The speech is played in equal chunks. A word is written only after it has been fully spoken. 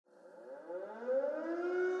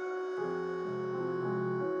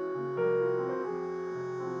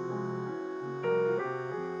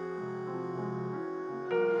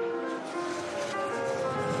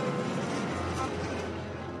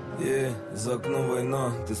За окном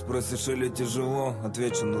война, ты спросишь, или тяжело?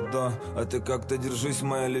 Отвечу, ну да. А ты как-то держись,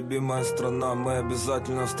 моя любимая страна. Мы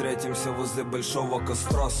обязательно встретимся возле большого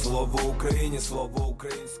костра. Слава Украине, слава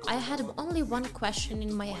украинскому. I had only one question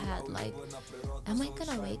in my head, like, am I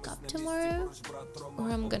gonna wake up tomorrow? Or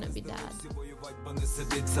I'm gonna be dead?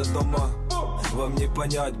 Вам не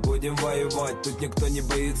понять, будем воевать. Тут никто не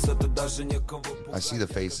боится, тут даже никого. I see the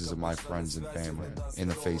faces of my friends and family in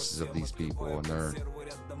the faces of these people, and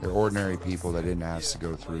they're ordinary people that didn't ask to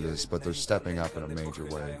go through this, but they're stepping up in a major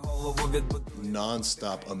way.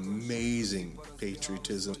 Non-stop, amazing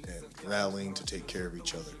patriotism and rallying to take care of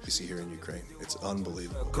each other. You see here in Ukraine, it's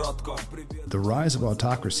unbelievable. The rise of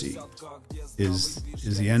autocracy is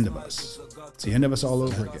the end of us. It's the end of us all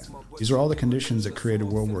over again. These are all the conditions that created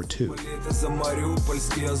World War II.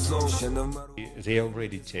 They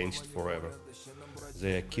already changed forever.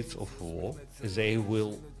 The kids of war, they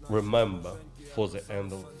will remember for the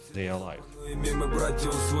end of their life.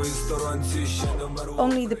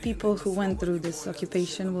 Only the people who went through this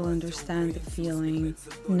occupation will understand the feeling.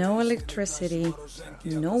 No electricity,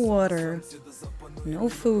 no water, no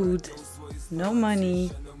food, no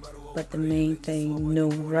money, but the main thing, no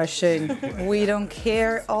Russian. We don't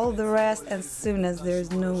care all the rest as soon as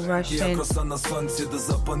there's no Russian.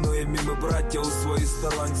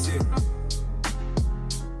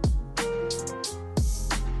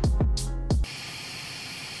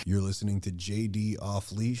 You're listening to JD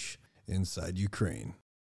Off Leash Inside Ukraine.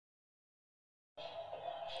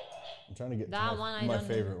 I'm trying to get That to one my I don't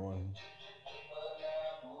favorite one.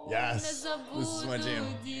 Yes, this is my jam.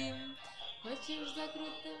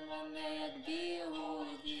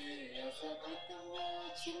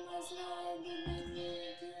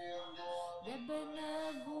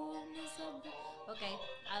 Okay,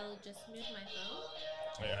 I'll just mute my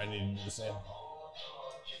phone. I need the same.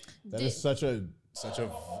 That is such a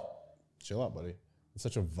chill out, buddy. It's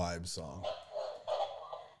such a vibe song.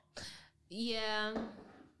 Yeah,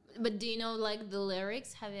 but do you know like the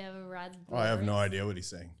lyrics? Have you ever read the I have no lyrics? idea what he's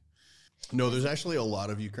saying. No, there's actually a lot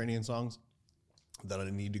of Ukrainian songs that I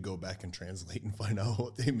need to go back and translate and find out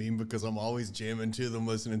what they mean, because I'm always jamming to them,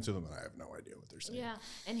 listening to them, and I have no idea what they're saying. Yeah,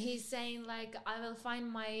 and he's saying like, I will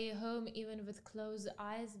find my home even with closed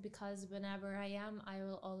eyes, because whenever I am, I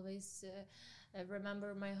will always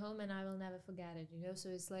remember my home and I will never forget it, you know? So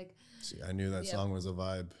it's like... See, I knew that song was a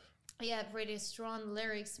vibe. Yeah, pretty strong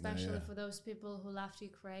lyrics, especially Yeah. for those people who left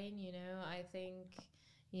Ukraine, you know? I think,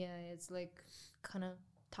 yeah, it's like kind of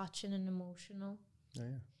touching and emotional.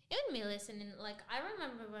 Yeah. Even me listening, like I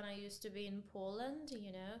remember when I used to be in Poland,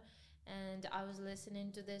 you know, and I was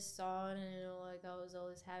listening to this song, and you know, like I was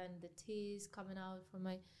always having the tears coming out from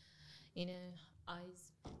my, you know,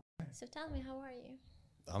 eyes. So tell me, how are you?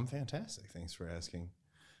 I'm fantastic. Thanks for asking.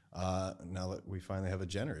 Now that we finally have a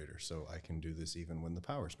generator, so I can do this even when the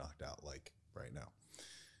power's knocked out, like right now.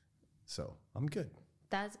 So I'm good.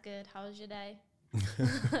 That's good. How was your day?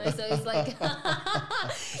 So it's like,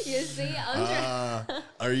 you see,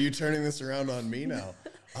 are you turning this around on me now?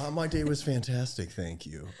 My day was fantastic, thank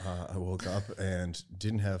you. I woke up and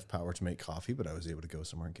didn't have power to make coffee, but I was able to go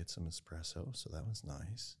somewhere and get some espresso, so that was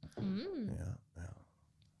nice. Yeah.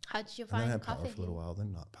 How did you And then I find had power coffee? for a little while,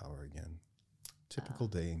 then not power again. Typical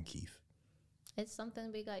day in Kyiv. It's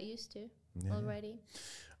something we got used to Yeah. already.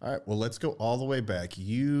 All right, well, let's go all the way back.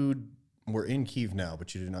 You were in Kyiv now,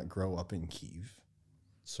 but you did not grow up in Kyiv.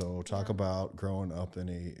 So talk about growing up in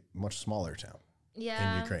a much smaller town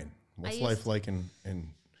Yeah. in Ukraine. What's used life like in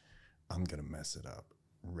I'm going to mess it up,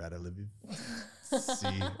 Radilivy? See,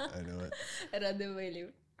 I know it.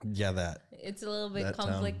 Radiviliv. Yeah, that. It's a little bit that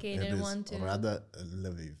complicated town. It is one too.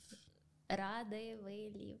 Radilivy.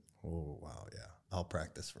 Radiviliv. Oh, wow, yeah. I'll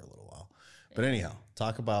practice for a little while. But anyhow,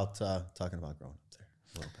 talking about growing up there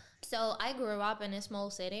a little bit. So I grew up in a small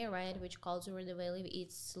city, right, which called Radiviliv.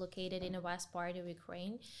 It's located in the west part of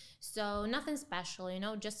Ukraine. So nothing special, you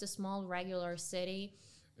know, just a small regular city.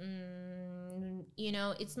 You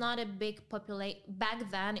know, it's not a big population. Back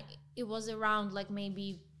then, it was around like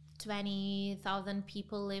maybe 20,000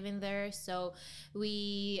 people living there. So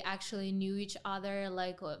we actually knew each other,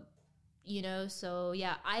 like, you know, so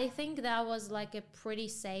yeah, I think that was like a pretty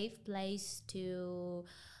safe place to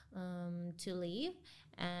live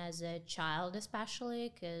as a child,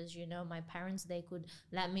 especially because, you know, my parents, they could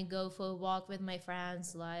let me go for a walk with my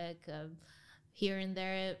friends, like here and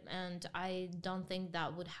there, and I don't think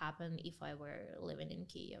that would happen if I were living in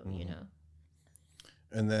Kyiv, you know.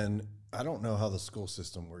 And then I don't know how the school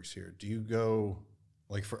system works here. Do you go,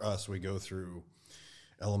 like for us, we go through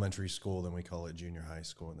elementary school, then we call it junior high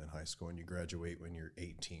school, and then high school, and you graduate when you're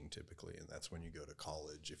 18 typically, and that's when you go to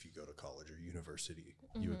college. If you go to college or university,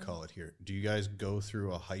 you would call it here. Do you guys go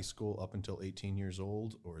through a high school up until 18 years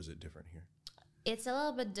old, or is it different here? It's a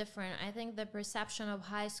little bit different. I think the perception of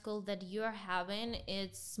high school that you're having,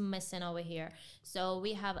 it's missing over here. So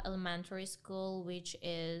we have elementary school, which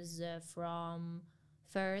is from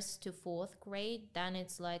first to fourth grade. Then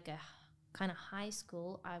it's like a kind of high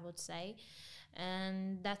school, I would say.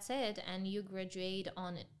 And that's it. And you graduate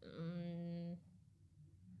on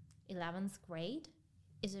 11th grade.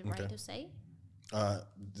 Is it right to say?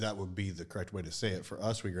 That would be the correct way to say it. For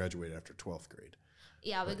us, we graduate after 12th grade.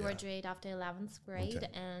 Yeah, we graduate after 11th grade. Okay.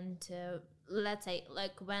 And let's say,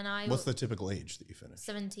 like when I... What's the typical age that you finish?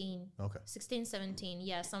 17. Okay. 16, 17.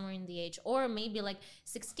 Yeah, somewhere in the age. Or maybe like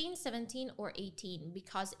 16, 17, or 18.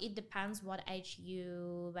 Because it depends what age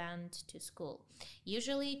you went to school.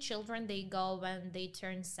 Usually children, they go when they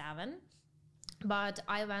turn 7. But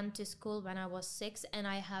I went to school when I was 6. And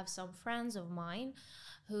I have some friends of mine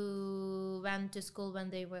who went to school when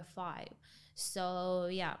they were 5. So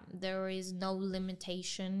yeah, there is no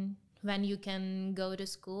limitation when you can go to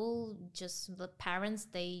school. Just the parents,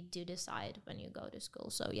 they do decide when you go to school.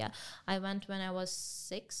 So yeah, I went when I was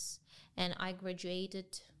 6 and I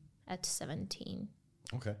graduated at 17.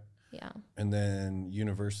 Okay. Yeah. And then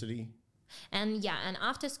university? And yeah, and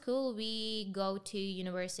after school we go to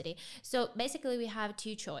university. So basically we have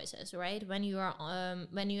two choices, right? When you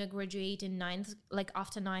graduate in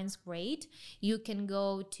after 9th grade, you can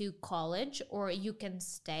go to college or you can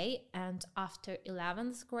stay, and after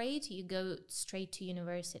 11th grade you go straight to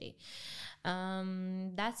university.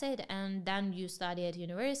 That's it. And then you study at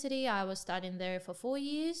university. I was studying there for 4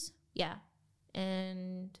 years. Yeah.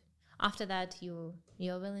 And after that you're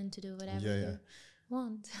willing to do whatever you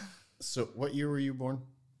want. So what year were you born?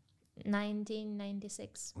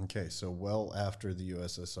 1996. Okay, so well after the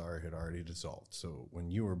USSR had already dissolved. So when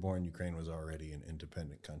you were born, Ukraine was already an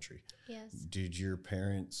independent country. Yes. Did your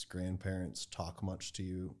parents, grandparents talk much to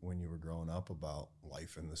you when you were growing up about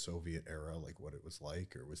life in the Soviet era, like what it was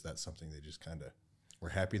like? Or was that something they just kind of were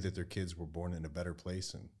happy that their kids were born in a better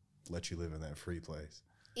place and let you live in that free place?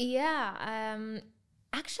 Yeah,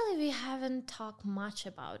 actually, we haven't talked much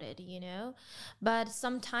about it, but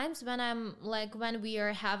sometimes when we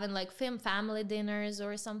are having like family dinners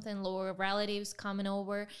or something, or relatives coming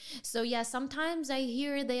over. So yeah, sometimes I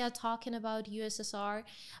hear they are talking about USSR,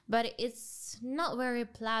 but it's not very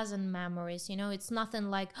pleasant memories, It's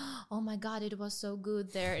nothing like, oh my God, it was so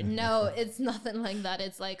good there. No, it's nothing like that.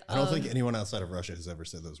 It's like, I don't think anyone outside of Russia has ever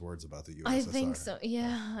said those words about the USSR. I think so.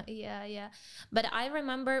 Yeah. But I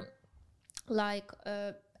remember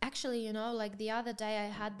actually, like the other day I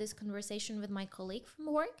had this conversation with my colleague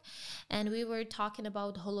from work, and we were talking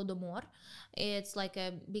about Holodomor. It's like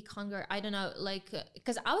a big hunger. I don't know,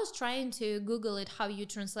 because I was trying to Google it, how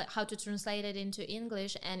to translate it into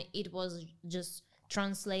English, and it was just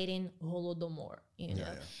translating Holodomor,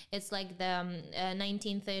 It's like the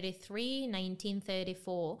 1933,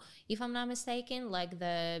 1934, if I'm not mistaken, like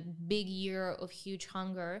the big year of huge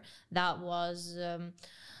hunger that was...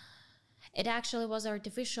 It actually was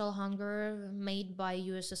artificial hunger made by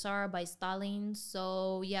USSR, by Stalin.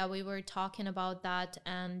 So yeah, we were talking about that,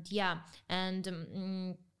 and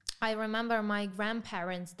I remember my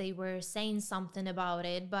grandparents, they were saying something about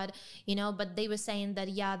it, but they were saying that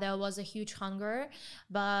yeah, there was a huge hunger,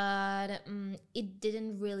 but it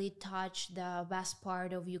didn't really touch the west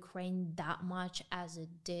part of Ukraine that much as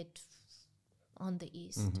it did on the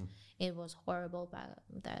east. Mm-hmm. It was horrible back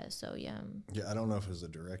there. So yeah. Yeah, I don't know if it's a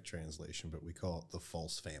direct translation, but we call it the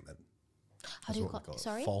false famine. How do you call it?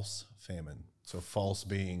 Sorry? False famine. So false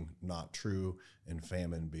being not true and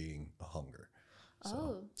famine being a hunger.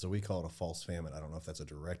 So we call it a false famine. I don't know if that's a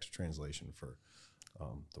direct translation for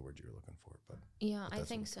the word you were looking for, but yeah, I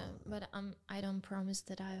think so. But I don't promise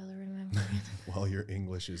that I will remember it. Well, your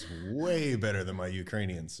English is way better than my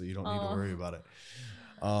Ukrainian, so you don't need to worry about it.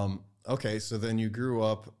 Okay, so then you grew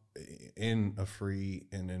up in a free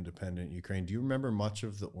and independent Ukraine. Do you remember much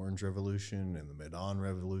of the Orange Revolution and the Maidan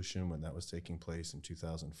Revolution when that was taking place in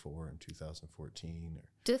 2004 and 2014?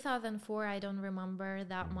 2004, I don't remember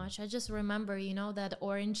that much. I just remember, that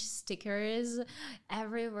orange stickers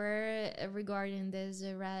everywhere regarding this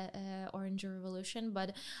Orange Revolution.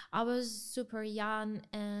 But I was super young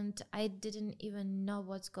and I didn't even know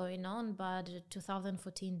what's going on. But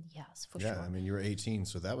 2014, yes, for sure. Yeah, I mean, you were 18,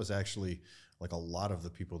 so that was actually like a lot of the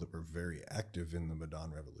people that were very active in the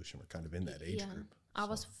Maidan Revolution were kind of in that age group. I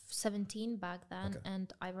was 17 back then,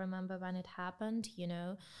 and I remember when it happened,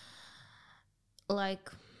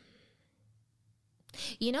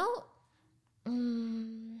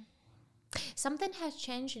 something has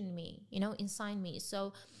changed in me, inside me.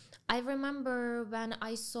 So I remember when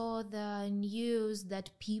I saw the news that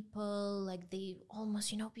people, like they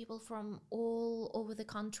almost, people from all over the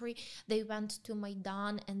country, they went to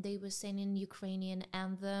Maidan and they were singing Ukrainian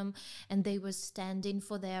anthem and they were standing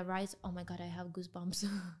for their rights. Oh my God, I have goosebumps.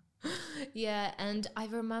 Yeah, and I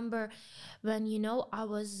remember when,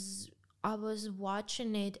 I was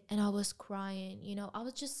watching it and I was crying. I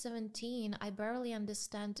was just 17. I barely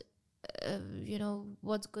understand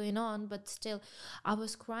what's going on, but still I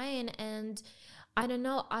was crying, and I don't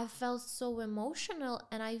know, I felt so emotional,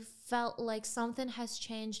 and I felt like something has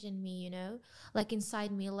changed in me, like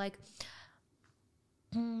inside me, like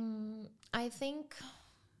I think,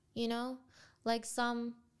 like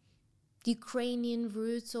some Ukrainian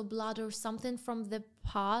roots or blood or something from the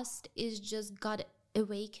past is just got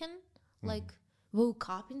awakened, like woke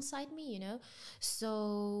up inside me,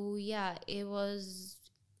 so yeah, it was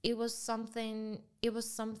something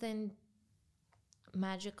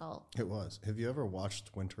magical. It was. Have you ever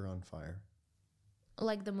watched Winter on Fire?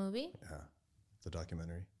 Like the movie? Yeah. The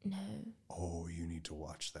documentary? No. Oh, you need to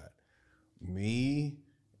watch that. Me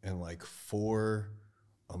and like 4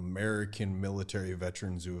 American military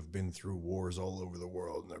veterans who have been through wars all over the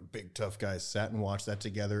world, and they're big tough guys, sat and watched that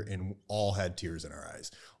together and all had tears in our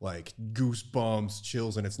eyes, like goosebumps,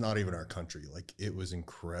 chills, and it's not even our country. Like, it was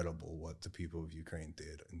incredible what the people of Ukraine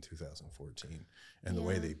did in 2014 and the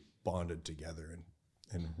way they bonded together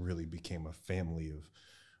and really became a family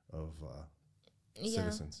of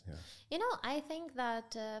citizens. Yeah. I think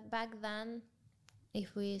that back then,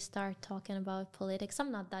 if we start talking about politics,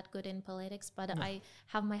 I'm not that good in politics, but I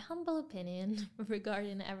have my humble opinion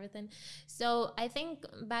regarding everything. So I think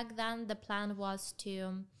back then the plan was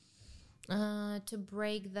to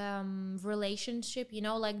break the relationship,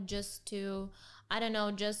 like just to, I don't know,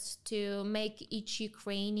 just to make each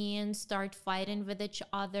Ukrainian start fighting with each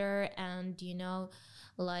other and,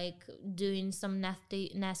 like doing some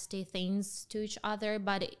nasty things to each other.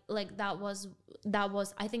 But that was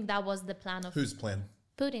I think that was the plan of whose plan?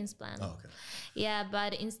 Putin's plan. Oh, okay. Yeah,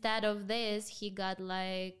 but instead of this, he got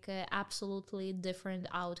like absolutely different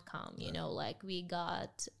outcome. Like we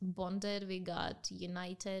got bonded, we got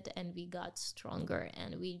united, and we got stronger,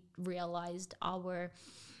 and we realized our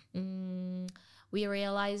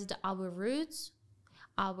roots,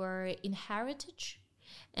 our inheritance,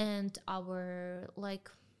 and our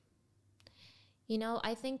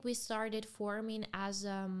I think we started forming as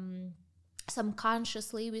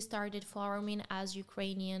subconsciously we started forming as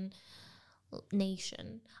Ukrainian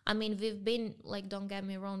nation. I mean, we've been, like, don't get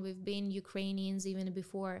me wrong, we've been Ukrainians even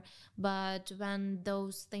before, but when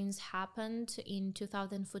those things happened in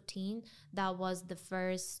 2014, that was the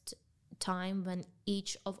first time when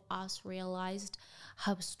each of us realized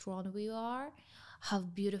how strong we are, how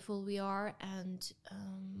beautiful we are, and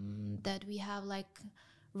that we have like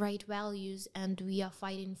right values, and we are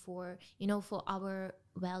fighting for our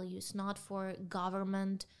values, not for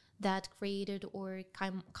government that created or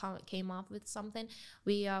came up with something.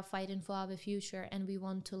 We are fighting for our future, and we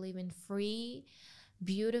want to live in free,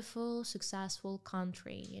 beautiful, successful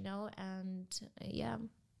country, and yeah.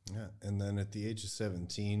 And then at the age of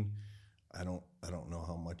 17, I don't know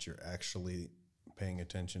how much you're actually paying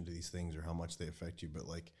attention to these things or how much they affect you, but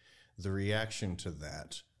like the reaction to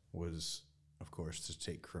that was, of course, to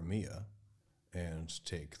take Crimea and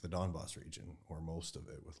take the Donbass region, or most of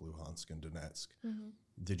it, with Luhansk and Donetsk. Mm-hmm.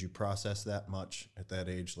 Did you process that much at that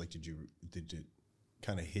age? Like, did it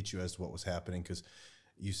kind of hit you as to what was happening? Because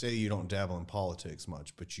you say you don't dabble in politics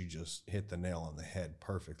much, but you just hit the nail on the head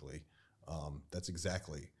perfectly. That's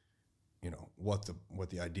exactly, what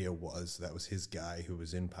the idea was. That was his guy who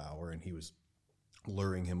was in power, and he was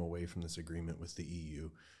luring him away from this agreement with the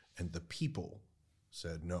EU. And the people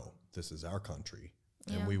said, no, this is our country,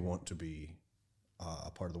 and we want to be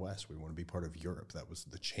a part of the West. We want to be part of Europe. That was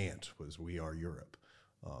the chant, was "We are Europe,"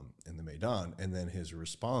 in the Maidan. And then his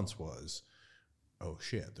response was, oh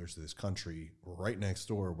shit, there's this country right next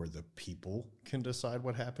door where the people can decide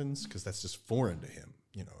what happens, because that's just foreign to him,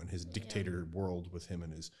 in his dictator world with him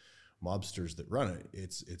and his mobsters that run it.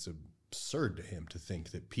 It's absurd to him to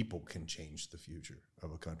think that people can change the future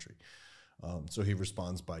of a country. So he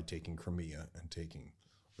responds by taking Crimea and taking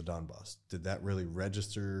the Donbass. Did that really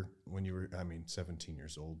register when you were, 17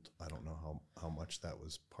 years old? I don't know how much that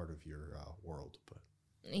was part of your world, but.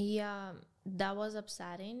 Yeah, that was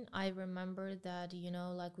upsetting. I remember that,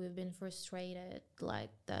 like we've been frustrated,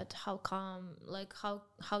 like that how come, like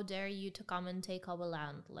how dare you to come and take our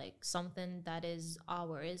land, like something that is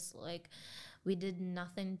ours, like we did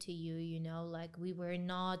nothing to you, you know, like we were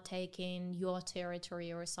not taking your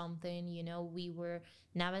territory or something, you know, we were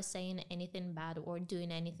never saying anything bad or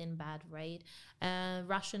doing anything bad, right?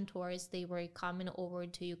 Russian tourists, they were coming over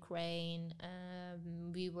to Ukraine.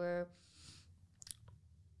 We were,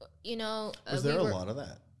 you know, Was there a lot of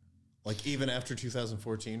that? Like even after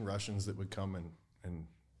 2014, Russians that would come and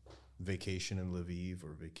vacation in Lviv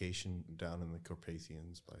or vacation down in the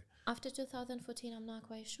Carpathians by... After 2014, I'm not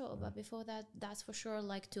quite sure, but before that, that's for sure,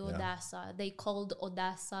 like to Odessa. They called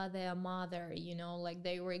Odessa their mother, you know, like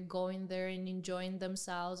they were going there and enjoying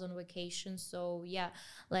themselves on vacation. So yeah,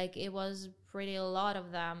 like it was pretty a lot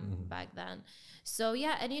of them back then. So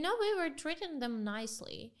yeah, and you know, we were treating them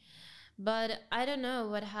nicely, but I don't know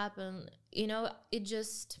what happened. You know, it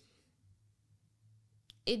just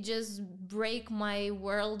break my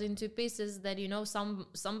world into pieces that, you know,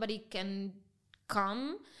 somebody can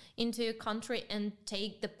come into your country and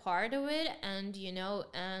take the part of it, and you know,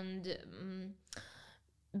 and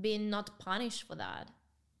being not punished for that.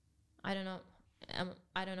 I don't know.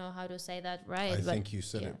 I don't know how to say that right. I think you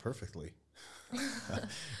said it perfectly.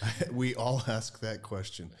 We all ask that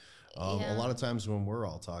question. A lot of times when we're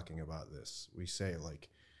all talking about this, we say like,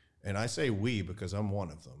 and I say we because I'm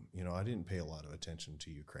one of them. You know, I didn't pay a lot of attention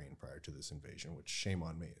to Ukraine prior to this invasion, which shame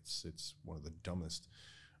on me. It's one of the dumbest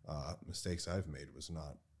mistakes I've made was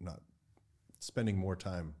not spending more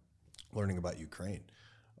time learning about Ukraine.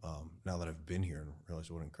 Now that I've been here and realized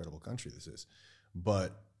what an incredible country this is,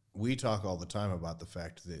 but we talk all the time about the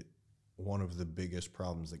fact that one of the biggest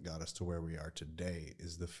problems that got us to where we are today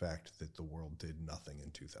is the fact that the world did nothing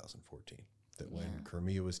in 2014. That when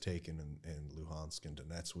Crimea was taken and Luhansk and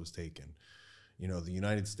Donetsk was taken, you know, the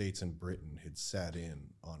United States and Britain had sat in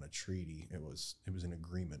on a treaty. It was an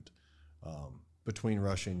agreement between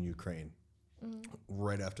Russia and Ukraine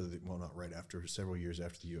right after not right after, several years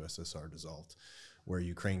after the USSR dissolved, where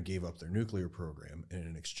Ukraine gave up their nuclear program. And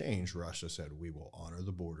in exchange, Russia said, we will honor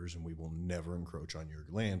the borders and we will never encroach on your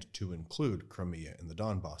land, to include Crimea and the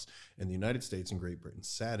Donbass. And the United States and Great Britain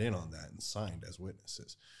sat in on that and signed as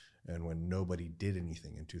witnesses. And when nobody did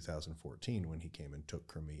anything in 2014, when he came and took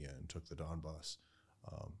Crimea and took the Donbass,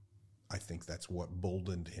 I think that's what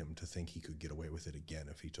boldened him to think he could get away with it again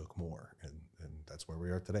if he took more. And that's where we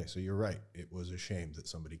are today. So you're right. It was a shame that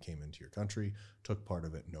somebody came into your country, took part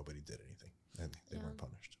of it, nobody did anything, and they weren't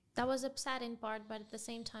punished. That was upsetting part, but at the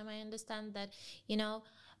same time, I understand that, you know,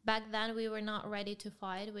 back then we were not ready to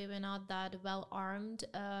fight. We were not that well armed.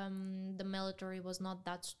 The military was not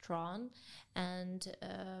that strong. And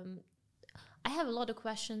I have a lot of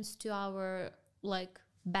questions to our, like,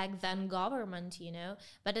 back then government, you know,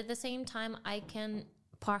 but at the same time, I can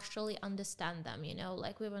partially understand them, you know,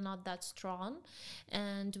 like we were not that strong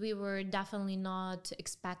and we were definitely not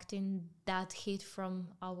expecting that hit from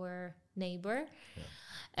our neighbor.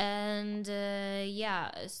 And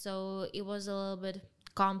so it was a little bit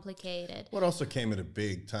complicated. What also came at a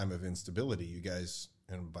big time of instability. You guys,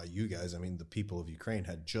 and by you guys, I mean the people of Ukraine,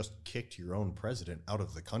 had just kicked your own president out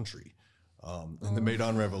of the country in the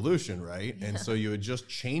Maidan Revolution, right? Yeah. And so you had just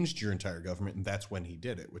changed your entire government, and that's when he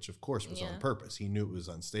did it, which of course was on purpose. He knew it was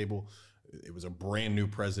unstable. It was a brand new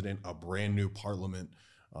president, a brand new parliament.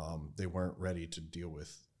 They weren't ready to deal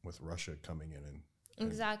with Russia coming in and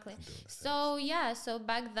exactly. So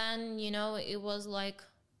back then, you know, it was like,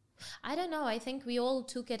 I don't know, I think we all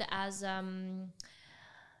took it as,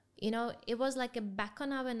 you know, it was like a back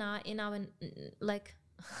on our like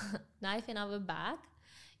knife in our back,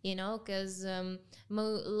 you know, because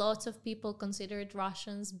lots of people considered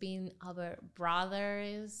Russians being our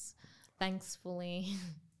brothers. Thankfully,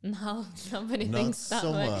 now nobody thinks that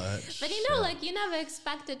so much. But you know, like you never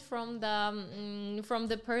expected from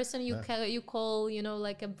the person you call, you know,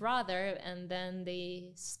 like a brother, and then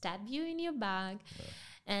they stab you in your back.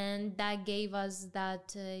 And that gave us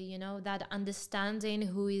that, you know, that understanding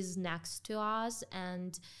who is next to us,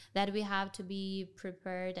 and that we have to be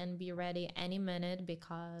prepared and be ready any minute,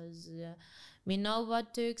 because we know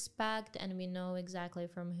what to expect and we know exactly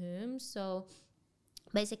from whom. So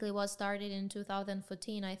basically what started in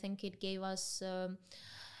 2014, I think it gave us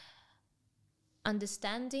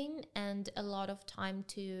understanding and a lot of time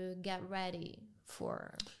to get ready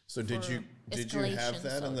for. So did you have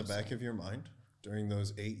that on the back of your mind? During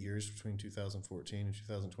those 8 years between 2014 and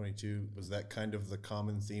 2022, was that kind of the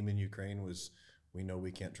common theme in Ukraine, was we know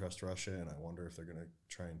we can't trust Russia and I wonder if they're going to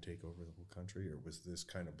try and take over the whole country, or was this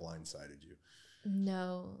kind of blindsided you?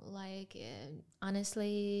 No, like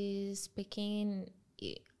honestly speaking,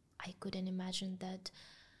 I couldn't imagine that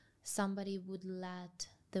somebody would let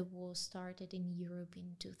the war started in Europe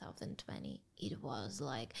in 2020. It was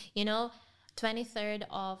like, you know, 23rd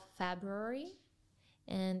of February.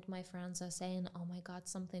 And my friends are saying, "Oh my God,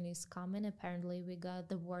 something is coming. Apparently, we got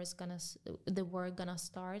the war gonna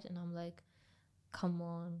start." And I'm like, "Come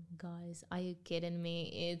on, guys, are you kidding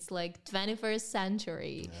me? It's like 21st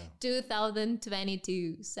century,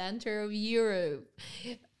 2022, center of Europe.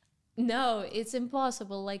 No, it's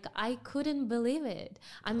impossible. Like, I couldn't believe it.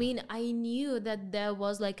 I mean, I knew that there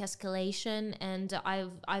was like escalation, and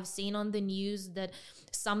I've seen on the news that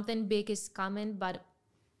something big is coming, but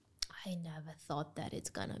I never thought that it's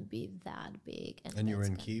gonna be that big." And you were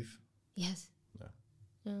in Kyiv? Yes.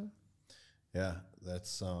 Yeah. Yeah,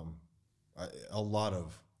 that's a lot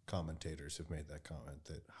of commentators have made that comment,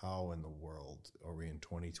 that how in the world are we in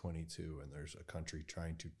 2022 and there's a country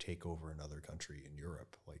trying to take over another country in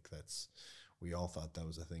Europe? Like, we all thought that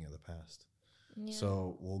was a thing of the past. Yeah.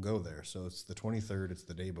 So we'll go there. So it's the 23rd, it's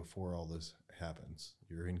the day before all this happens.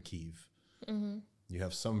 You're in Kyiv. Mm-hmm. You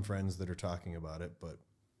have some friends that are talking about it, but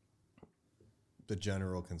the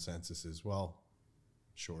general consensus is, well,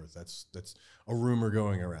 sure, that's a rumor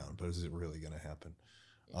going around, but is it really going to happen?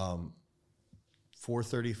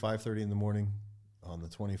 4:30, 5:30 in the morning on the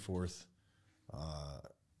 24th,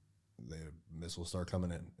 the missiles start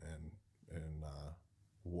coming in, and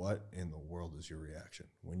what in the world is your reaction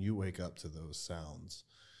when you wake up to those sounds?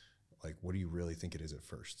 Like, what do you really think it is at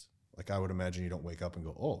first? Like, I would imagine you don't wake up and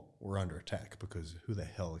go, "Oh, we're under attack," because who the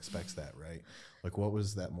hell expects that, right? Like, what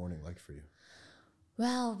was that morning like for you?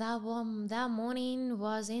 Well, that morning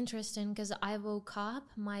was interesting because I woke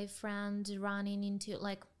up, my friend running into,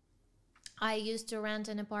 like, I used to rent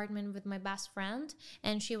an apartment with my best friend,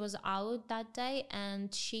 and she was out that day,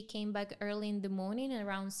 and she came back early in the morning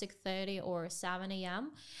around 6:30 or 7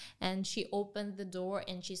 a.m. and she opened the door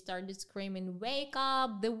and she started screaming, "Wake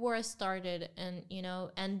up, the war started." And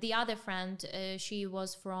and the other friend, she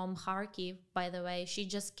was from Kharkiv, by the way. She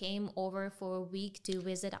just came over for a week to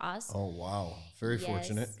visit us. Oh, wow. Very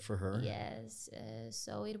fortunate for her. Yes.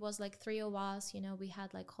 So it was like three of us, we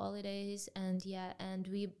had like holidays, and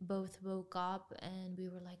we both woke up and we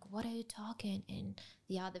were like, "What are you talking?" And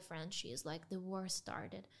the other friend, she's like, "The war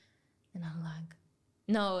started." And I'm like,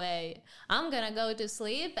 "No way, I'm gonna go to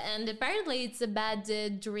sleep." And apparently it's a bad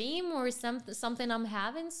dream or something I'm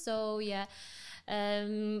having. So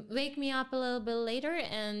wake me up a little bit later,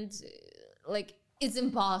 and like, it's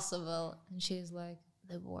impossible. And she's like,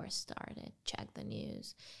 "The war started, check the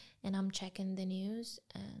news." And I'm checking the news,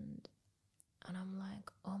 and I'm like,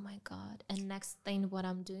 "Oh my God." And next thing what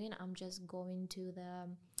I'm doing, I'm just going to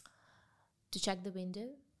check the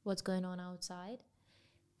window, what's going on outside.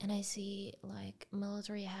 And I see like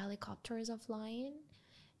military helicopters are flying,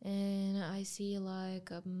 and I see like,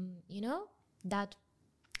 that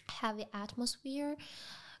heavy atmosphere.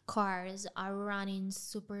 Cars are running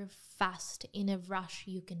super fast in a rush.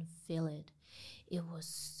 You can feel it. It was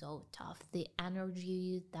so tough. The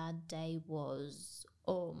energy that day was,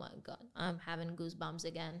 oh my God, I'm having goosebumps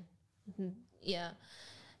again. Yeah,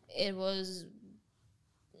 it was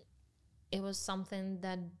something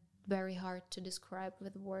that very hard to describe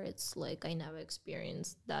with words. Like, I never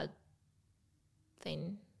experienced that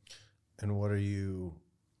thing. And what are you,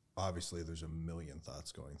 obviously there's a million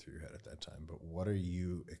thoughts going through your head at that time, but what are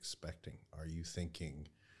you expecting? Are you thinking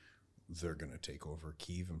they're going to take over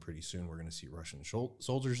Kyiv and pretty soon we're going to see Russian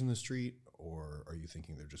soldiers in the street? Or are you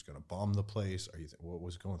thinking they're just going to bomb the place? What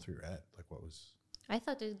was going through your head? Like, what was... I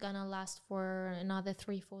thought it's going to last for another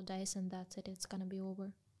 3-4 days and that's it. It's going to be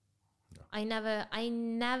over. No. I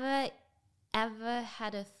never ever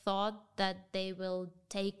had a thought that they will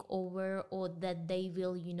take over, or that they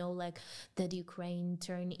will, that Ukraine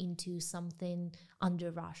turn into something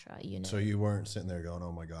under Russia, So you weren't sitting there going,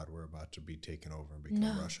 "Oh my God, we're about to be taken over and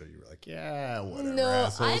become Russia." You were like, "Yeah, whatever,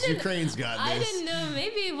 assholes. Ukraine's got this." I didn't know.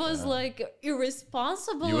 Maybe it was like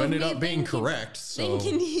irresponsible. You ended up being correct. So.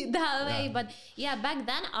 Thinking that way. But back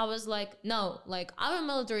then I was like, no, like, our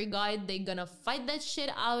military guy, they're gonna fight that shit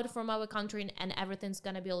out from our country and everything's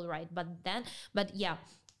gonna be all right. But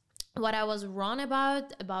what I was wrong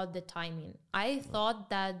about the timing. I thought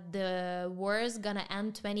that the war is gonna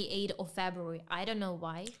end 28th of February. I don't know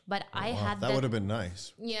why, but I had that would have been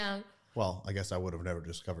nice. Yeah. Well, I guess I would have never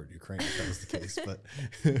discovered Ukraine if that was the case, but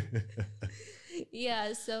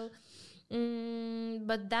yeah. So,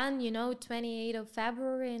 but then 28th of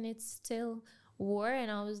February and it's still war, and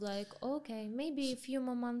I was like, okay, maybe a few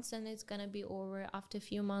more months and it's gonna be over. After a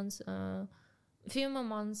few months, few more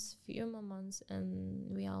months, and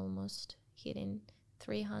we almost hitting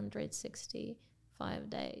 365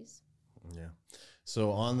 days. Yeah. So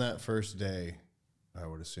on that first day, I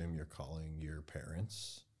would assume you're calling your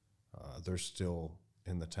parents. They're still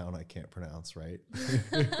in the town I can't pronounce, right?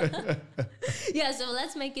 Yeah, so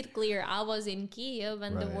let's make it clear. I was in Kiev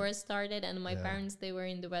when the Right. war started, and my parents, they were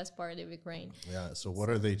in the west part of Ukraine. Yeah. So what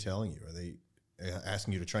are they telling you? Are they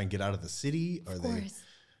asking you to try and get out of the city? Are Of they? course.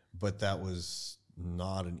 But that was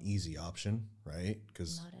not an easy option, right?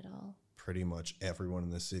 Because Not at all. pretty much everyone in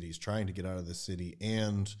the city is trying to get out of the city,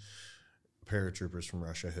 and paratroopers from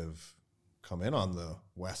Russia have come in on the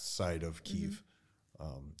west side of Kiev.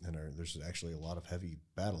 And there's actually a lot of heavy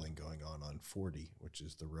battling going on 40, which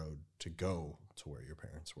is the road to go to where your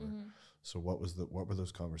parents were. So what were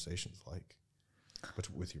those conversations like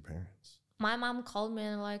with your parents? My mom called me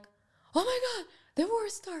and like, oh my God, the war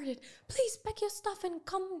started. Please pack your stuff and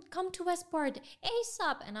come to Westport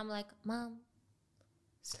ASAP. And I'm like, Mom,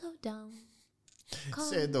 slow down.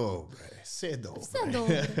 Se dobre.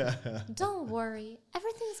 Don't worry.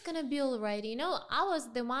 Everything's gonna be all right. You know, I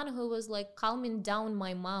was the one who was like calming down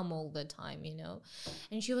my mom all the time, you know.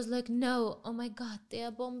 And she was like, no, oh my God, they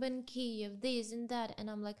are bombing Kiev, this and that. And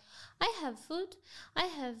I'm like, I have food, I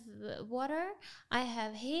have water, I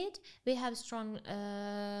have heat, we have strong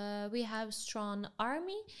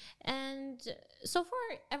army, and so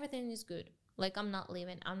far everything is good. Like, I'm not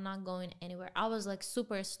leaving. I'm not going anywhere. I was like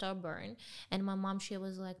super stubborn. And my mom, she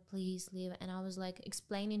was like, please leave. And I was like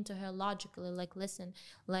explaining to her logically, like, listen,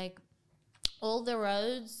 like all the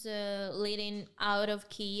roads leading out of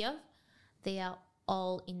Kiev, they are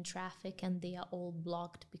all in traffic and they are all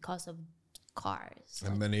blocked because of cars.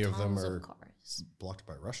 And like many of them tons are cars. blocked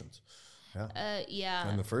by Russians. Yeah. Yeah.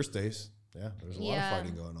 In the first days, there's a lot of Yeah.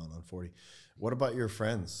 fighting going on 40. What about your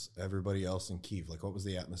friends, everybody else in Kiev? Like, what was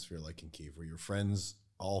the atmosphere like in Kiev? Were your friends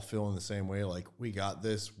all feeling the same way? Like, we got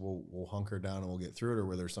this, we'll hunker down and we'll get through it? Or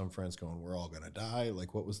were there some friends going, we're all going to die?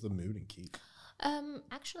 Like, what was the mood in Kiev?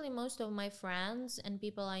 Actually, most of my friends and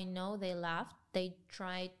people I know, they left. They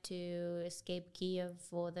tried to escape Kiev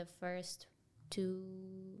for the first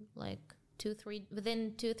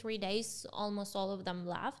within 2-3 days, almost all of them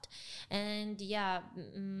left. And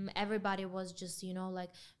everybody was just, you know, like,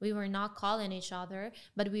 we were not calling each other,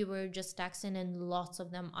 but we were just texting, and lots of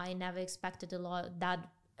them. I never expected that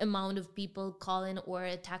amount of people calling or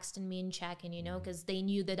texting me and checking, you know, because they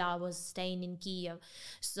knew that I was staying in Kiev.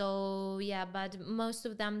 So yeah, but most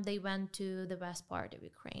of them, they went to the west part of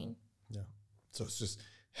Ukraine. Yeah. So it's just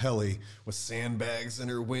Helly with sandbags in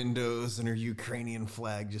her windows and her Ukrainian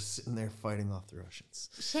flag just sitting there fighting off the Russians.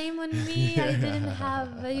 Shame on me, I didn't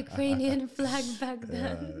have a Ukrainian flag back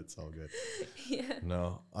then. It's all good. Yeah.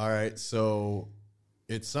 No. All right. So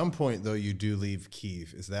at some point, though, you do leave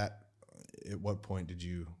Kiev. At what point did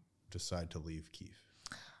you decide to leave Kiev?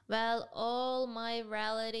 Well, all my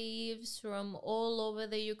relatives from all over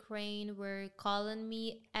the Ukraine were calling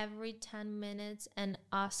me every 10 minutes and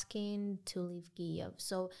asking to leave Kiev.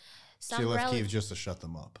 So So you left Kiev just to shut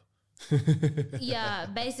them up. yeah,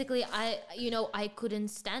 basically I couldn't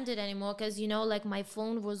stand it anymore, because like my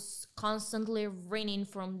phone was constantly ringing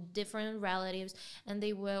from different relatives, and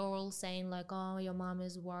they were all saying like, oh, your mom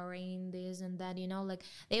is worrying this and that, like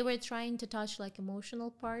they were trying to touch like emotional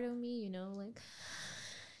part of me, like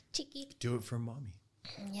cheeky. Do it for mommy.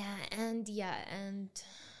 And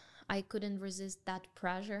I couldn't resist that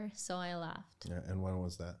pressure, so I left. Yeah, and when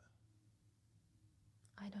was that?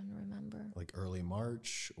 I don't remember. Like early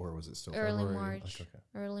March, or was it still Early February? March. Like, okay.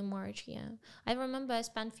 Early March, yeah. I remember I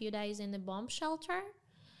spent a few days in the bomb shelter,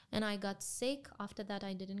 and I got sick. After that,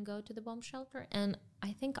 I didn't go to the bomb shelter, and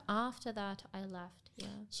I think after that, I left, yeah.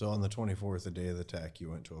 So on the 24th, the day of the attack,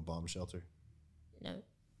 you went to a bomb shelter? No.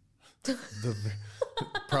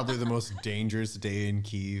 Probably the most dangerous day in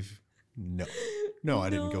Kiev. No,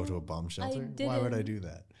 I didn't go to a bomb shelter. Why would I do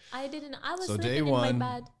that? I didn't. I was So sleeping day one, in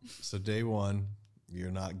my bed. So day one,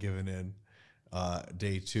 you're not giving in.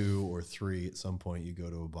 Day 2 or 3, at some point, you go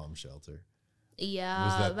to a bomb shelter. Yeah.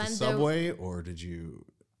 Was that the subway, or did you?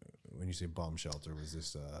 When you say bomb shelter, was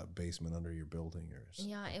this a basement under your building, or?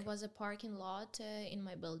 Yeah, it was a parking lot in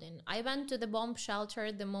my building. I went to the bomb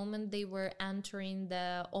shelter the moment they were entering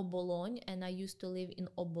the Obolon, and I used to live in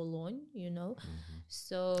Obolon,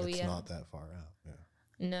 So It's not that far out.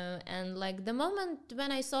 Yeah. No, and like the moment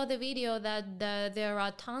when I saw the video that there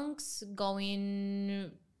are tanks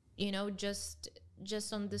going,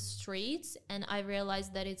 just on the streets, and I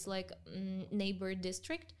realized that it's like neighbor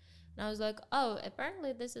district. And I was like, oh,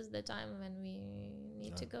 apparently this is the time when we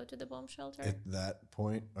need to go to the bomb shelter. At that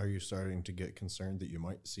point, are you starting to get concerned that you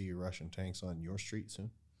might see Russian tanks on your street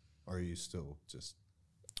soon? Or are you still just...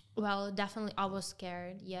 Well, definitely, I was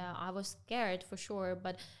scared. Yeah, I was scared for sure.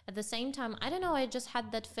 But at the same time, I don't know, I just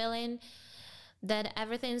had that feeling that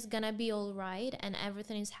everything's gonna be all right and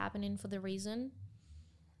everything is happening for the reason.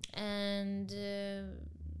 And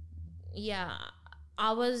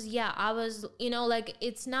I was, like,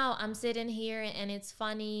 it's now I'm sitting here and it's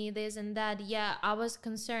funny, this and that. Yeah, I was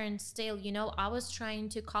concerned still, I was trying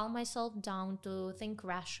to calm myself down, to think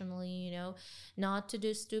rationally, not to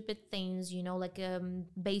do stupid things, like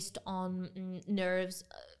based on nerves,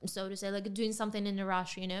 so to say, like doing something in a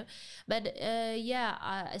rush, But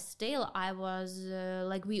still, I was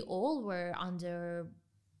like, we all were under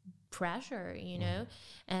pressure,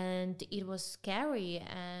 and it was scary.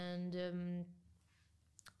 And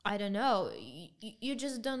I don't know. You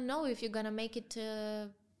just don't know if you're gonna make it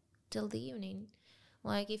till the evening.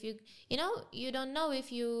 Like if you don't know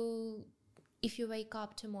if you wake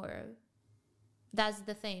up tomorrow. That's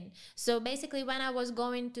the thing. So basically, when I was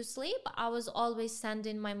going to sleep, I was always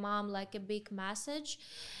sending my mom like a big message,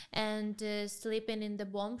 and sleeping in the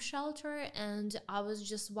bomb shelter. And I was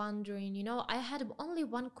just wondering, I had only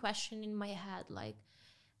one question in my head, like,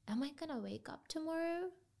 am I gonna wake up tomorrow,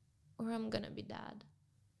 or I'm gonna be dead?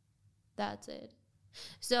 That's it.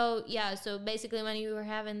 So so basically, when you were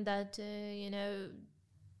having that,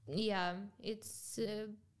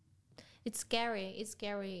 it's scary. It's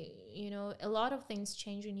scary. A lot of things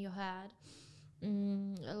change in your head.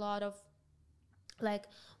 A lot of, like,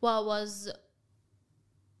 what was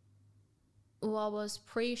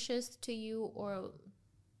precious to you, or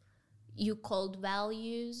you called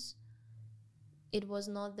values, it was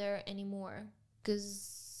not there anymore.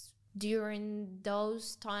 Because during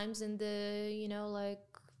those times in the, like,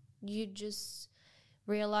 you just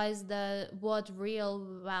realize that what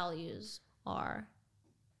real values are.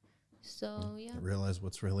 So realize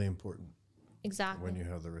what's really important. Exactly. When you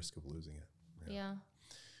have the risk of losing it. Yeah.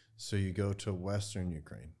 So you go to Western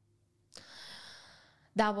Ukraine.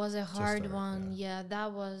 That was a hard one. Yeah,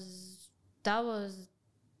 that was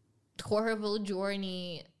horrible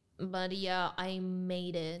journey, but I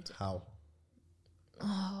made it. How?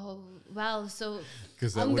 Oh, well, so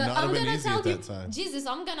because that would not have been easy at that time. Jesus,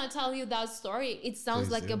 I'm gonna tell you that story. It sounds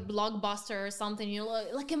Please like do. a blockbuster or something,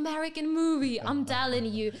 like American movie. I'm telling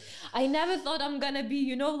you, I never thought I'm gonna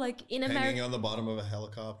be, like in America. Hanging on the bottom of a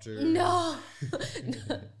helicopter. No,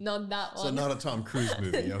 not that one. So not a Tom Cruise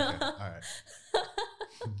movie. Okay, all right.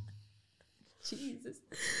 Jesus.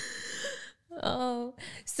 Oh,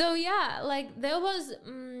 so like there was.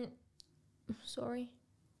 Sorry.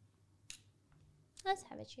 Let's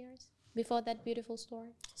have a cheers before that beautiful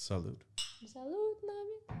story. Salud. Salud,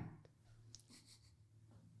 Navidad.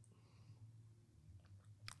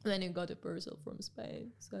 When you got a parcel from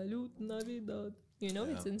Spain, Salud, Navidad.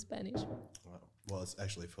 It's in Spanish. Well, it's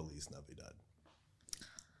actually Feliz Navidad.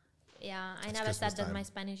 Yeah, I It's never Christmas said that time. my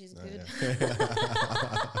Spanish is good. Yeah.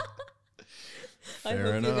 I Fair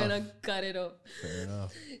hope enough. you're gonna cut it off. Fair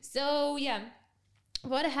enough. So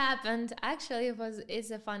what happened actually it's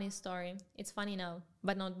a funny story. It's funny now,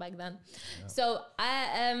 but not back then. Yeah. So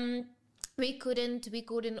we couldn't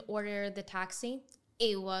order the taxi.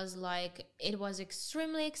 It was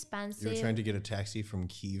extremely expensive. You were trying to get a taxi from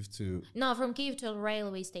Kyiv to... No, from Kyiv to a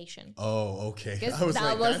railway station. Oh, okay. I was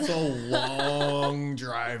like, that's a long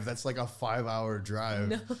drive. That's like a 5-hour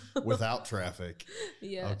drive without traffic.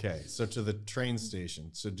 Yeah. Okay, so to the train station.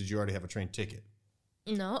 So did you already have a train ticket?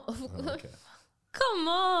 No. Okay. Come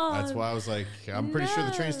on. That's why I was like, I'm pretty sure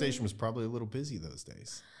the train station was probably a little busy those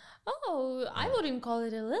days. Oh, I wouldn't call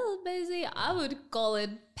it a little busy. I would call it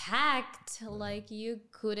packed. Like you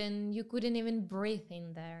couldn't even breathe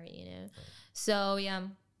in there, So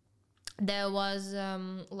there was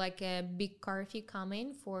like a big curfew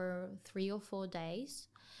coming for 3 or 4 days.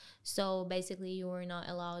 So basically you were not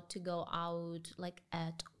allowed to go out like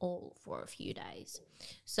at all for a few days.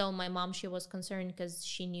 So my mom, she was concerned because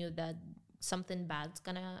she knew that something bad's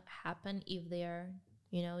gonna happen if they're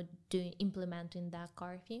implementing that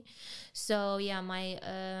curfew. So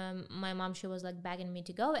my mom, she was like begging me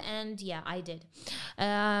to go, and I did.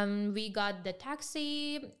 We got the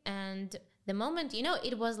taxi, and the moment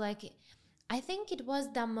it was like, I think it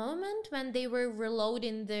was the moment when they were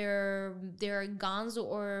reloading their guns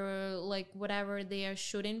or like whatever they are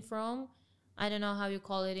shooting from. I don't know how you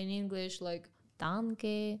call it in English, like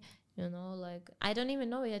tanke. Like I don't even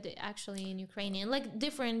know it actually in Ukrainian, like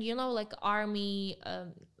different, like army,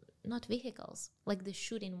 not vehicles, like the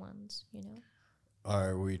shooting ones,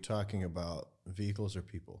 Are we talking about vehicles or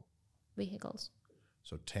people? Vehicles.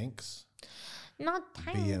 So tanks? Not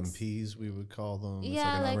tanks. BMPs, we would call them. It's Yeah,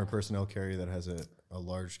 like an like armored personnel carrier that has a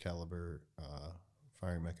large caliber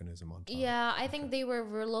firing mechanism on top. Yeah, I think they were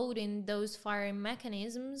reloading those firing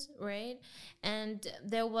mechanisms, right? And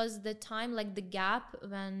there was the time, like the gap,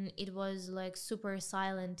 when it was like super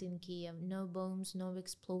silent in Kiev. No bombs, no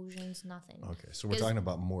explosions, nothing. Okay, so we're talking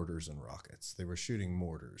about mortars and rockets. They were shooting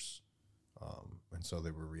mortars, and so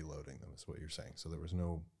they were reloading them, is what you're saying. So there was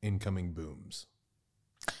no incoming booms.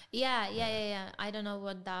 Yeah. I don't know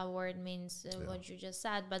what that word means, what you just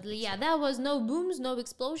said, but yeah, there was no booms, no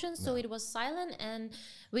explosions, so it was silent, and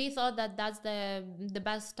we thought that that's the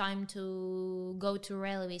best time to go to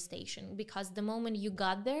railway station, because the moment you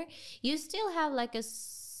got there, you still have like a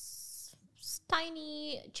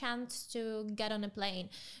tiny chance to get on a plane.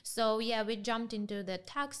 So yeah, we jumped into the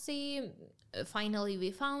taxi. Finally,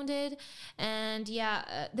 we found it, and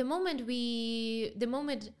the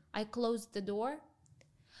moment I closed the door,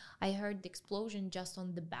 I heard the explosion just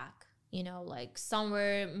on the back, like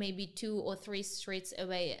somewhere maybe 2 or 3 streets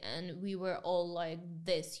away. And we were all like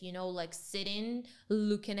this, like sitting,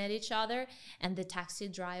 looking at each other. And the taxi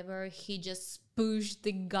driver, he just pushed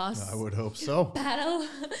the gas. I would hope so. Pedal.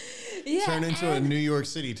 Turn into a New York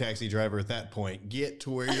City taxi driver at that point. Get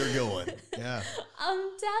to where you're going. Yeah.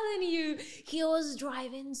 I'm telling you, he was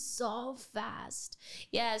driving so fast.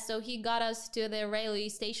 Yeah, so he got us to the railway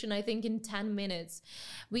station, I think, in 10 minutes.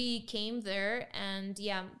 We came there, and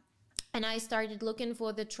I started looking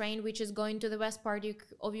for the train which is going to the west part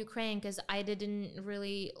of Ukraine, because I didn't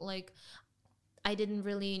really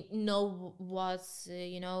know what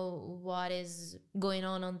is going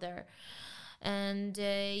on there. And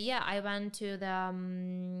I went to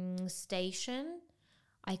the station.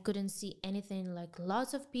 I couldn't see anything, like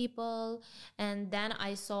lots of people. And then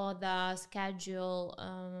I saw the schedule.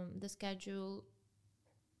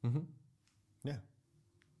 Mm-hmm. Yeah.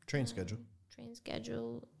 Train schedule.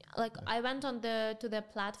 Like I went to the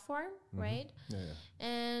platform, right? Yeah.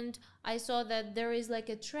 And I saw that there is like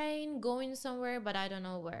a train going somewhere, but I don't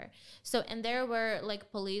know where. So, and there were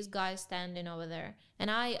like police guys standing over there.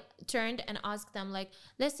 And I turned and asked them, like,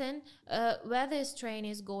 listen, where this train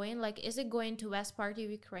is going, like, is it going to west part of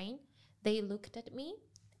Ukraine? They looked at me,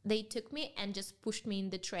 they took me and just pushed me in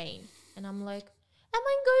the train. And I'm like, am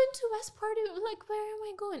I going to west part of, like, where am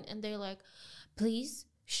I going? And they're like, please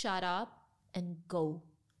shut up and go.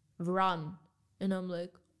 Run. And I'm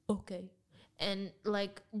like, okay. And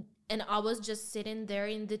I was just sitting there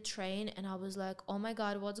in the train, and I was like, oh my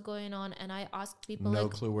God, what's going on? And I asked people, no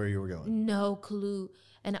clue where you were going. No clue.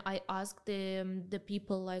 And I asked the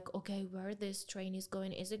people, like, okay, where this train is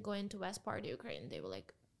going? Is it going to west part of Ukraine? They were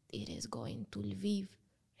like, it is going to Lviv.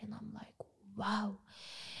 And I'm like, wow.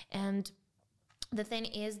 And the thing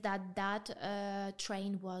is that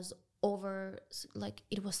train was over, like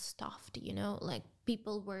it was stuffed, like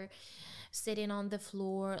people were sitting on the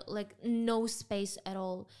floor, like no space at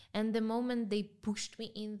all. And the moment they pushed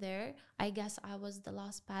me in there, I guess I was the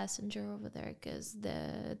last passenger over there, because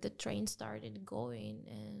the train started going.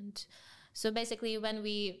 And so basically when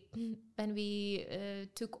we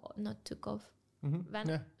took off.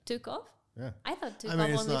 Yeah. I thought took I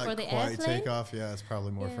mean, off only for the airplane. It's not quite takeoff. Yeah, it's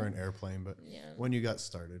probably more for an airplane. But when you got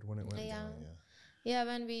started, when it went down, Yeah,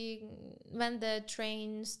 when the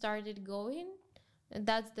train started going,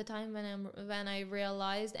 that's the time when I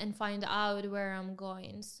realized and find out where I'm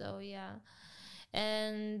going. So yeah,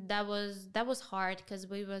 and that was hard, because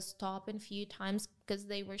we were stopping a few times because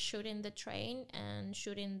they were shooting the train and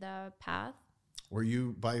shooting the path. Were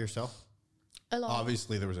you by yourself? Alone.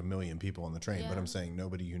 Obviously, there was a million people on the train, but I'm saying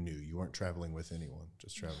nobody you knew. You weren't traveling with anyone,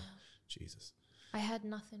 just traveling. No. Jesus. I had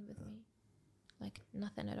nothing with me. Like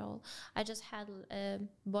nothing at all. I just had a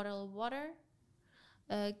bottle of water,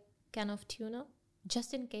 a can of tuna,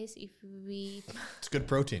 just in case if we... It's good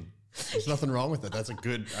protein. There's nothing wrong with it. That's a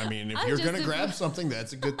good... I mean, if you're going to grab something,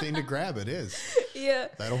 that's a good thing to grab. It is. Yeah.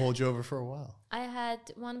 That'll hold you over for a while. I had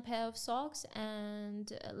one pair of socks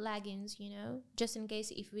and leggings, just in case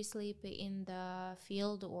if we sleep in the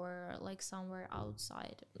field or like somewhere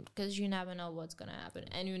outside, because you never know what's going to happen,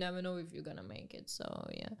 and you never know if you're going to make it. So,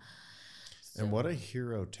 yeah. And what a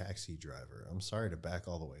hero taxi driver. I'm sorry to back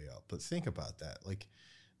all the way up, but think about that. Like,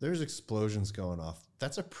 there's explosions going off.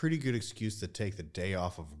 That's a pretty good excuse to take the day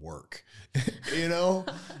off of work,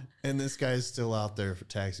 And this guy's still out there for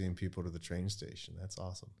taxiing people to the train station. That's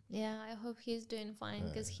awesome. Yeah, I hope he's doing fine,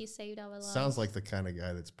 because he saved our lives. Sounds like the kind of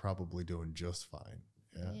guy that's probably doing just fine.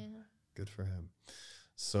 Yeah. Good for him.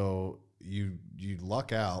 So you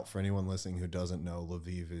luck out. For anyone listening who doesn't know,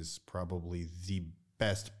 Lviv is probably the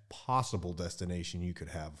best possible destination you could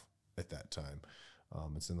have at that time.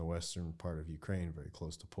 It's in the western part of Ukraine, very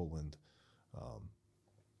close to Poland.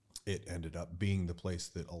 It ended up being the place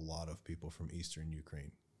that a lot of people from eastern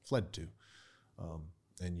Ukraine fled to.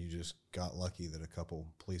 And you just got lucky that a couple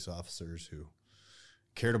police officers who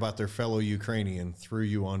cared about their fellow Ukrainian threw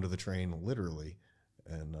you onto the train, literally,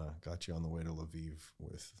 and got you on the way to Lviv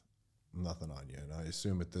with nothing on you. And I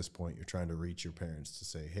assume at this point you're trying to reach your parents to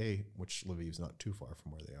say, hey, which Lviv's not too far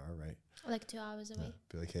from where they are, right? Like 2 hours away.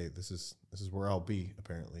 Be like, hey, this is where I'll be,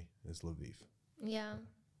 apparently, is Lviv. Yeah.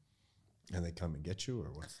 And they come and get you,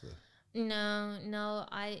 or what's the... No,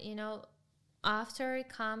 after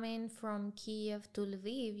coming from Kiev to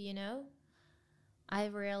Lviv, I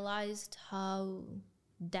realized how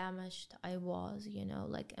damaged I was,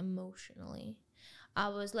 like emotionally. I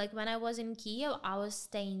was like, when I was in Kiev, I was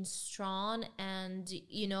staying strong, and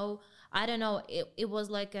I don't know, it was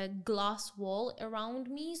like a glass wall around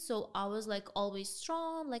me, so I was like always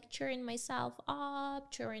strong, like cheering myself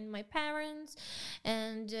up, cheering my parents,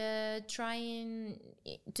 and trying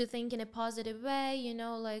to think in a positive way,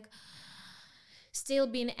 like still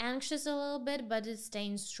being anxious a little bit, but it's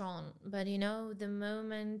staying strong. But the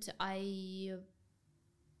moment I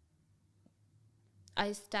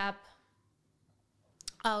step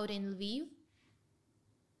out in Lviv,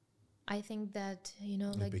 I think that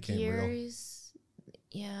like gears,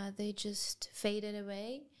 they just faded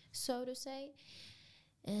away, so to say,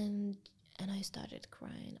 and I started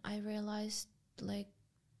crying. I realized like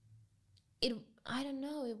I don't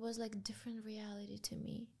know, it was like different reality to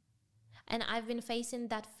me, and I've been facing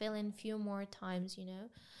that feeling few more times,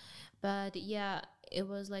 but yeah, it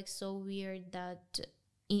was like so weird that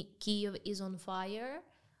Kiev is on fire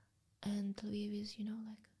and Lviv is,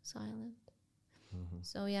 like silent. Mm-hmm.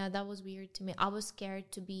 So yeah, that was weird to me. I was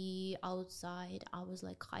scared to be outside. I was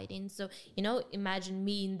like hiding. So, imagine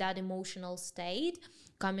me in that emotional state,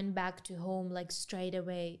 coming back to home like straight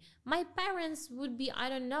away. My parents would be, I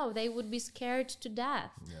don't know, they would be scared to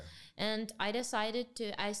death. Yeah. And I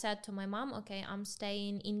said to my mom, okay, I'm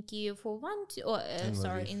staying in Kiev for in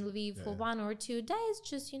Lviv for 1 or 2 days.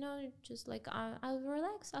 Just, just like I'll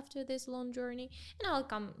relax after this long journey and I'll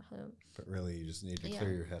come home. But really, you just need to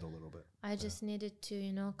clear your head a little bit. I just needed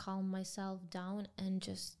to, calm myself down and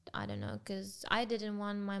just, I don't know, because I didn't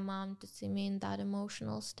want my mom to see me in that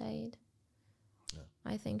emotional state. Yeah.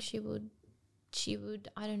 I think she would,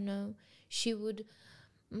 I don't know, she would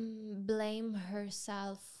blame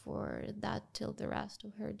herself for that till the rest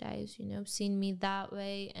of her days, seeing me that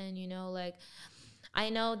way. And like I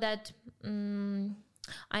know that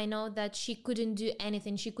she couldn't do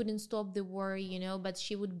anything, she couldn't stop the war, but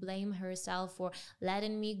she would blame herself for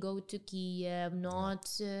letting me go to Kiev, not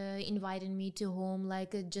inviting me to home,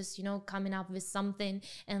 like just coming up with something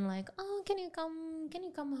and like, oh, can you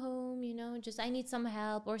come home, just I need some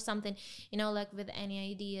help or something, like with any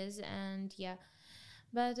ideas. And yeah,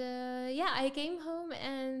 but I came home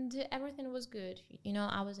and everything was good.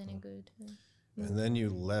 I was in a good. And then you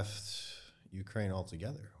left Ukraine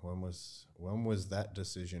altogether. When was that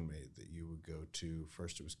decision made that you would go to?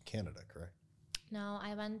 First, it was Canada, correct? No,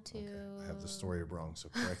 I went to. Okay. I have the story wrong, so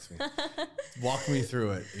correct me. Walk me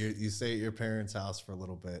through it. You stay at your parents' house for a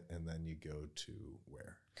little bit, and then you go to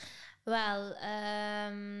where? Well,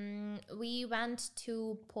 we went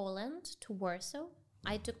to Poland, to Warsaw.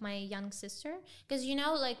 I took my young sister because,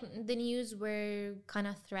 like the news were kind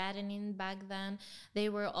of threatening back then. They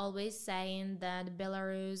were always saying that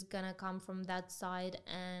Belarus gonna come from that side,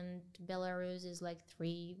 and Belarus is like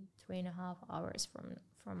 3.5 hours from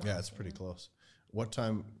us. Yeah, it's pretty close. What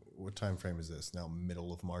time frame is this now?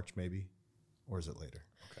 Middle of March, maybe, or is it later?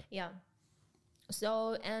 Okay. Yeah.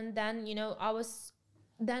 So, and then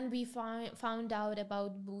Then we found out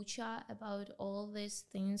about Bucha, about all these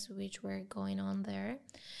things which were going on there.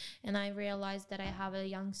 And I realized that I have a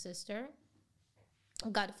young sister.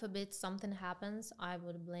 God forbid something happens, I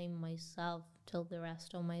would blame myself till the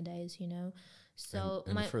rest of my days, So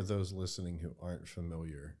and for those listening who aren't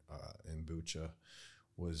familiar, in Bucha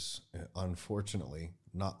was unfortunately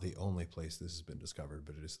not the only place this has been discovered,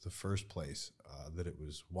 but it is the first place that it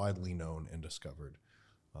was widely known and discovered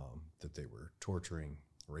that they were torturing,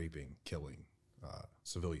 raping, killing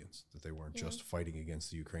civilians, that they weren't just fighting against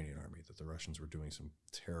the Ukrainian army, that the Russians were doing some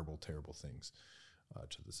terrible, terrible things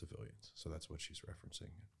to the civilians. So that's what she's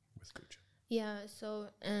referencing with Bucha. Yeah, so,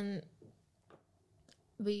 and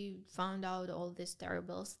we found out all these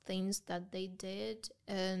terrible things that they did,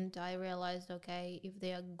 and I realized, okay, if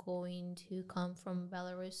they are going to come from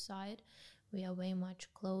Belarus side, we are way much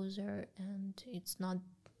closer, and it's not,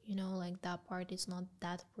 like that part is not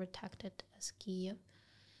that protected as Kiev.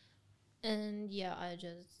 And yeah,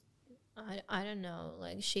 I don't know,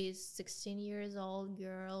 like she's 16 years old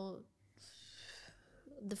girl,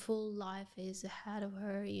 the full life is ahead of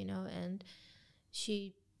her, and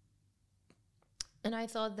I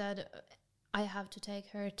thought that I have to take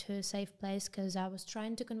her to a safe place, because I was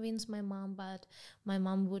trying to convince my mom, but my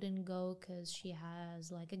mom wouldn't go because she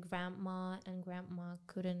has like a grandma, and grandma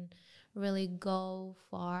couldn't really go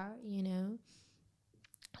far, you know.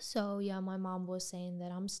 So yeah, my mom was saying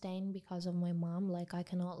that I'm staying because of my mom. Like, I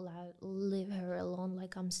cannot leave her alone.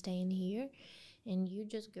 Like, I'm staying here, and you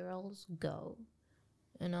just girls go.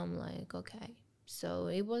 And I'm like, okay. So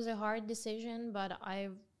it was a hard decision, but I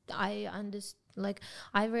understand. Like,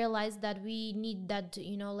 I realized that we need that,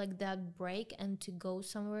 you know, like that break and to go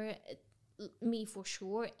somewhere. Me for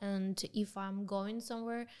sure. And if I'm going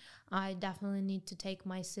somewhere, I definitely need to take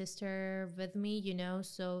my sister with me, you know.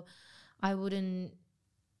 So I wouldn't.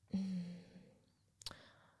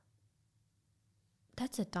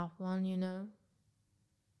 That's a tough one, you know.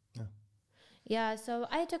 Yeah. Yeah, so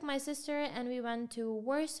I took my sister and we went to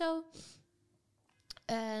Warsaw.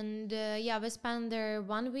 And yeah, we spent there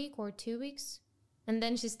 1 week or 2 weeks. And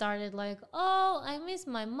then she started like, oh, I miss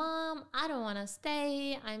my mom. I don't want to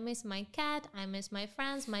stay. I miss my cat. I miss my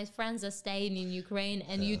friends. My friends are staying in Ukraine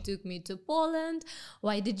and you took me to Poland.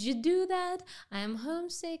 Why did you do that? I am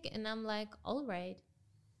homesick. And I'm like, all right.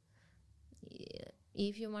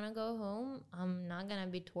 If you want to go home, I'm not going to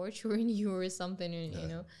be torturing you or something, you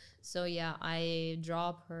know. So yeah, I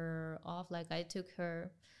dropped her off. Like, I took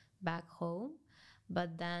her back home.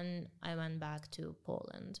 But then I went back to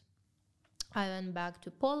Poland. Then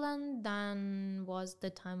was the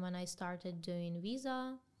time when I started doing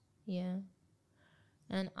visa. Yeah.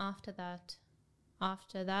 And after that,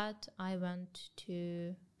 I went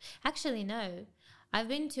to... Actually, no. I've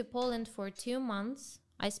been to Poland for 2 months.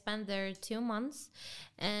 I spent there 2 months.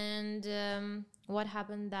 And what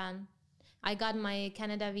happened then? I got my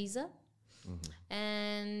Canada visa. Mm-hmm.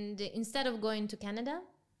 And instead of going to Canada,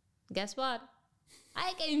 guess what?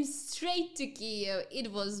 I came straight to Kyiv.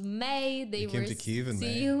 It was May. They were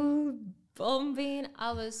still bombing.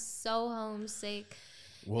 I was so homesick.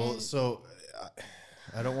 Well, so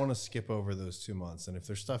I don't want to skip over those 2 months. And if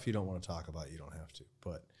there's stuff you don't want to talk about, you don't have to.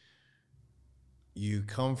 But you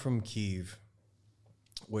come from Kyiv,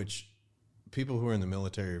 which people who are in the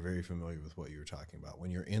military are very familiar with what you were talking about.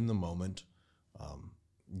 When you're in the moment,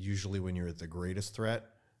 usually when you're at the greatest threat,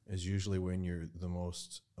 is usually when you're the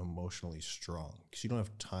most emotionally strong, because you don't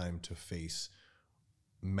have time to face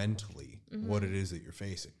mentally what it is that you're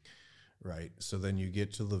facing, right? So then you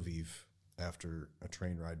get to Lviv after a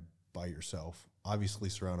train ride by yourself, obviously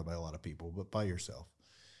surrounded by a lot of people, but by yourself.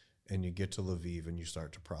 And you get to Lviv and you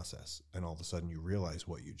start to process. And all of a sudden you realize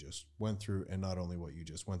what you just went through, and not only what you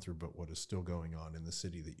just went through, but what is still going on in the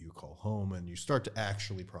city that you call home. And you start to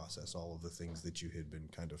actually process all of the things that you had been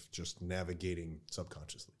kind of just navigating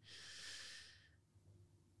subconsciously.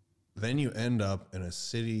 Then you end up in a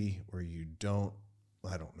city where you don't,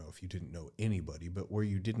 I don't know if you didn't know anybody, but where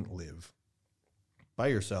you didn't live by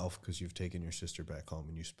yourself because you've taken your sister back home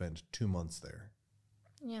and you spend 2 months there.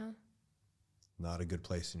 Yeah. Not a good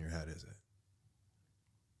place in your head, is it?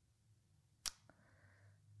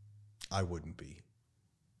 I wouldn't be,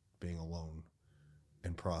 being alone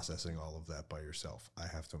and processing all of that by yourself. I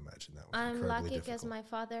have to imagine that was I'm incredibly lucky difficult. because my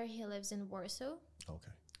father, he lives in Warsaw.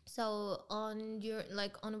 Okay. So on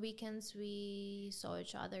weekends we saw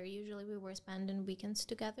each other. Usually we were spending weekends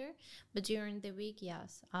together, but during the week,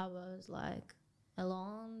 yes, I was like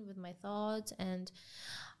alone with my thoughts. And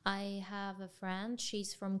I have a friend,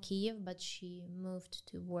 she's from Kyiv, but she moved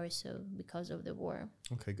to Warsaw because of the war.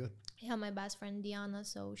 Okay, good. Yeah, my best friend Diana,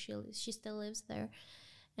 so she still lives there.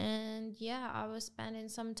 And yeah, I was spending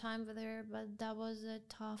some time with her, but that was a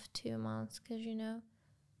tough 2 months because, you know,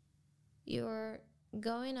 you're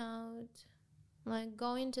going out, like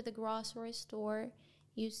going to the grocery store,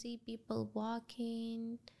 you see people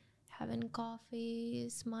walking, having coffee,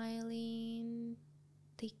 smiling,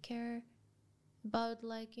 they care about,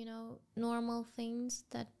 like, you know, normal things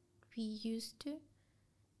that we used to,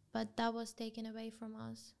 but that was taken away from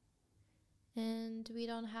us. And we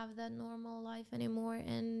don't have that normal life anymore,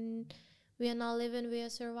 and we are not living, we are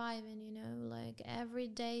surviving, you know, like every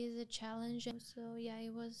day is a challenge. So yeah,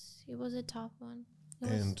 it was a tough one.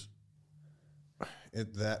 And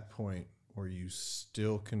at that point, were you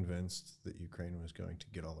still convinced that Ukraine was going to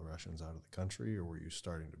get all the Russians out of the country, or were you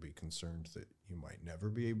starting to be concerned that you might never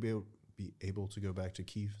be able to go back to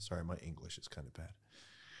Kyiv? Sorry, my English is kind of bad.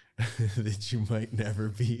 That you might never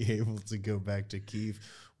be able to go back to Kyiv.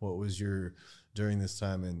 What was during this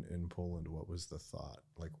time in Poland, what was the thought?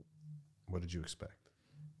 Like, what did you expect?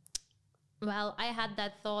 Well, I had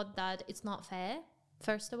that thought that it's not fair,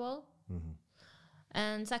 first of all. Mm-hmm.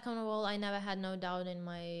 And second of all, I never had no doubt in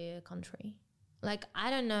my country. Like, I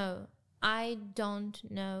don't know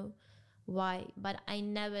why, but I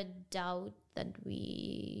never doubt that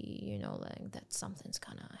we, like that something's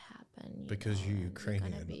gonna happen. Because you're and we're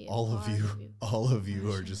gonna Ukrainian, be a all part of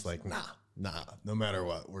you are just like, nah, no matter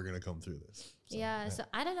what, we're gonna come through this. So, So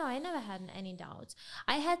I don't know. I never had any doubts.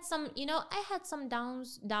 I had some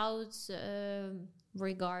doubts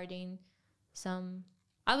regarding some.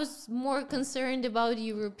 I was more concerned about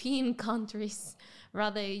European countries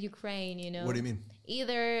rather Ukraine. What do you mean?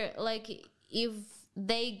 Either like if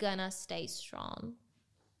they gonna stay strong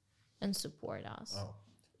and support us. Oh.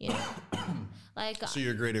 Like So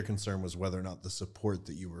your greater concern was whether or not the support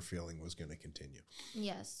that you were feeling was going to continue.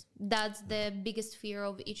 yes, that's the biggest fear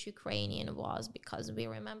of each Ukrainian was, because we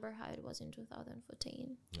remember how it was in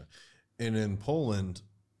 2014. Yeah. And in Poland,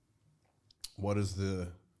 what is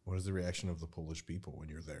the reaction of the Polish people when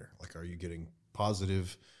you're there? Like, are you getting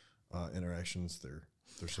positive interactions?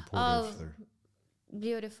 They're supportive. They're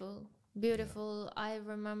Beautiful. I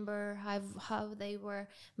remember how they were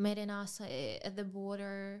meeting us at the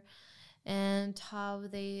border, and how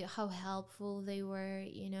helpful they were.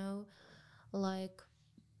 Like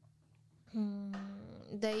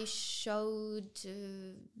they showed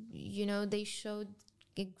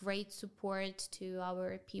a great support to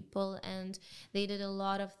our people, and they did a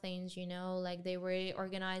lot of things. Like they were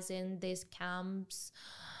organizing these camps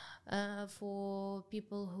for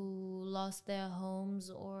people who lost their homes,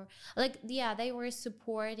 or they were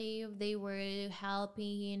supportive, they were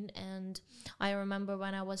helping. And I remember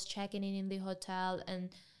when I was checking in the hotel,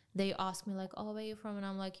 and they asked me like, oh, where are you from? And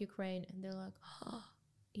I'm like, Ukraine. And they're like, oh.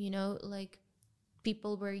 Like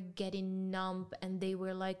people were getting numb, and they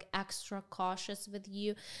were like extra cautious with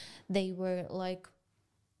you. They were like,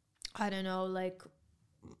 I don't know, like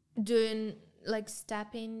doing like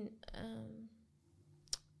stepping,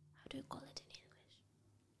 how do you call it in English?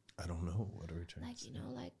 I don't know. What are we trying to say?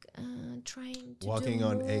 Trying to walking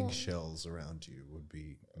on eggshells around you would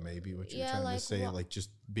be maybe what you're trying to say. Like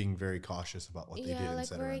just being very cautious about what they did and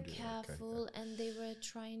said around you. Yeah, like very careful. Okay. And they were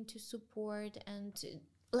trying to support and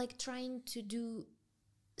trying to do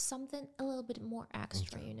something a little bit more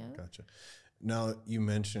extra, Gotcha. Now, you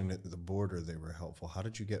mentioned at the border they were helpful. How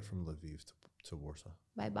did you get from Lviv to Warsaw?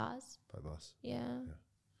 By bus. Yeah.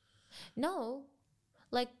 No.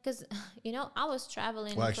 Because, I was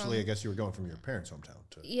traveling. Well, actually, I guess you were going from your parents' hometown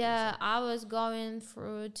to. Yeah, I was going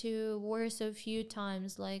through to Warsaw a few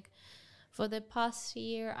times. Like, for the past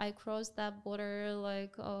year, I crossed that border,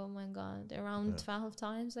 oh my God, around 12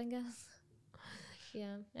 times, I guess.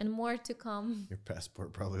 Yeah, and more to come. Your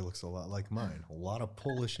passport probably looks a lot like mine. A lot of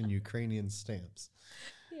Polish and Ukrainian stamps.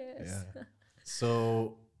 Yes. Yeah.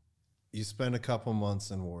 So you spent a couple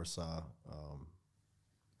months in Warsaw,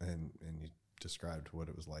 and you described what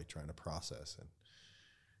it was like trying to process it.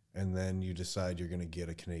 And then you decide you're going to get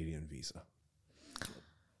a Canadian visa.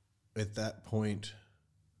 At that point...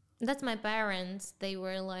 That's my parents. They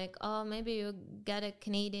were like, oh, maybe you get a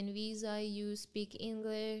Canadian visa, you speak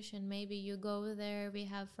English, and maybe you go there, we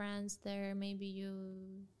have friends there, maybe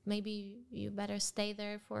you better stay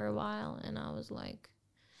there for a while. And I was like...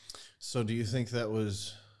 So do you think that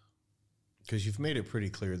was... Because you've made it pretty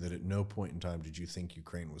clear that at no point in time did you think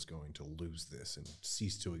Ukraine was going to lose this and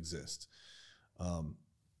cease to exist.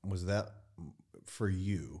 Was that, for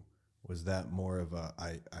you, was that more of a,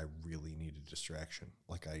 I really need a distraction?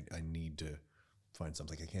 Like, I need to find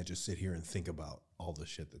something. I can't just sit here and think about all the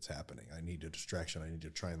shit that's happening. I need a distraction. I need to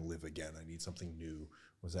try and live again. I need something new.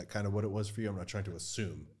 Was that kind of what it was for you? I'm not trying to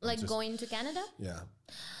assume. Like going to Canada? Yeah.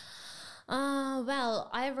 Well,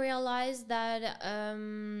 I realized that,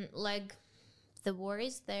 the war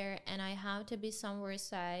is there, and I have to be somewhere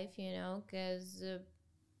safe, because...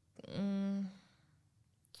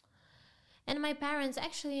 And my parents,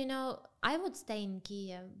 actually, I would stay in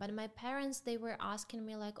Kiev, but my parents, they were asking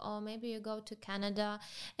me like, oh, maybe you go to Canada.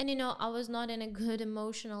 And, I was not in a good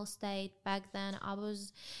emotional state back then.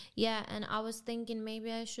 And I was thinking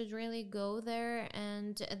maybe I should really go there.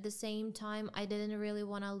 And at the same time, I didn't really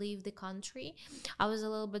want to leave the country. I was a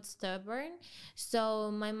little bit stubborn.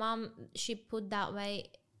 So my mom, she put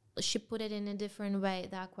it in a different way,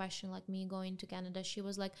 that question, like me going to Canada. She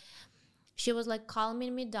was like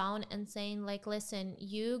calming me down and saying like, listen,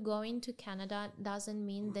 you going to Canada doesn't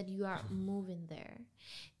mean that you are moving there.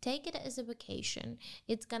 Take it as a vacation.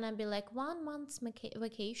 It's gonna be like 1 month's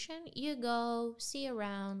vacation. You go, see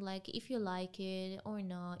around, like if you like it or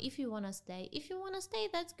not, if you want to stay. If you want to stay,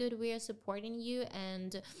 that's good. We are supporting you,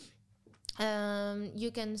 and you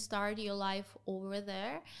can start your life over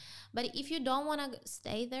there. But if you don't want to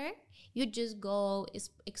stay there, You just go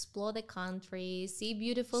explore the country, see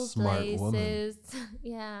beautiful Smart places.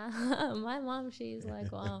 Yeah, my mom, she's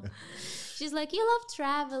like, wow. She's like, you love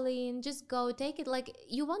traveling, just go, take it. Like,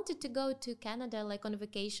 you wanted to go to Canada like on a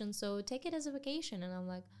vacation, so take it as a vacation. And I'm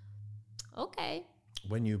like, okay.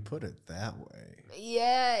 When you put it that way.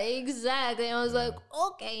 Yeah, exactly. I was like,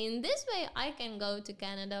 okay, in this way I can go to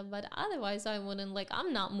Canada, but otherwise I wouldn't. Like,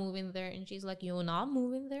 I'm not moving there. And she's like, you're not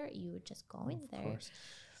moving there, you're just going there. Of course.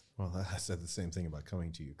 Well, I said the same thing about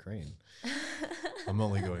coming to Ukraine. I'm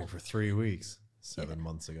only going for 3 weeks, 7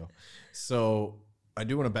 months ago. So I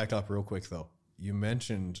do want to back up real quick, though. You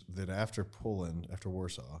mentioned that after Poland, after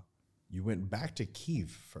Warsaw, you went back to Kyiv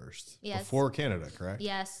first. Yes. Before Canada, correct?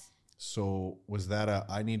 Yes. So was that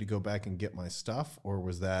I need to go back and get my stuff, or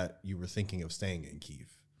was that you were thinking of staying in Kyiv?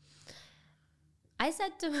 I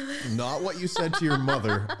said to Not what you said to your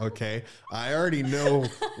mother, okay? I already know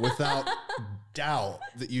without doubt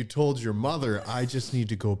that you told your mother, I just need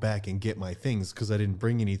to go back and get my things because I didn't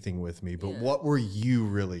bring anything with me. But what were you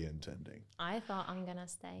really intending? I thought I'm gonna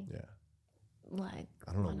stay. Yeah. Like,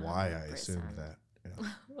 I don't know why I 100%. assumed that. Yeah.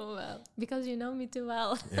 Well, because you know me too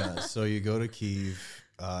well. Yeah. So you go to Kyiv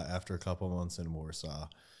after a couple months in Warsaw,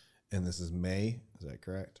 and this is May. Is that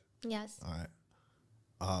correct? Yes. All right.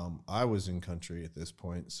 I was in country at this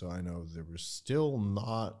point, so I know there was still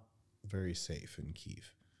not very safe in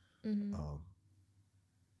Kyiv.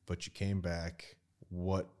 But you came back.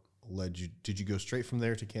 What led you? Did you go straight from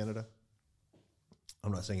there to Canada?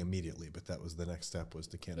 I'm not saying immediately, but that was the next step, was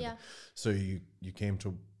to Canada. Yeah. So you came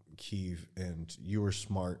to Kyiv, and you were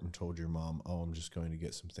smart and told your mom, oh, I'm just going to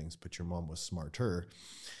get some things. But your mom was smarter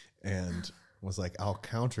and was like, I'll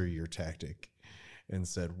counter your tactic, and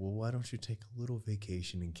said, well, why don't you take a little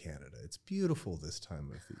vacation in Canada? It's beautiful this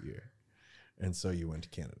time of the year. And so you went to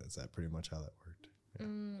Canada. Is that pretty much how that worked?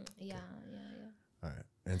 Yeah. All right.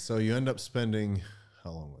 And so you end up spending,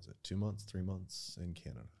 how long was it? 2 months, 3 months in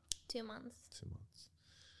Canada? 2 months. 2 months.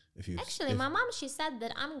 Actually, my mom, she said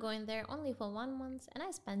that I'm going there only for 1 month, and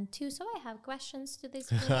I spent 2. So I have questions to this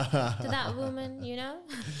to that woman, you know.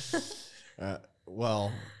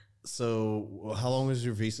 Well, so how long was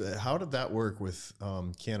your visa? How did that work with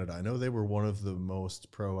Canada? I know they were one of the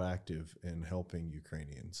most proactive in helping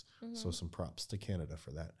Ukrainians. So some props to Canada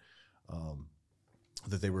for that.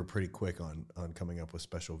 That they were pretty quick on coming up with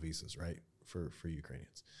special visas, right, for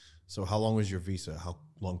Ukrainians. So how long was your visa? How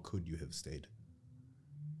long could you have stayed?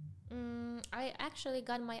 I actually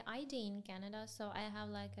got my ID in Canada, so I have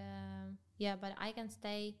like but I can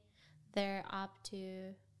stay there up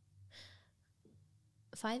to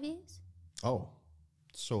 5 years. Oh,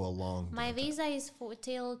 so a long My time. visa is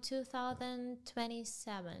till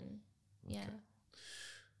 2027. Yeah.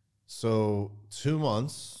 So 2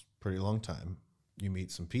 months, pretty long time. You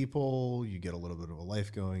meet some people, you get a little bit of a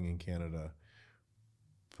life going in Canada,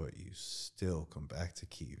 but you still come back to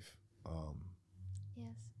Kyiv.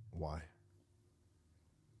 Yes. Why?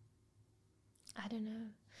 I don't know.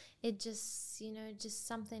 It just, just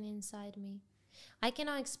something inside me. I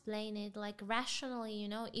cannot explain it like rationally,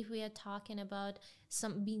 if we are talking about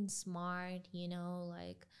being smart,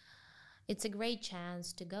 like it's a great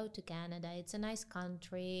chance to go to Canada. It's a nice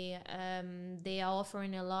country. They are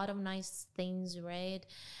offering a lot of nice things, right?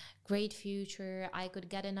 Great future. I could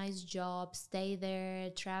get a nice job, stay there,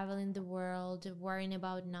 travel in the world, worrying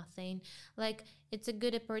about nothing. Like, it's a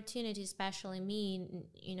good opportunity, especially me,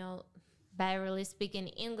 barely speaking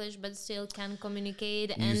English, but still can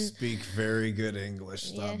communicate. You speak very good English.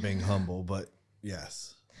 Stop being humble, but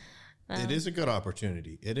yes. It is a good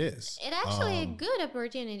opportunity. It is. It's actually a good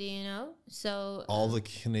opportunity, So all the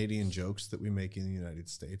Canadian jokes that we make in the United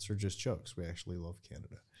States are just jokes. We actually love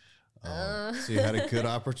Canada. So you had a good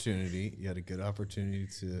opportunity. You had a good opportunity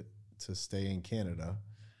to stay in Canada.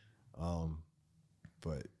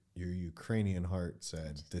 But your Ukrainian heart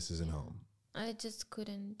said, this isn't home. I just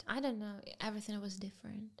couldn't. I don't know. Everything was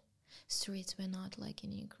different. Streets were not like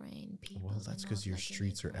in Ukraine. People. Well, that's because your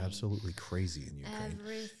streets are absolutely crazy in Ukraine.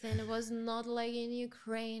 Everything was not like in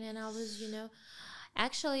Ukraine, and I was,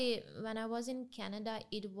 actually, when I was in Canada,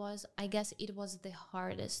 I guess it was the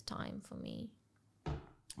hardest time for me.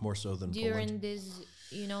 More so than during Poland. This,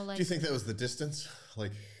 like. Do you think that was the distance,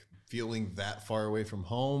 like feeling that far away from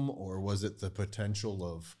home, or was it the potential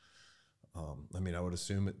of? I would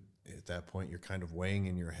assume at that point you're kind of weighing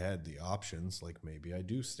in your head the options, like maybe I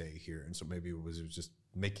do stay here, and so maybe it was just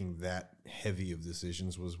making that heavy of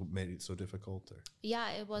decisions was what made it so difficult. Or?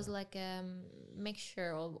 Yeah, it was like a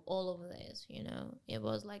mixture of all of this. It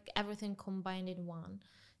was like everything combined in one.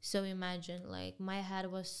 So imagine, like, my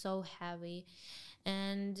head was so heavy,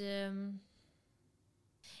 and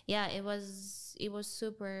yeah, it was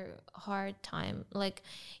super hard time. Like,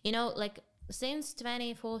 like since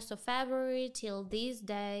 24th of February till this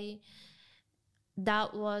day,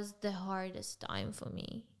 that was the hardest time for me.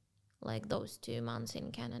 Like those 2 months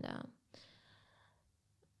in Canada.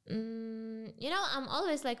 I'm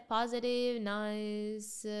always like positive,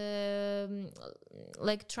 nice,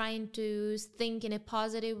 like trying to think in a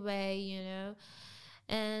positive way.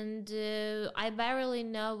 And I barely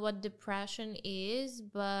know what depression is,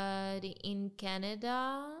 but in Canada,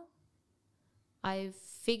 I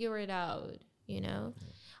figure it out.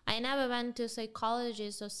 I never went to a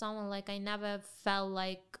psychologist or someone, like I never felt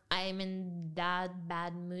like I'm in that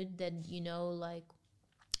bad mood that, like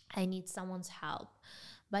I need someone's help.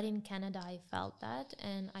 But in Canada, I felt that,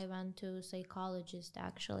 and I went to a psychologist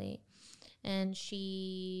actually, and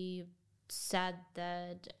she said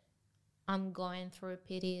that I'm going through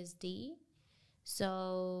PTSD.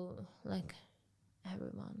 So, like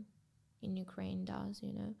everyone in Ukraine does.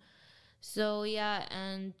 So yeah,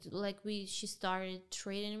 and like she started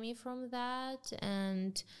treating me from that,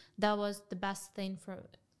 and that was the best thing for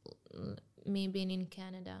me being in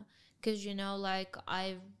Canada, because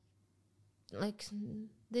like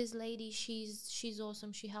this lady, she's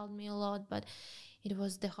awesome. She helped me a lot, but it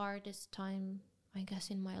was the hardest time, I guess,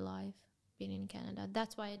 in my life being in Canada.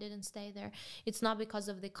 That's why I didn't stay there. It's not because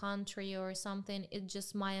of the country or something. It's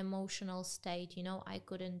just my emotional state. I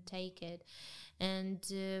couldn't take it, and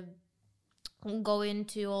going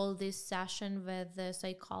to all this session with the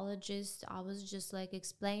psychologist, I was just like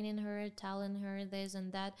explaining her, telling her this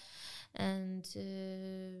and that, and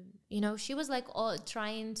she was like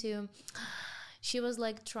trying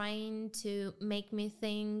to make me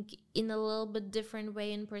think in a little bit different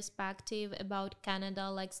way, in perspective about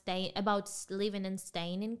Canada, like about living and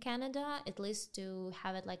staying in Canada, at least to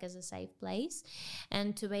have it like as a safe place,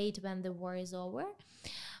 and to wait when the war is over.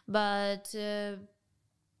 But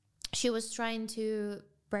she was trying to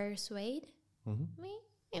persuade me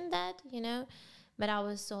in that, but I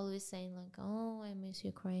was always saying like, oh, I miss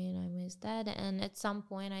Ukraine, I miss that. And at some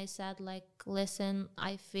point I said like, listen,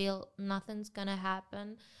 I feel nothing's gonna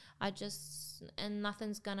happen. And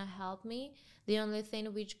nothing's gonna help me. The only thing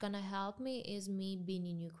which gonna help me is me being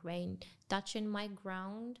in Ukraine, touching my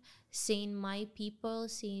ground, seeing my people,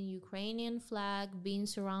 seeing Ukrainian flag, being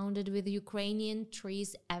surrounded with Ukrainian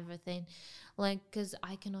trees, everything. Like, because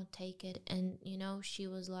I cannot take it. And, she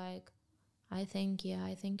was like, I think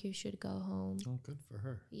you should go home. Oh, good for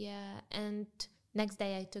her. Yeah, and next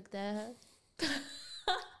day I took the...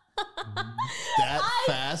 That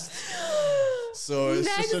fast? So it's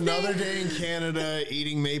just another day in Canada,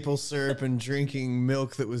 eating maple syrup and drinking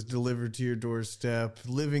milk that was delivered to your doorstep,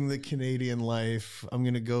 living the Canadian life. I'm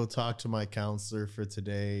going to go talk to my counselor for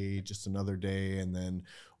today, just another day, and then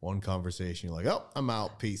one conversation, you're like, oh, I'm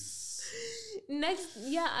out, peace.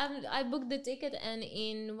 I booked the ticket, and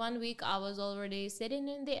in 1 week I was already sitting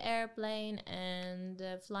in the airplane and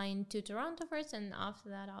flying to Toronto first, and after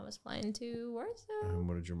that I was flying to Warsaw. And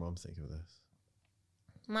what did your mom think of this?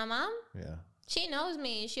 My mom? Yeah. She knows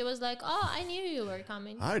me. She was like, oh, I knew you were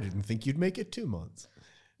coming. I didn't think you'd make it 2 months.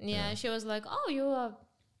 Yeah, she was like, oh, you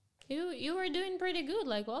were doing pretty good.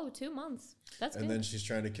 Like, oh, 2 months. That's good. And then she's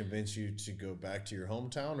trying to convince you to go back to your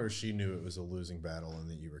hometown, or she knew it was a losing battle and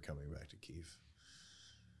that you were coming back to Kyiv?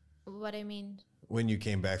 What I mean? When you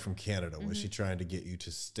came back from Canada, was she trying to get you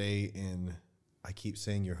to stay in... I keep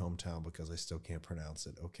saying your hometown because I still can't pronounce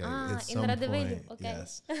it. Okay, at some point, okay.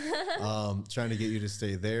 Yes. Trying to get you to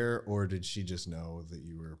stay there, or did she just know that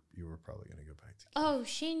you were probably going to go back to Kyiv? Oh,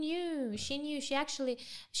 she knew.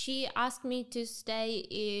 She asked me to stay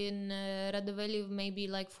in Radoveli maybe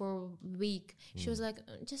like for a week. She was like,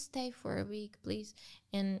 just stay for a week, please.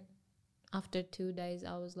 And after 2 days,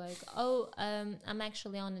 I was like, oh, I'm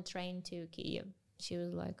actually on a train to Kyiv. She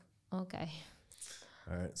was like, okay.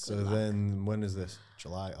 All right. So then when is this?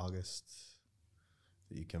 July, August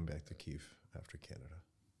that you come back to Kyiv after Canada?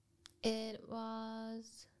 It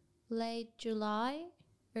was late July,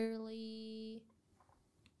 early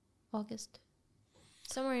August.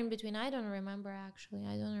 Somewhere in between. I don't remember, actually.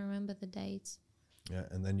 I don't remember the dates. Yeah.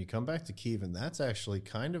 And then you come back to Kyiv, and that's actually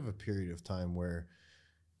kind of a period of time where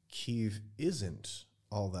Kyiv isn't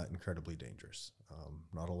all that incredibly dangerous.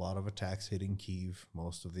 Not a lot of attacks hitting Kyiv.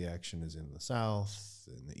 Most of the action is in the south,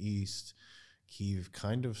 in the east. Kyiv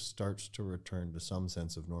kind of starts to return to some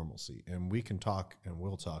sense of normalcy. And we can talk, and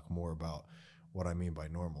we'll talk more about what I mean by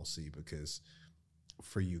normalcy, because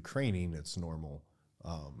for Ukrainian, it's normal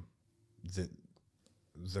that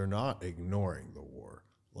they're not ignoring the war.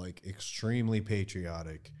 Like, extremely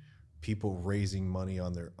patriotic, people raising money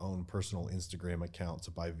on their own personal Instagram account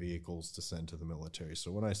to buy vehicles to send to the military.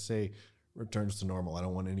 So when I say returns to normal, I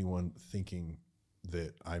don't want anyone thinking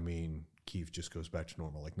that I mean Kyiv just goes back to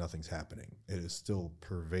normal, like nothing's happening. It is still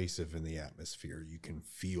pervasive in the atmosphere. You can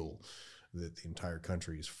feel that the entire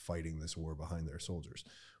country is fighting this war behind their soldiers.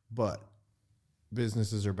 But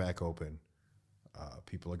businesses are back open.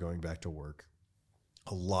 People are going back to work.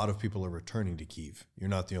 A lot of people are returning to Kyiv. You're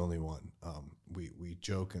not the only one. We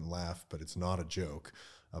joke and laugh, but it's not a joke,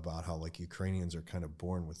 about how like Ukrainians are kind of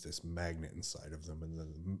born with this magnet inside of them, and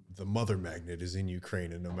then the mother magnet is in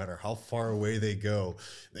Ukraine, and no matter how far away they go,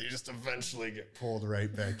 they just eventually get pulled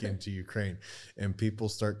right back into Ukraine. And people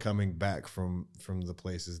start coming back from the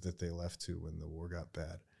places that they left to when the war got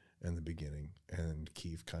bad in the beginning, and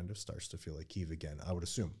Kyiv kind of starts to feel like Kyiv again. I would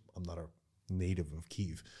assume. I'm not a native of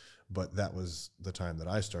Kyiv, but that was the time that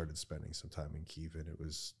I started spending some time in Kyiv, and it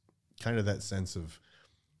was kind of that sense of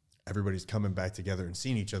everybody's coming back together and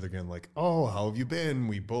seeing each other again, like, oh, how have you been?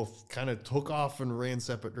 We both kind of took off and ran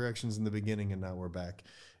separate directions in the beginning, and now we're back,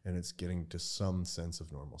 and it's getting to some sense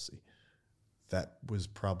of normalcy. That was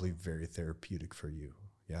probably very therapeutic for you,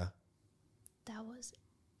 yeah? That was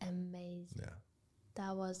amazing. Yeah.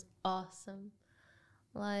 That was awesome.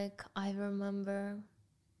 Like, I remember...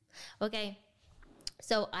 Okay,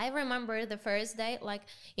 so I remember the first day, like,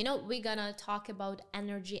 you know, we're gonna talk about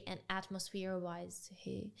energy and atmosphere-wise.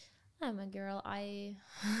 Hey, I'm a girl. I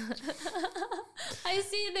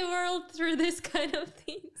see the world through this kind of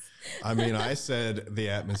things. I mean, I said the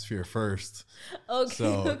atmosphere first. Okay,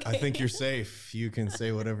 so okay. I think you're safe. You can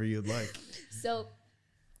say whatever you'd like. So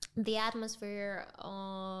the atmosphere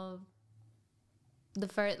of the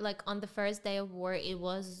first, like on the first day of war, it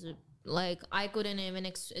was like I couldn't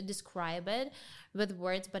even describe it with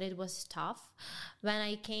words, but it was tough. When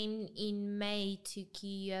I came in May to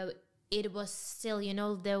Kyiv, it was still, you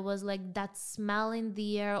know, there was like that smell in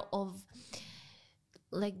the air of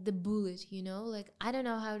like the bullet, you know, like I don't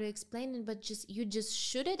know how to explain it, but just you just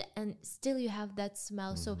shoot it and still you have that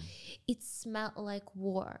smell. So it smelled like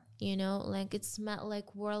war, you know, like it smelled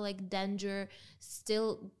like war, like danger.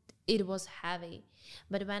 Still it was heavy.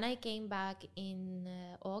 But when I came back in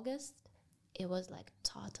August, it was like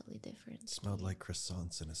totally different. It smelled like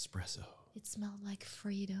croissants and espresso. It smelled like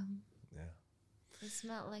freedom. Yeah. It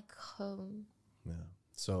smelled like home. Yeah.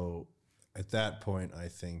 So at that point, I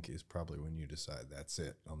think is probably when you decide that's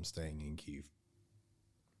it. I'm staying in Kyiv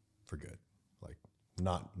for good. Like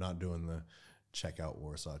not doing the check out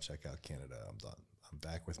Warsaw, check out Canada. I'm done. I'm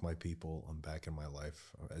back with my people. I'm back in my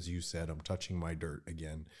life. As you said, I'm touching my dirt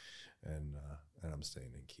again, and I'm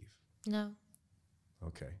staying in Kyiv. No.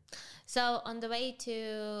 Okay. So on the way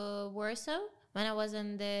to Warsaw, when I was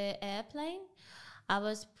in the airplane, I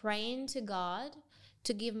was praying to God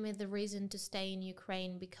to give me the reason to stay in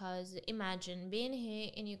Ukraine, because imagine being here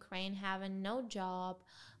in Ukraine, having no job,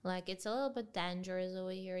 like it's a little bit dangerous over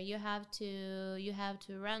here. You have to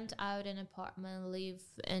rent out an apartment, live,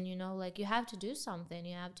 and you know, like you have to do something.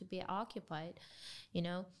 You have to be occupied, you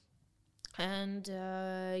know. And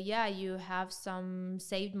yeah, you have some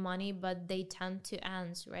saved money, but they tend to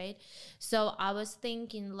end, right? So I was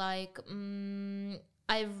thinking like,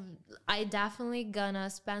 I definitely gonna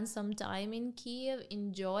spend some time in Kyiv,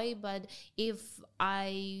 enjoy, but if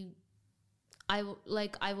I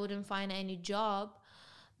wouldn't find any job,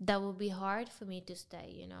 that would be hard for me to stay,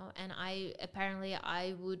 you know. And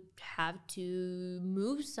I would have to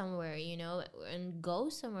move somewhere, you know, and go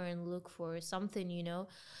somewhere and look for something, you know,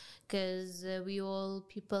 because we all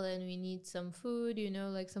people and we need some food, you know,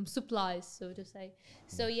 like some supplies, so to say.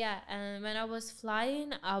 So yeah, and when I was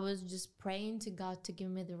flying, I was just praying to God to give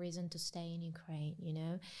me the reason to stay in Ukraine, you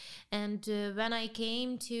know. And when I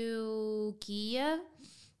came to Kyiv,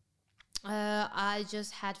 I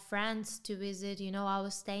just had friends to visit, you know. I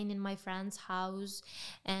was staying in my friend's house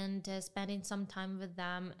and spending some time with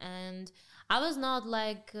them, and I was not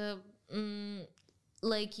like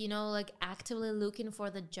you know, like actively looking for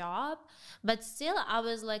the job, but still I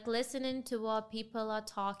was like listening to what people are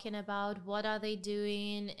talking about, what are they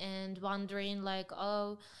doing, and wondering like,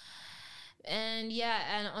 oh. And yeah,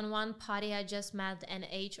 and on one party I just met an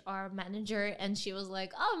HR manager, and she was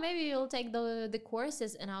like, oh, maybe you'll take the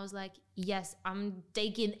courses. And I was like, yes, I'm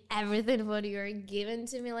taking everything what you're giving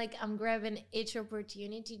to me. Like, I'm grabbing each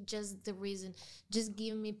opportunity, just the reason, just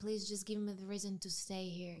give me the reason to stay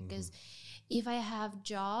here. Because if I have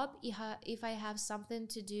job, if I have something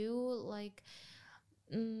to do, like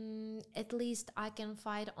at least I can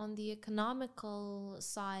fight on the economical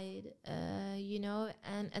side, you know,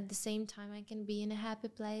 and at the same time I can be in a happy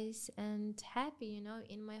place and happy, you know,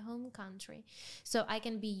 in my home country. So I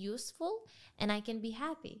can be useful and I can be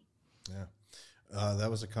happy. Yeah. That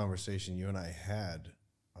was a conversation you and I had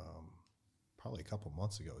probably a couple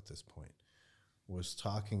months ago at this point, was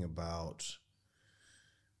talking about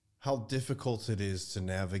how difficult it is to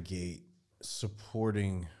navigate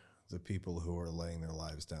supporting the people who are laying their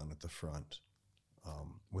lives down at the front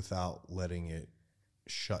without letting it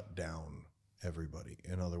shut down everybody.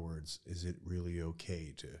 In other words, is it really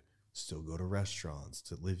okay to still go to restaurants,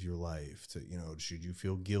 to live your life, to, you know, should you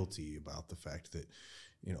feel guilty about the fact that,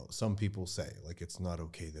 you know, some people say like it's not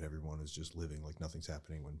okay that everyone is just living like nothing's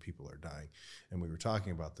happening when people are dying. And we were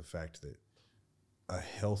talking about the fact that a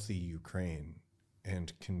healthy Ukraine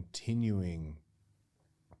and continuing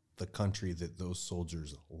the country that those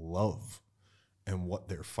soldiers love and what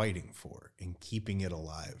they're fighting for, and keeping it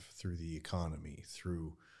alive through the economy,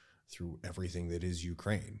 through everything that is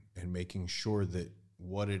Ukraine, and making sure that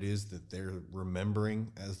what it is that they're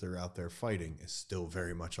remembering as they're out there fighting is still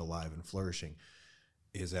very much alive and flourishing,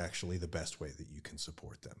 is actually the best way that you can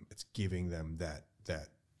support them. It's giving them that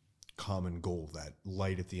common goal, that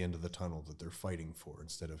light at the end of the tunnel that they're fighting for,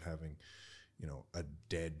 instead of having, you know, a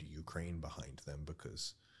dead Ukraine behind them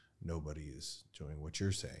because nobody is doing what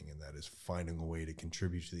you're saying, and that is finding a way to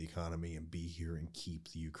contribute to the economy and be here and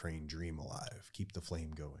keep the Ukraine dream alive, keep the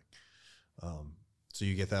flame going. So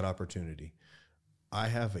you get that opportunity. I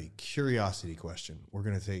have a curiosity question. We're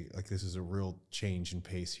going to take, like, this is a real change in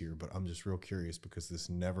pace here, but I'm just real curious because this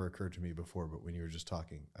never occurred to me before. But when you were just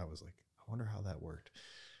talking, I was like, I wonder how that worked.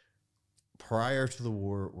 Prior to the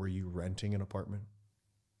war, were you renting an apartment?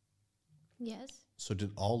 Yes. So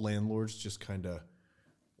did all landlords just kind of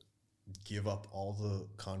give up all the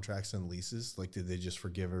contracts and leases? Like, did they just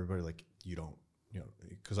forgive everybody? Like, you don't, you know,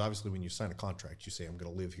 because obviously when you sign a contract, you say, I'm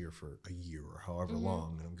going to live here for a year or however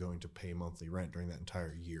long, and I'm going to pay monthly rent during that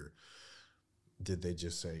entire year. Did they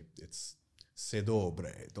just say, it's se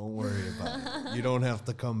dobre, don't worry about it. You don't have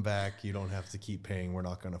to come back. You don't have to keep paying. We're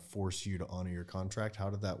not going to force you to honor your contract. How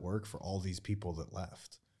did that work for all these people that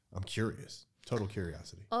left? I'm curious. Total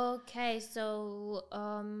curiosity. Okay, so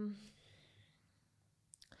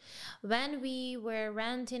when we were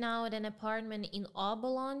renting out an apartment in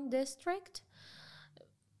Obolon district,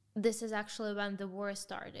 this is actually when the war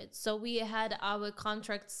started. So we had our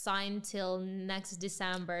contract signed till next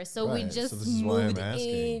December. So we Right, just so this is why I'm moved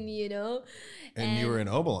asking. in, you know. And you were in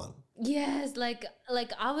Obolon. Yes, like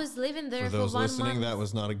I was living there For for those 1 listening, month. that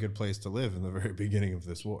was not a good place to live in the very beginning of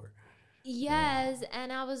this war. Yes,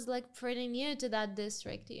 and I was like pretty new to that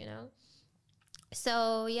district, you know.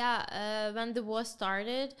 So yeah, when the war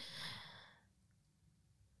started,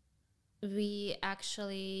 we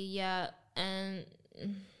actually and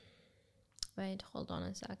wait, hold on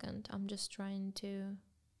a second. I'm just trying to.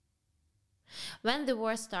 When the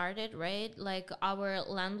war started, right? Like our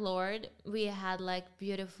landlord, we had like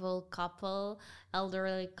beautiful couple,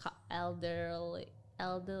 elderly.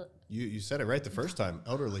 You said it right the first time.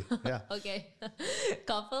 Elderly. Yeah. Okay,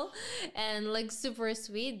 couple, and like super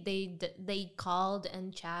sweet. They called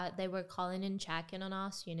and chat. They were calling and checking on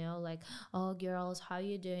us, you know, like, oh girls, how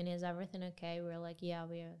you doing, is everything okay? We're like, yeah,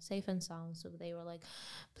 we're safe and sound. So they were like,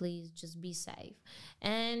 please just be safe.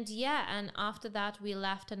 And yeah, and after that we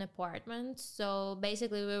left an apartment. So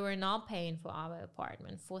basically we were not paying for our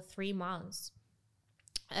apartment for 3 months.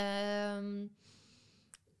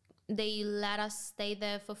 They let us stay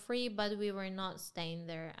there for free, but we were not staying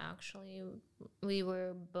there actually. We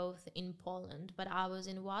were both in Poland, but I was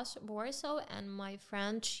in Warsaw and my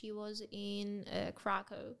friend, she was in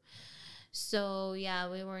Krakow. So yeah,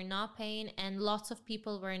 we were not paying, and lots of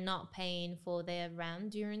people were not paying for their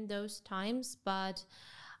rent during those times. But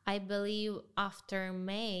I believe after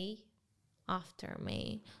May,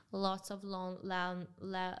 lots of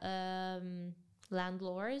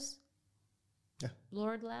landlords. Yeah.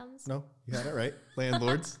 Lord lands? No, you had it right.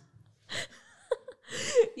 Landlords.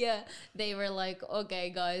 Yeah, they were like, okay,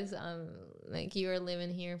 guys, like you're living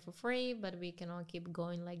here for free, but we cannot keep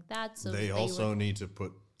going like that. So they also need to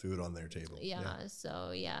put food on their table.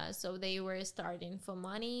 So they were starting for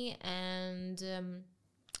money, and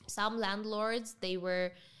some landlords, they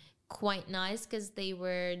were quite nice because they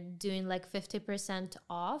were doing like 50%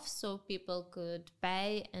 off, so people could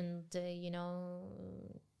pay and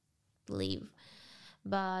leave.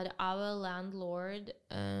 But our landlord,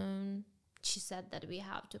 she said that we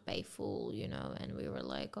have to pay full, and we were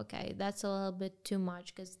like, okay, that's a little bit too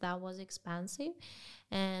much because that was expensive,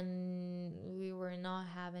 and we were not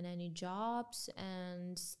having any jobs,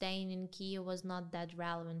 and staying in Kiev was not that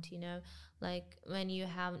relevant, like when you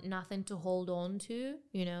have nothing to hold on to,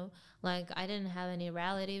 like I didn't have any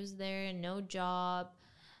relatives there, no job,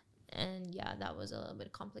 And yeah, that was a little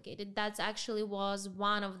bit complicated. That's actually was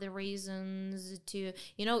one of the reasons to,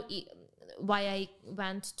 why I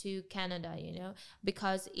went to Canada,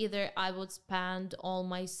 because either I would spend all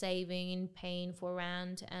my saving in paying for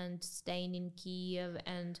rent and staying in Kiev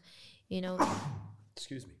and,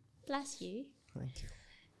 Excuse me. bless you. Thank you.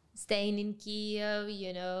 Staying in Kiev,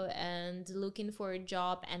 and looking for a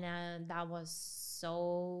job. And that was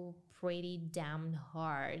so pretty damn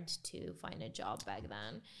hard to find a job back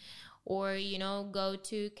then. Or, go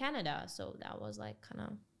to Canada. So that was like kind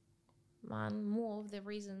of one more of the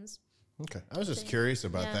reasons. Okay. I was just curious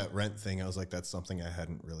about that rent thing. I was like, that's something I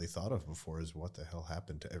hadn't really thought of before, is what the hell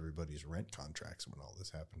happened to everybody's rent contracts when all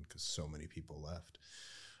this happened, because so many people left.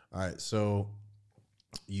 All right. So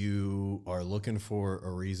you are looking for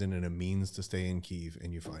a reason and a means to stay in Kyiv,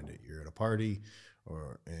 and you find it. You're at a party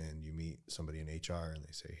and you meet somebody in HR and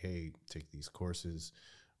they say, hey, take these courses.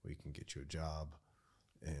 We can get you a job.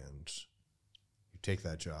 And you take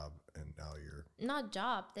that job, and now you're... Not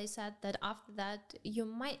job. They said that after that, you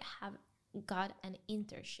might have got an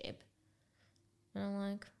internship. And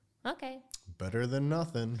I'm like, okay. Better than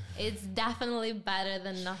nothing. It's definitely better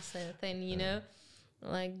than nothing,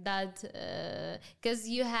 like that, because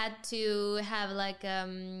you had to have like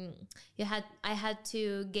I had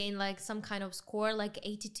to gain like some kind of score, like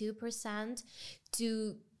 82%,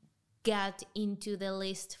 to get into the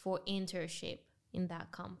list for internship in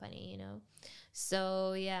that company,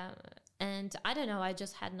 so yeah. And I don't know, I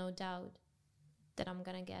just had no doubt that I'm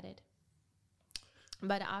gonna get it.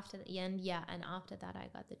 But after the end, and after that I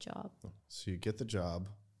got the job. So you get the job.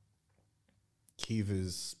 Kyiv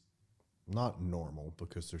is not normal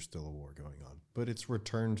because there's still a war going on, but it's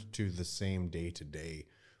returned to the same day to day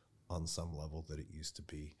on some level that it used to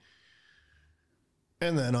be.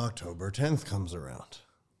 And then October 10th comes around.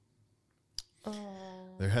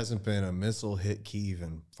 There hasn't been a missile hit Kyiv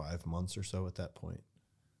in 5 months or so at that point.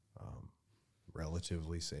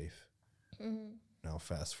 Relatively safe. Mm-hmm. Now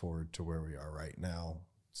fast forward to where we are right now,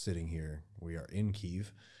 sitting here. We are in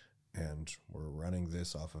Kyiv, and we're running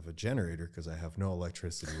this off of a generator because I have no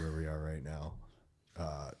electricity where we are right now.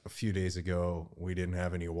 A few days ago, we didn't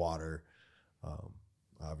have any water.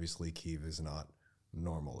 Obviously, Kyiv is not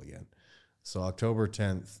normal again. So October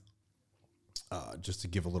 10th, just to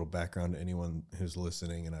give a little background to anyone who's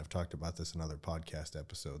listening, and I've talked about this in other podcast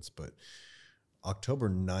episodes, but October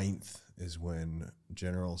 9th is when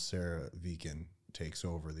General Surovikin takes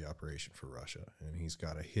over the operation for Russia. And he's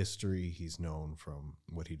got a history. He's known from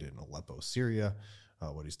what he did in Aleppo, Syria,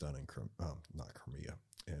 what he's done in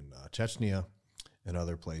Chechnya and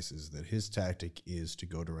other places, that his tactic is to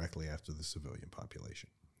go directly after the civilian population.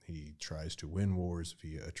 He tries to win wars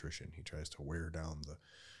via attrition. He tries to wear down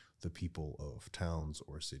the people of towns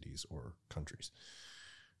or cities or countries.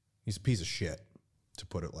 He's a piece of shit, to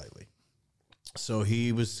put it lightly. So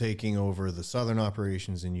he was taking over the southern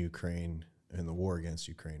operations in Ukraine, in the war against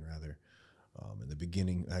Ukraine, rather. In the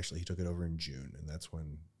beginning, actually, he took it over in June, and that's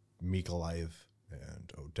when Mykolaiv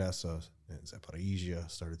and Odessa and Zaporizhia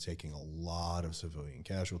started taking a lot of civilian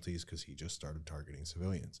casualties because he just started targeting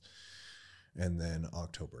civilians. And then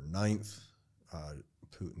October 9th,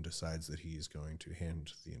 Putin decides that he's going to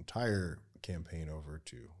hand the entire campaign over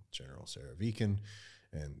to General Surovikin,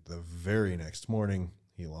 and the very next morning,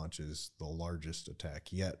 he launches the largest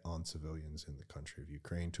attack yet on civilians in the country of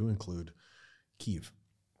Ukraine, to include Kyiv.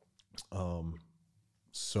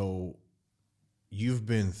 So you've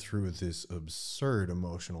been through this absurd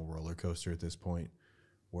emotional roller coaster at this point,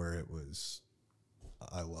 where it was,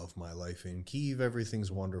 I love my life in Kyiv,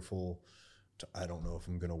 everything's wonderful. I don't know if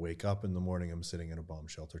I'm going to wake up in the morning. I'm sitting in a bomb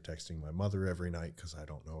shelter texting my mother every night because I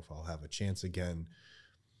don't know if I'll have a chance again.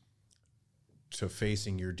 To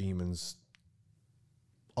facing your demons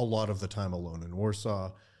a lot of the time alone in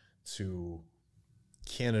Warsaw, to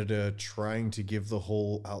Canada trying to give the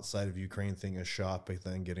whole outside of Ukraine thing a shot, but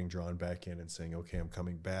then getting drawn back in and saying, okay, I'm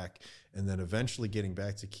coming back. And then eventually getting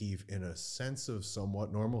back to Kyiv in a sense of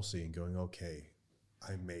somewhat normalcy and going, okay,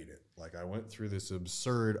 I made it. Like, I went through this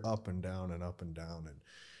absurd up and down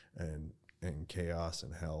and chaos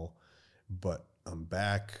and hell, but I'm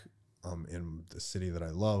back. I'm in the city that I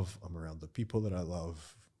love. I'm around the people that I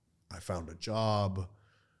love. I found a job.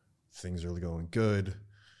 Things are going good.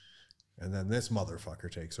 And then this motherfucker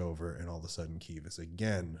takes over, and all of a sudden Kyiv is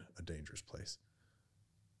again a dangerous place.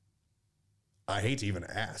 I hate to even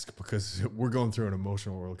ask, because we're going through an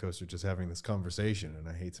emotional roller coaster just having this conversation, and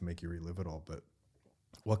I hate to make you relive it all, but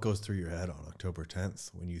what goes through your head on October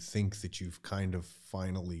 10th when you think that you've kind of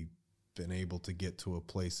finally been able to get to a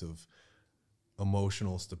place of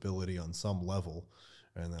emotional stability on some level,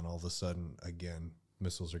 and then all of a sudden, again,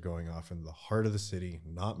 Missiles are going off in the heart of the city,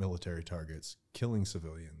 not military targets, killing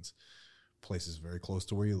civilians, places very close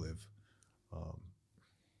to where you live.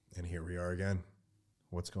 And here we are again.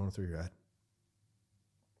 What's going through your head?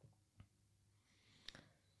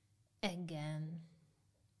 Again.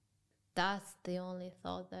 That's the only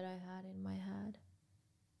thought that I had in my head.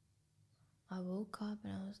 I woke up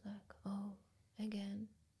and I was like, oh, again.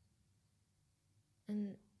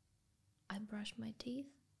 And I brushed my teeth.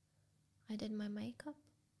 I did my makeup.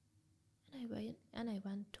 And I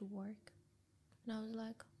went to work. And I was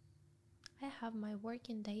like, I have my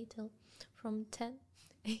working day till from 10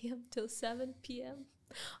 a.m. till 7 p.m.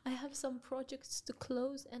 I have some projects to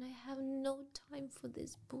close and I have no time for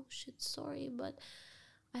this bullshit. Sorry, but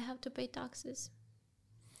I have to pay taxes.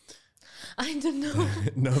 I don't know.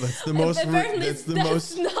 No, that's the most. That's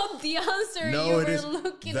not the answer No, you it were is.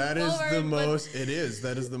 looking That is for, the but most. It is.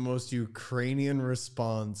 That is the most Ukrainian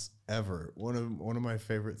response ever. One of my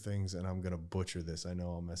favorite things, and I'm gonna butcher this. I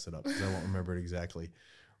know I'll mess it up because I won't remember it exactly.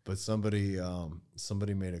 But somebody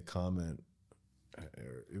made a comment.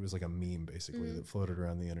 It was like a meme basically that floated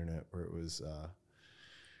around the internet where it was.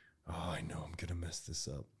 I know I'm gonna mess this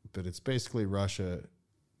up, but it's basically Russia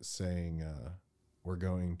saying we're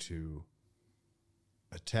going to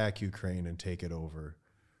attack Ukraine and take it over.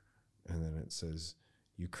 And then it says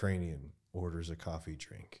Ukrainian orders a coffee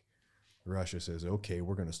drink. Russia says, okay,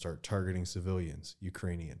 we're going to start targeting civilians.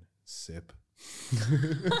 Ukrainian, sip.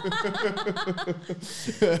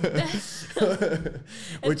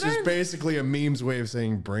 Which is basically a meme's way of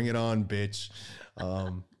saying, bring it on, bitch.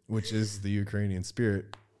 Which is the Ukrainian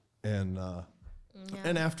spirit. And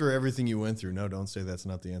and after everything you went through, no, don't say that's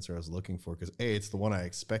not the answer I was looking for, because A, it's the one I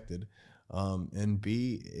expected, and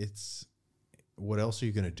B, it's what else are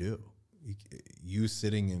you going to do? You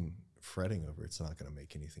sitting and fretting over it's not going to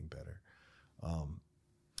make anything better.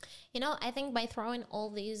 You know, I think by throwing all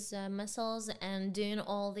these missiles and doing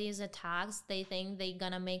all these attacks, they think they're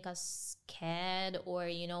gonna make us scared, or,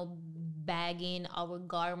 you know, begging our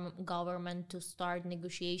government to start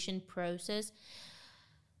negotiation process.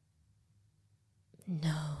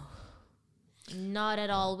 No, not at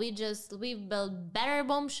all. We've built better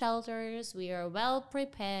bomb shelters. We are well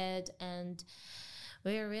prepared, and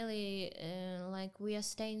we're really we are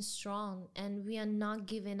staying strong, and we are not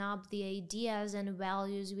giving up the ideas and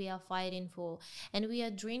values we are fighting for. And we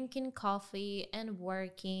are drinking coffee and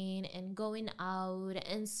working and going out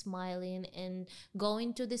and smiling and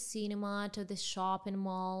going to the cinema, to the shopping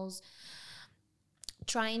malls,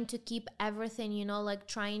 trying to keep everything, you know, like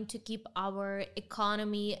trying to keep our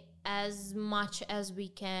economy as much as we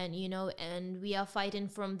can, you know, and we are fighting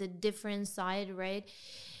from the different side, right?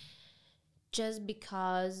 Just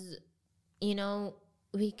because, you know,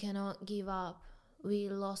 we cannot give up. We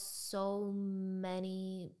lost so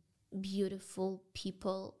many beautiful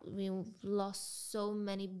people. We lost so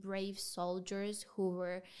many brave soldiers who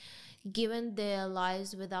were given their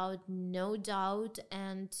lives without no doubt,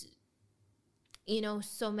 and you know,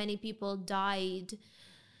 so many people died.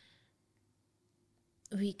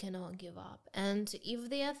 We cannot give up. And if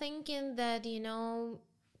they are thinking that, you know,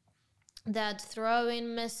 that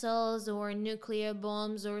throwing missiles or nuclear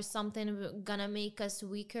bombs or something gonna make us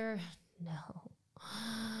weaker, no.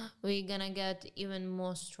 We're gonna get even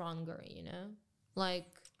more stronger, you know? Like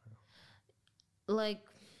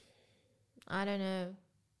I don't know.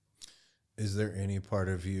 Is there any part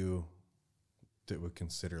of you that would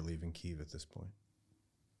consider leaving Kyiv at this point?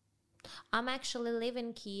 I'm actually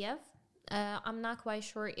living Kiev. I'm not quite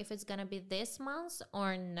sure if it's gonna be this month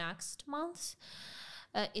or next month.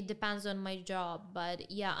 It depends on my job, but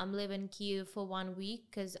yeah, I'm living Kyiv for 1 week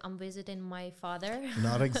because I'm visiting my father.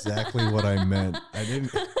 Not exactly what I meant.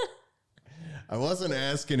 I wasn't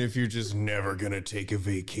asking if you're just never gonna take a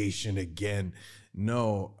vacation again.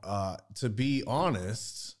 No, to be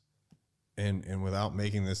honest, and without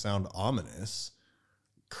making this sound ominous,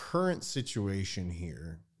 current situation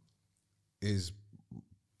here is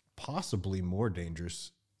possibly more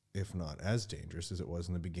dangerous, if not as dangerous as it was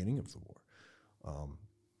in the beginning of the war.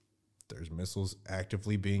 There's missiles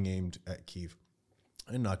actively being aimed at Kyiv,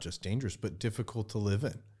 and not just dangerous, but difficult to live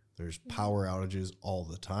in. There's power outages all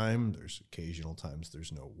the time. There's occasional times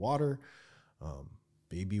there's no water.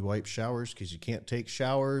 Baby wipe showers because you can't take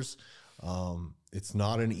showers. It's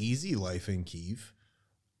not an easy life in Kyiv.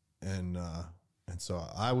 And so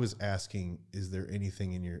I was asking, is there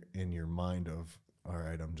anything in your mind of, all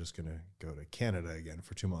right, I'm just going to go to Canada again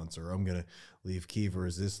for 2 months, or I'm going to leave Kyiv? Or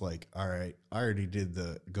is this like, all right, I already did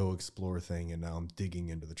the go explore thing and now I'm digging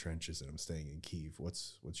into the trenches and I'm staying in Kyiv?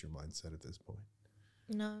 What's your mindset at this point?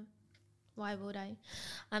 No. Why would I?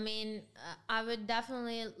 I mean, I would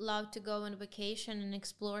definitely love to go on vacation and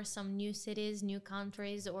explore some new cities, new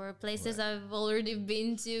countries, or places I've already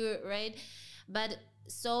been to, right? But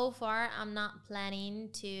so far, I'm not planning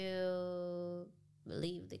to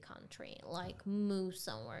leave the country, like move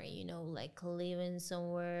somewhere, you know, like live in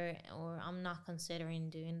somewhere, or I'm not considering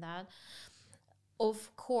doing that. Of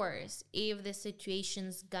course, if the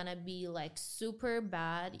situation's gonna be like super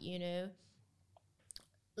bad, you know,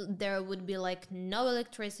 there would be like no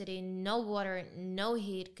electricity, no water, no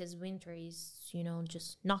heat, because winter is, you know, just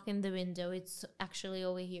knocking the window. It's actually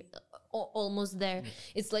over here, almost there.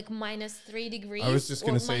 It's like -3 degrees. I was just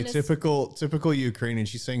going to say, typical Ukrainian.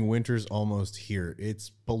 She's saying winter's almost here. It's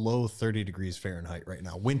below 30 degrees Fahrenheit right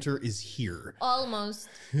now. Winter is here. Almost.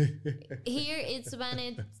 Here it's when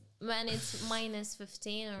it's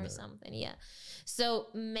 -15 or something. Yeah. So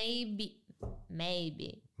maybe.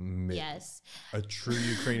 Yes. A true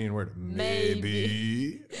Ukrainian word.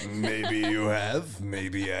 Maybe. Maybe you have.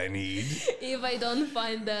 Maybe I need. If I don't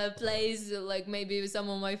find a place, like maybe some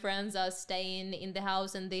of my friends are staying in the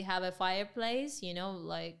house and they have a fireplace, you know,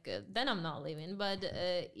 like then I'm not leaving. But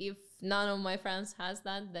if none of my friends has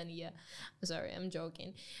that, then yeah. Sorry, I'm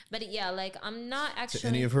joking. But yeah, like I'm not actually. To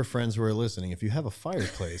any of her friends who are listening, if you have a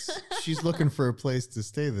fireplace, she's looking for a place to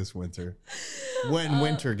stay this winter when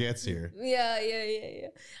winter gets here. Yeah.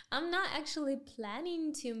 I'm not actually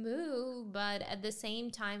planning to move, but at the same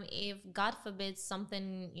time, if God forbid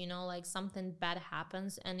something, you know, like something bad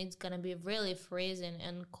happens and it's gonna be really freezing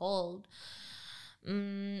and cold,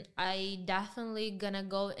 I definitely gonna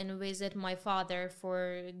go and visit my father for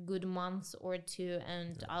a good month or two,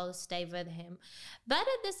 and I'll stay with him. But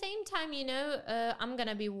at the same time, you know, I'm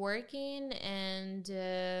gonna be working, and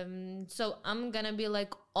so I'm gonna be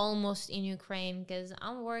like almost in Ukraine because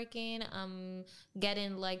I'm working. I'm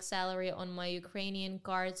getting like salary on my Ukrainian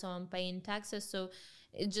card, so I'm paying taxes. So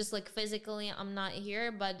it's just like physically I'm not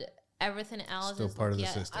here, but everything else still is part of the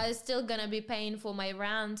yeah, system. I'm still gonna be paying for my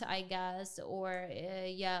rent, I guess, or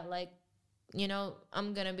yeah, like, you know, I'm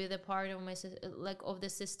gonna be the part of my like of the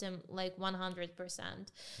system, like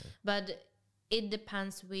 100%. But it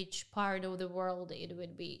depends which part of the world it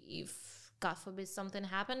would be if God forbid something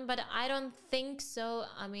happened. But I don't think so.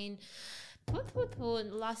 I mean,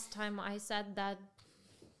 last time I said that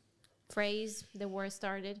phrase, the war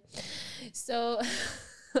started. So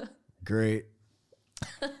Great.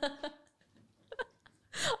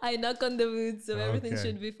 I knock on the wood, so everything Okay.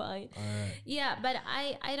 should be fine. All right. Yeah, but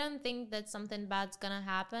I don't think that something bad's gonna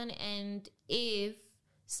happen. And if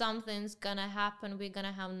something's gonna happen, we're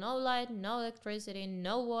gonna have no light, no electricity,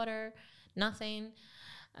 no water, nothing.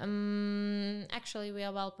 Actually, we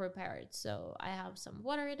are well prepared. So I have some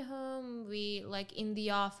water at home. We like in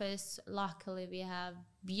the office. Luckily, we have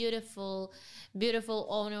beautiful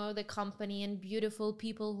owner of the company and beautiful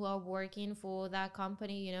people who are working for that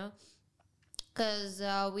company. You know. Because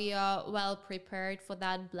we are well prepared for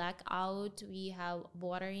that blackout. We have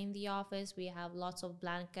water in the office. We have lots of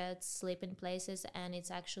blankets, sleeping places. And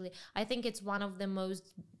it's actually, I think it's one of the most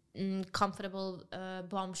comfortable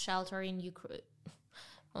bomb shelter in Ukraine.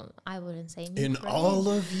 I wouldn't say In all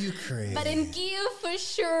of Ukraine. but in Kiev for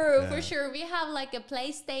sure, for sure. We have like a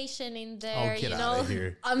PlayStation in there, get you outta know.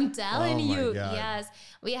 here. I'm telling Oh my you, God. yes.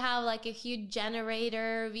 We have like a huge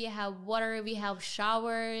generator, we have water, we have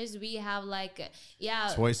showers, we have like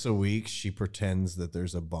Twice a week, she pretends that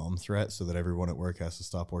there's a bomb threat so that everyone at work has to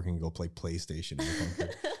stop working and go play PlayStation in the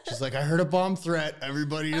bunker. She's like, I heard a bomb threat.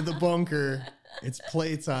 Everybody to the bunker. It's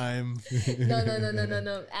playtime.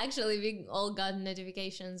 No. Actually, we all got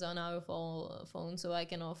notifications on our phone, so I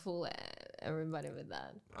cannot fool everybody with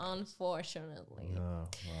that, unfortunately. Oh,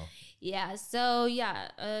 wow. Yeah, so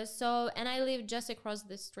and I live just across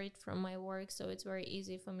the street from my work, so it's very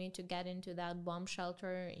easy for me to get into that bomb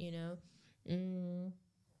shelter, you know,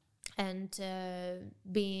 and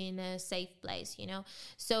be in a safe place, you know.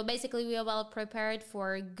 So basically, we are well prepared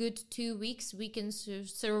for a good 2 weeks. We can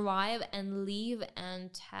survive and live and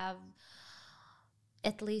have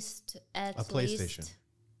at least PlayStation.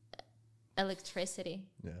 Electricity.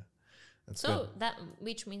 Yeah. That's So good. that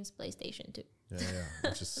which means PlayStation too. Yeah.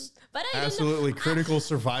 Which is But I don't know. absolutely critical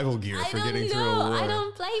survival gear I for don't getting through a know. war. I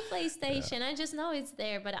don't play PlayStation. I just know it's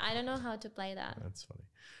there, but I don't know how to play that. That's funny.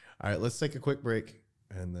 All right, let's take a quick break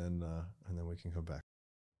and then we can come back.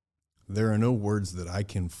 There are no words that I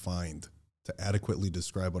can find to adequately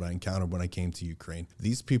describe what I encountered when I came to Ukraine.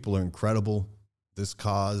 These people are incredible. This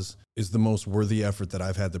cause is the most worthy effort that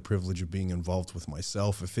I've had the privilege of being involved with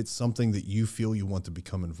myself. If it's something that you feel you want to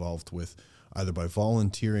become involved with, either by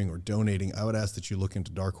volunteering or donating, I would ask that you look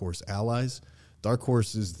into Dark Horse Allies. Dark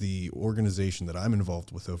Horse is the organization that I'm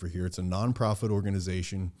involved with over here. It's a nonprofit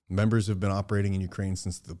organization. Members have been operating in Ukraine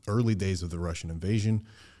since the early days of the Russian invasion,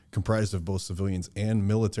 comprised of both civilians and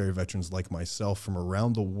military veterans like myself from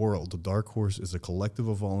around the world. Dark Horse is a collective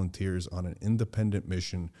of volunteers on an independent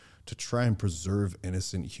mission to try and preserve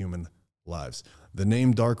innocent human lives. The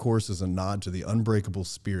name Dark Horse is a nod to the unbreakable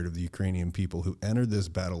spirit of the Ukrainian people who entered this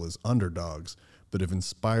battle as underdogs, but have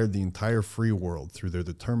inspired the entire free world through their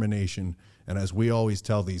determination, and as we always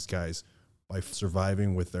tell these guys, by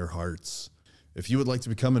surviving with their hearts. If you would like to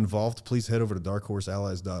become involved, please head over to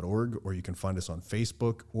darkhorseallies.org, or you can find us on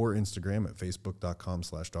Facebook or Instagram at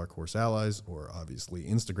facebook.com/darkhorseallies, or obviously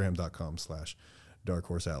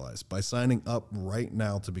instagram.com/darkhorseallies. By signing up right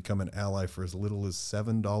now to become an ally for as little as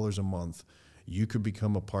 $7 a month, you could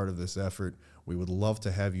become a part of this effort. We would love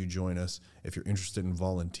to have you join us. If you're interested in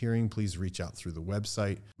volunteering, please reach out through the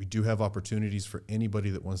website. We do have opportunities for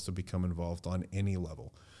anybody that wants to become involved on any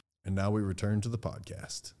level. And now we return to the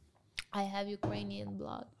podcast. I have Ukrainian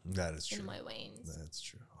blood That is true. in my veins. That's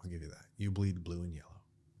true. I'll give you that. You bleed blue and yellow.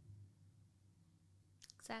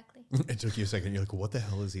 Exactly. It took you a second. You're like, what the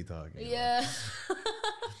hell is he talking about? Yeah.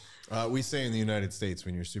 We say in the United States,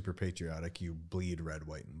 when you're super patriotic, you bleed red,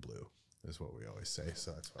 white, and blue. Is what we always say.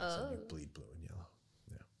 So that's why I said you bleed blue and yellow.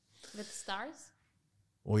 Yeah. With stars?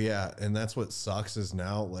 Well, yeah, and that's what sucks is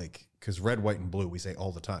now, like, because red, white, and blue we say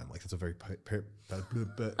all the time. Like, that's a very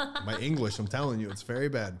my English. I'm telling you, it's very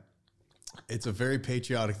bad. It's a very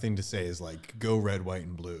patriotic thing to say. Is like, go red, white,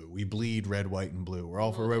 and blue. We bleed red, white, and blue. We're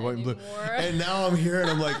all for red, white, and blue. And now I'm here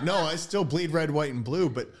and I'm like, no, I still bleed red, white, and blue.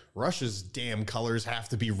 But Russia's damn colors have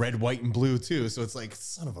to be red, white, and blue too. So it's like,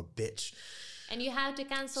 son of a bitch. And you have to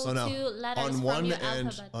cancel So now, 2 letters on from one your end,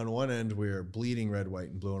 alphabet. on one end, we're bleeding red, white,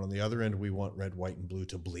 and blue, and on the other end, we want red, white, and blue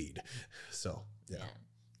to bleed. So, yeah.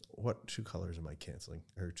 What 2 colors am I canceling?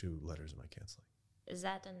 Or 2 letters am I canceling? Z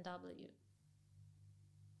and W.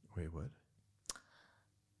 Wait, what?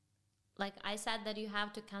 Like I said that you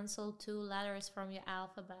have to cancel 2 letters from your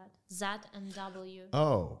alphabet. Z and W.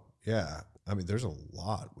 Oh, yeah. I mean, there's a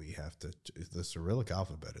lot we have to. The Cyrillic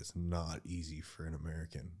alphabet is not easy for an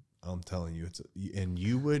American. I'm telling you,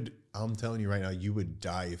 I'm telling you right now, you would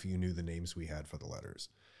die if you knew the names we had for the letters.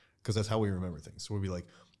 Because that's how we remember things. So we'd be like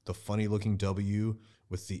the funny looking W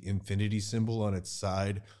with the infinity symbol on its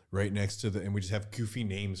side right next to and we just have goofy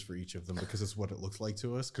names for each of them because it's what it looks like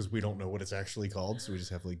to us because we don't know what it's actually called. So we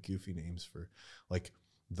just have like goofy names for like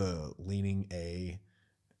the leaning A,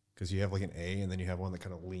 because you have like an A and then you have one that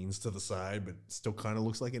kind of leans to the side, but still kind of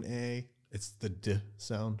looks like an A. It's the D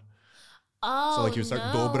sound. Oh, So like you start,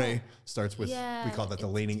 no. dobre starts with, Yeah, we call that the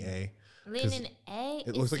leaning A. Leaning A?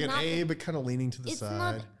 It looks like an not- A, but kind of leaning to the It's side.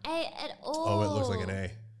 not A at all. Oh, it looks like an A.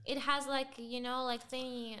 It has like, like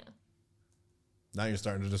thingy. Now you're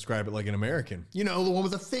starting to describe it like an American. You know, the one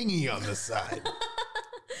with a thingy on the side.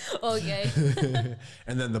 Okay.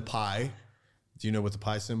 And then the pi. Do you know what the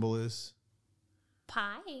pi symbol is?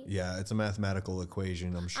 Pi? Yeah, it's a mathematical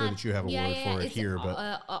equation. I'm sure that you have a word for it it's here,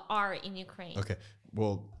 but R in Ukraine. okay.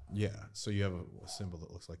 Well, yeah. So you have a symbol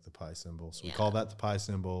that looks like the pi symbol. So we call that the pi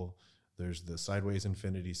symbol. There's the sideways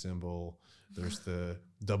infinity symbol. There's the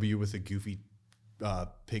W with a goofy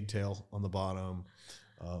pigtail on the bottom.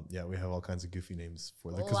 Yeah, we have all kinds of goofy names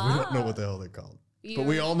for them because we don't know what the hell they're called. But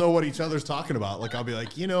we all know what each other's talking about. Like I'll be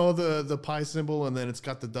like, the pi symbol, and then it's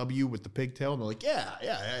got the W with the pigtail, and they're like,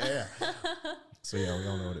 yeah. So yeah, we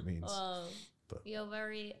all know what it means. Wow. But you're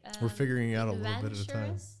very we're figuring it out a little bit at a time.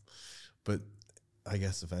 adventurous. But I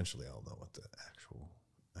guess eventually I'll know what the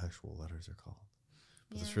actual letters are called.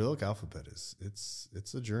 But the Cyrillic alphabet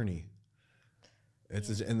it's a journey.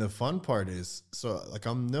 And the fun part is, so like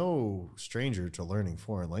I'm no stranger to learning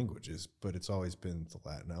foreign languages, but it's always been the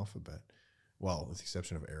Latin alphabet. Well, with the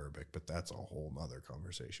exception of Arabic, but that's a whole nother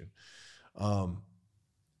conversation. But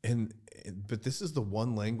this is the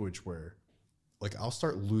one language where like I'll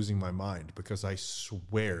start losing my mind because I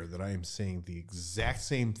swear that I am saying the exact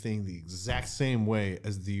same thing, the exact same way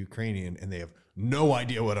as the Ukrainian, and they have no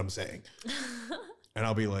idea what I'm saying. And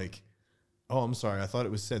I'll be like, oh, I'm sorry, I thought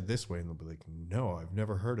it was said this way. And they'll be like, no, I've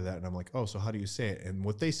never heard of that. And I'm like, oh, so how do you say it? And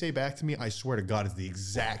what they say back to me, I swear to God, is the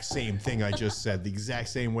exact same thing I just said, the exact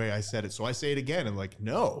same way I said it. So I say it again. And like,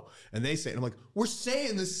 no. And they say it. And I'm like, we're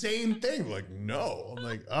saying the same thing. Like, no. I'm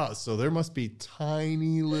like, oh, so there must be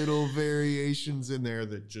tiny little variations in there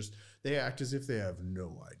that just, they act as if they have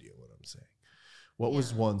no idea what I'm saying. What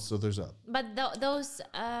was one? So there's a... But those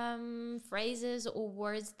phrases or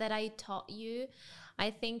words that I taught you, I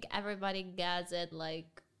think everybody gets it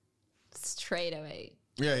like straight away.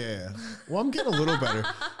 Yeah. Well, I'm getting a little better,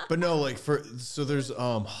 but no, like so there's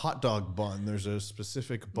hot dog bun. There's a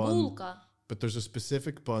specific bun. Bulka. but there's a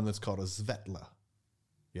specific bun that's called a Svetla.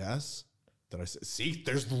 Yes? Did I say? See,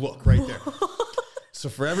 there's the look right there. So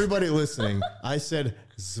for everybody listening, I said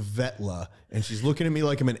Svetla, and she's looking at me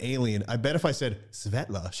like I'm an alien. I bet if I said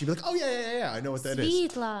Svetla, she'd be like, oh, yeah, I know what that is.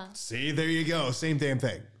 Svetla. See, there you go. Same damn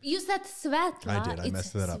thing. You said Svetla. I did. I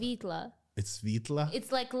messed that up. Svetla. It's Svetla?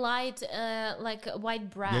 It's like light, like white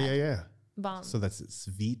bread. Yeah. Bun. So that's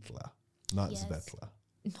Svetla, not Yes. Svetla.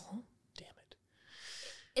 No. Damn it.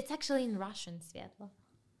 It's actually in Russian, Svetla.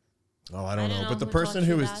 Oh, I don't know. But the who person taught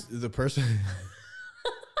who you is that. the person...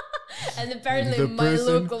 And apparently The my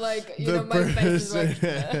person- look like, my face is like,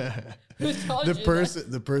 who taught you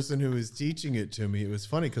the person who was teaching it to me, it was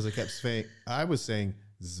funny because I was saying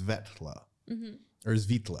Svetla or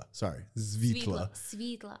Svitla. Sorry, Svitla.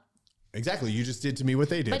 Svetla. Exactly. You just did to me what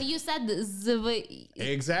they did. But you said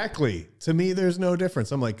Exactly. To me, there's no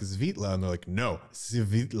difference. I'm like Svitla, and they're like, no,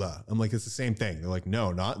 Svitla. I'm like, it's the same thing. They're like,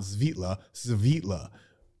 no, not Svitla, Svitla.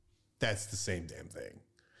 That's the same damn thing.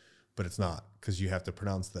 But it's not, because you have to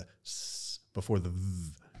pronounce the s before the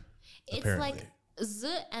v. It's apparently. like z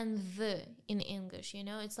and the in English,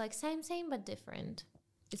 It's like same, but different.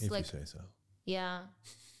 It's If like, you say so. yeah.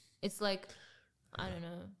 It's like, I don't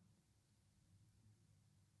know.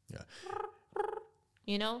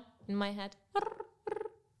 Yeah. In my head.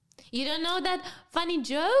 You don't know that funny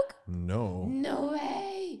joke? No. No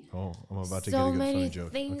way. Oh, I'm about to So get a good many funny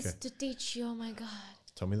joke. things Okay. to teach you. Oh my God.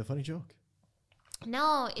 Tell me the funny joke.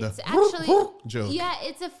 No, it's The actually joke. Yeah,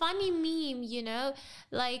 it's a funny meme,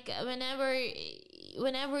 Like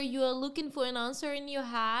whenever you are looking for an answer in your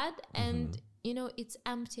head and it's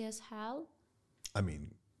empty as hell. I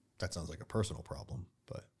mean, that sounds like a personal problem,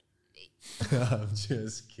 but I'm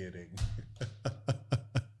just kidding.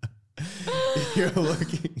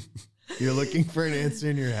 You're looking for an answer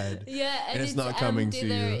in your head. Yeah, and it's not coming empty to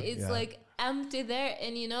there. you. It's Yeah. like empty there,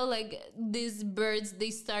 and like these birds,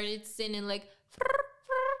 they started singing like,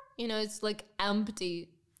 it's like empty.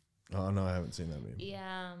 Oh no, I haven't seen that meme.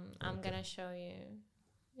 Yeah, I'm gonna show you.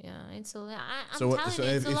 Yeah, it's I'm So telling so you,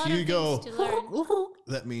 it's a if lot you of go, things to learn.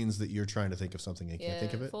 that means that you're trying to think of something and can't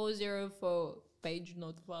think of it. 404 page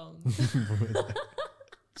not found.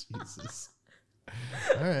 Jesus.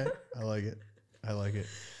 All right, I like it.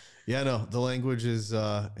 Yeah, no, the language is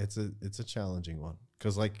it's a challenging one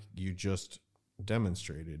because, like you just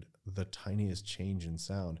demonstrated, the tiniest change in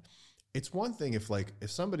sound. It's one thing if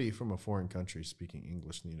somebody from a foreign country is speaking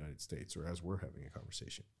English in the United States, or as we're having a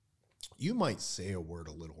conversation, you might say a word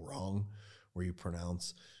a little wrong, where you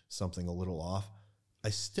pronounce something a little off. I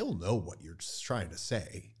still know what you're trying to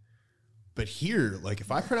say. But here, like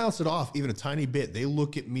if I pronounce it off even a tiny bit, they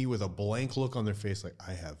look at me with a blank look on their face like,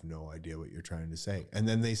 I have no idea what you're trying to say. And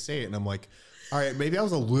then they say it and I'm like, all right, maybe I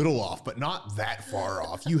was a little off, but not that far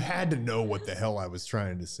off. You had to know what the hell I was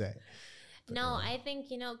trying to say. No, I think,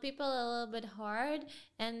 people are a little bit hard.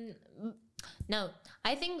 And no,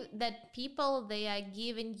 I think that people, they are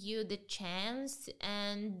giving you the chance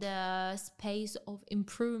and the space of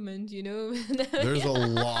improvement, There's a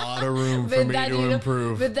lot of room for me to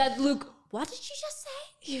improve. With that look, what did you just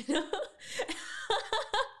say?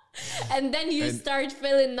 And then you start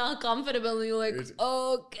feeling not comfortable and you're like,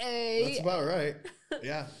 okay. That's about right.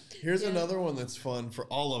 Yeah. Here's another one that's fun for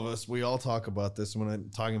all of us. We all talk about this. When I'm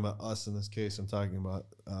talking about us in this case, I'm talking about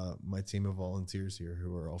my team of volunteers here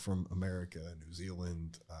who are all from America, New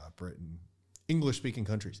Zealand, Britain, English-speaking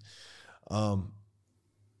countries.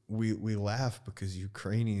 We laugh because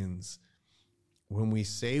Ukrainians, when we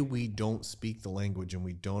say we don't speak the language and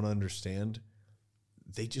we don't understand,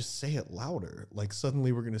 they just say it louder. Like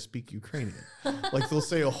suddenly we're going to speak Ukrainian. Like they'll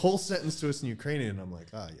say a whole sentence to us in Ukrainian. And I'm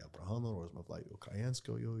like, я прохано розмовляю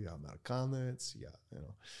українською, я американець,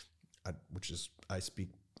 which is, I speak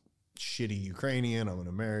shitty Ukrainian. I'm an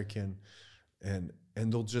American. And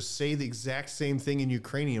they'll just say the exact same thing in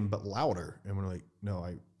Ukrainian, but louder. And we're like, no,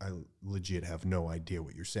 I legit have no idea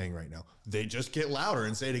what you're saying right now. They just get louder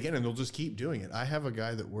and say it again, and they'll just keep doing it. I have a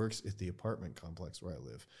guy that works at the apartment complex where I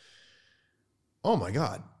live. Oh my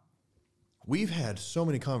God. We've had so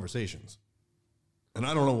many conversations. And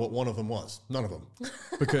I don't know what one of them was. None of them.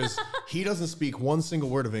 Because he doesn't speak one single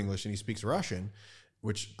word of English and he speaks Russian,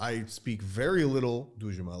 which I speak very little,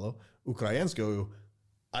 дуже мало. Ukrainsko,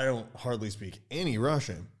 I don't hardly speak any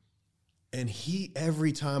Russian. And he,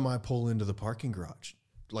 every time I pull into the parking garage,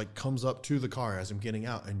 like comes up to the car as I'm getting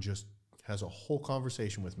out and just has a whole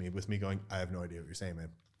conversation with me going, I have no idea what you're saying, man.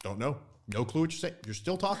 Don't know. No clue what you're saying. You're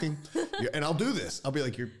still talking. And I'll do this. I'll be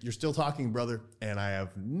like, you're still talking, brother. And I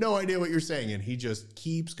have no idea what you're saying. And he just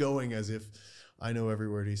keeps going as if I know every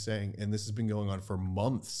word he's saying. And this has been going on for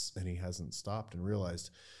months. And he hasn't stopped and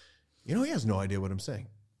realized, he has no idea what I'm saying.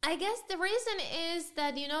 I guess the reason is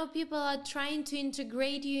that, people are trying to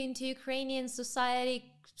integrate you into Ukrainian society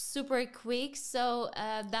super quick. So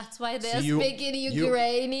that's why they're speaking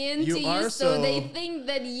Ukrainian to you. So they think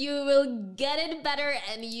that you will get it better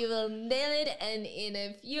and you will nail it. And in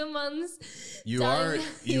a few months, you are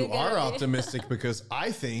optimistic, because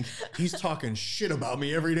I think he's talking shit about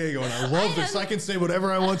me every day going, I love this. I can say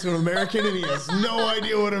whatever I want to an American and he has no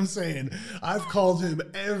idea what I'm saying. I've called him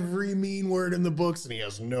every mean word in the books and he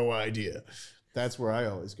has no idea. That's where I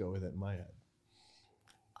always go with it in my head.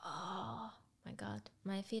 Oh my God,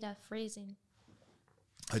 my feet are freezing.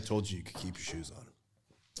 I told you could keep your shoes on,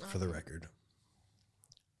 for the record.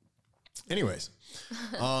 Anyways,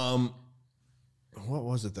 what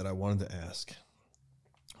was it that I wanted to ask?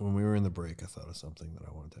 When we were in the break, I thought of something that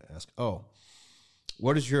I wanted to ask. Oh,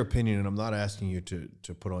 what is your opinion? And I'm not asking you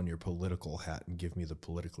to put on your political hat and give me the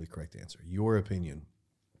politically correct answer. Your opinion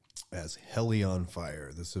as Helly on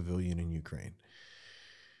Fire, the civilian in Ukraine.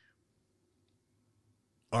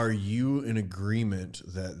 Are you in agreement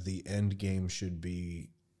that the end game should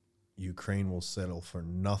be Ukraine will settle for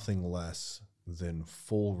nothing less than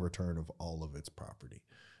full return of all of its property,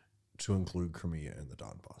 to include Crimea and the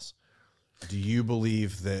Donbass? Do you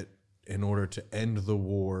believe that in order to end the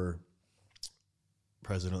war,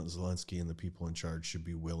 President Zelensky and the people in charge should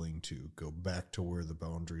be willing to go back to where the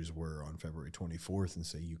boundaries were on February 24th and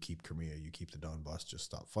say, you keep Crimea, you keep the Donbass, just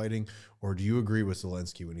stop fighting? Or do you agree with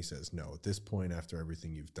Zelensky when he says, no, at this point, after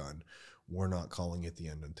everything you've done, we're not calling it the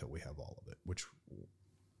end until we have all of it? Which,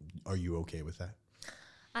 are you okay with that?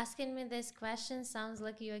 Asking me this question sounds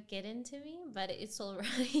like you're kidding to me, but it's all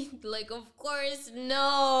right. Like, of course,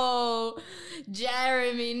 no,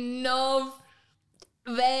 Jeremy, no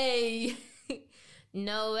way.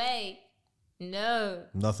 No way. No.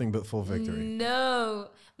 Nothing but full victory. No.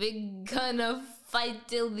 We're gonna fight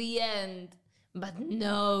till the end. But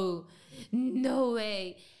no. No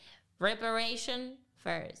way. Reparation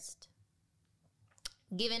first.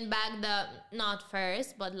 Giving back not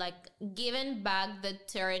first, but giving back the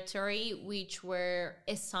territory which were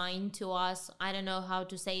assigned to us. I don't know how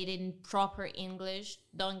to say it in proper English,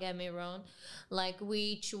 don't get me wrong.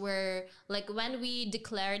 Which were, when we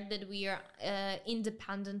declared that we are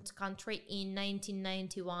independent country in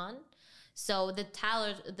 1991. So the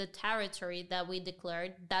territory that we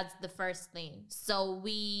declared, that's the first thing. So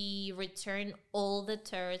we returned all the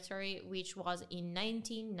territory which was in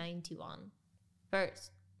 1991.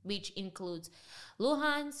 First, which includes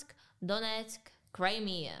Luhansk, Donetsk,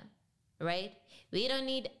 Crimea, right? We don't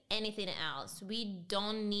need anything else. We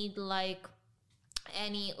don't need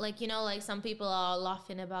any, some people are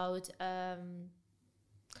laughing about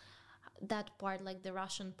that part, the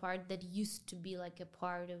Russian part that used to be a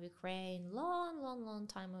part of Ukraine long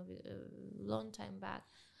time back.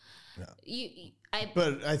 Yeah.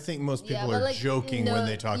 But I think most people are joking when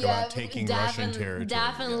they talk about taking Russian territory.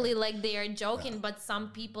 Definitely, they are joking, but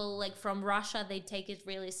some people, from Russia, they take it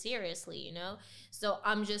really seriously, So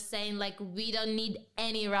I'm just saying, we don't need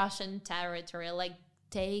any Russian territory.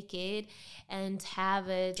 Take it and have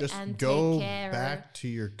it, just and go take care back to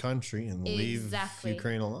your country and leave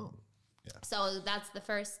Ukraine alone. Yeah. So that's the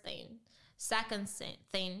first thing. Second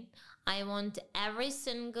thing, I want every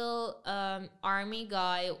single army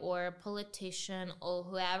guy or politician or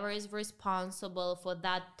whoever is responsible for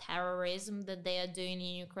that terrorism that they are doing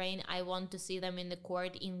in Ukraine, I want to see them in the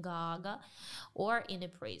court in Gaga or in a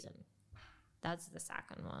prison. That's the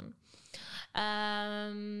second one.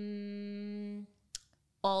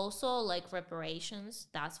 Also, reparations,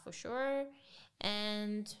 that's for sure.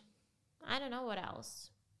 And I don't know what else.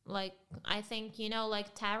 I think,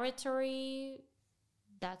 territory,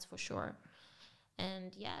 that's for sure.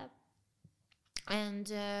 And yeah.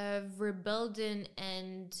 And rebuilding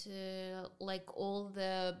and all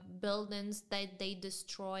the buildings that they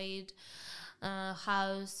destroyed,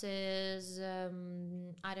 houses,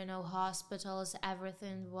 I don't know, hospitals,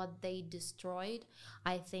 everything what they destroyed,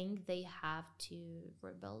 I think they have to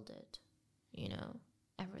rebuild it,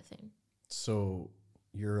 everything. So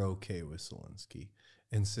you're okay with Zelensky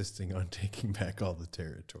insisting on taking back all the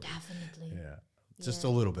territory? Definitely. Yeah. Just a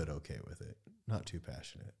little bit okay with it. Not too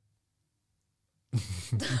passionate.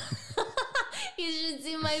 You should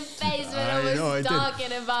see my face when I was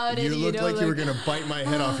talking about it. You looked like you were going to bite my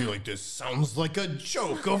head off. You're like, this sounds like a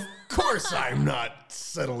joke. Of course I'm not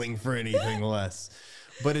settling for anything less.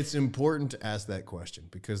 But it's important to ask that question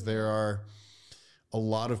because there are a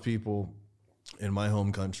lot of people in my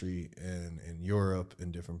home country and in Europe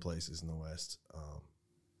and different places in the West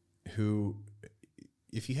who,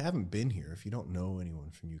 if you haven't been here, if you don't know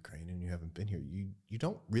anyone from Ukraine and you haven't been here, you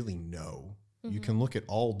don't really know You can look at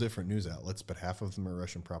all different news outlets, but half of them are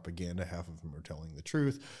Russian propaganda, half of them are telling the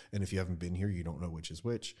truth. And if you haven't been here, you don't know which is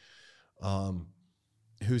which.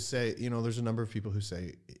 Who say, there's a number of people who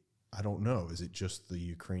say, I don't know, is it just the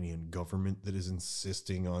Ukrainian government that is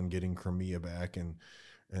insisting on getting Crimea back and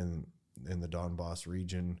the Donbass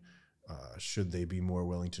region? Should they be more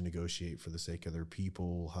willing to negotiate for the sake of their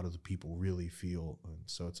people? How do the people really feel? And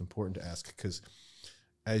so it's important to ask because,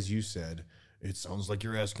 as you said, it sounds like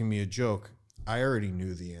you're asking me a joke. I already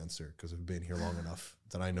knew the answer because I've been here long enough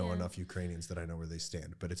that I know enough Ukrainians that I know where they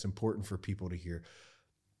stand. But it's important for people to hear.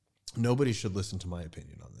 Nobody should listen to my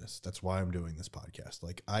opinion on this. That's why I'm doing this podcast.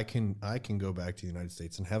 Like I can go back to the United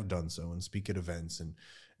States and have done so and speak at events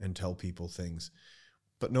and tell people things.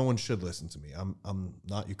 But no one should listen to me. I'm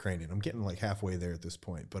not Ukrainian. I'm getting like halfway there at this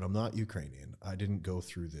point, but I'm not Ukrainian. I didn't go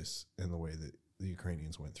through this in the way that the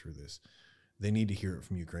Ukrainians went through this. They need to hear it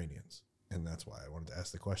from Ukrainians. And that's why I wanted to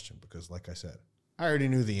ask the question, because like I said, I already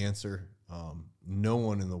knew the answer. No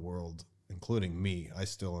one in the world, including me, I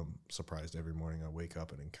still am surprised every morning I wake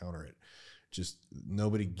up and encounter it. Just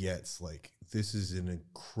nobody gets like, this is an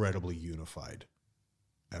incredibly unified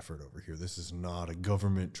effort over here. This is not a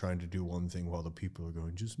government trying to do one thing while the people are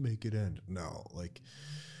going, just make it end. No, like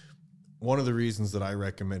one of the reasons that I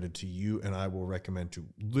recommended to you, and I will recommend to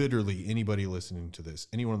literally anybody listening to this,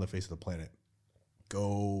 anyone on the face of the planet,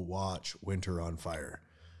 go watch Winter on Fire.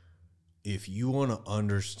 If you want to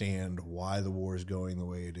understand why the war is going the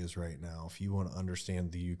way it is right now, if you want to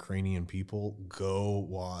understand the Ukrainian people, go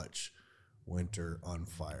watch Winter on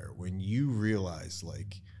Fire. When you realize,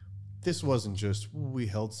 like, this wasn't just, we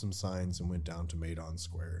held some signs and went down to Maidan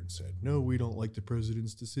Square and said, no, we don't like the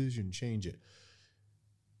president's decision, change it.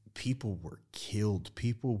 People were killed.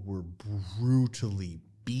 People were brutally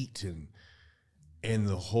beaten. And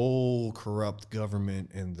the whole corrupt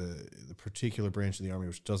government and the particular branch of the army,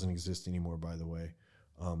 which doesn't exist anymore, by the way,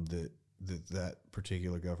 that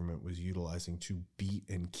particular government was utilizing to beat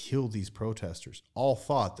and kill these protesters, all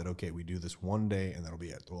thought that, okay, we do this one day and that'll be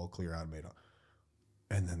it. We'll clear out Maidan.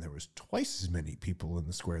 And then there was twice as many people in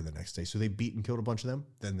the square the next day. So they beat and killed a bunch of them.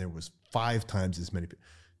 Then there was 5 times as many people.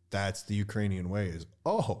 That's the Ukrainian way is,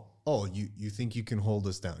 you think you can hold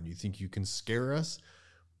us down? You think you can scare us?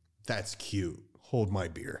 That's cute. Hold my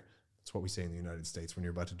beer. That's what we say in the United States when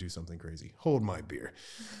you're about to do something crazy. Hold my beer.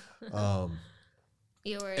 So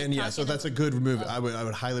that's a good movie. I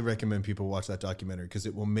would highly recommend people watch that documentary because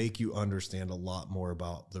it will make you understand a lot more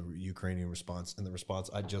about the Ukrainian response and the response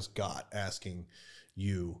I just got asking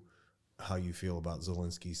you how you feel about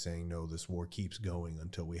Zelensky saying, no, this war keeps going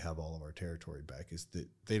until we have all of our territory back, is that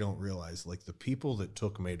they don't realize, like, the people that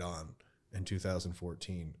took Maidan in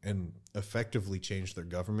 2014 and effectively changed their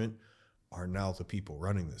government are now the people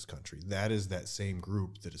running this country. That is that same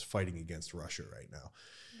group that is fighting against Russia right now.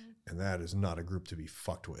 And that is not a group to be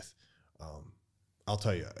fucked with. I'll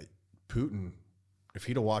tell you, Putin, if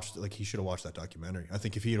he'd have watched, like, he should have watched that documentary. I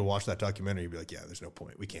think if he had watched that documentary, he'd be like, yeah, there's no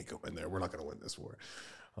point. We can't go in there. We're not going to win this war.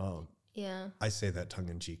 I say that tongue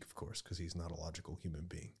in cheek, of course, because he's not a logical human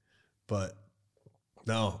being. But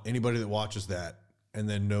no, anybody that watches that and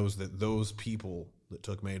then knows that those people that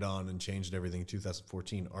took Maidan and changed everything in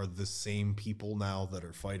 2014 are the same people now that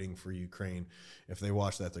are fighting for Ukraine. If they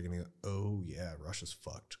watch that, they're going to go, oh, yeah, Russia's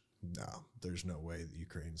fucked. No, there's no way that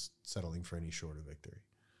Ukraine's settling for any short of victory.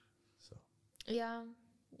 So yeah,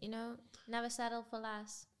 never settle for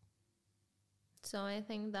less. So I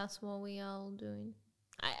think that's what we all doing.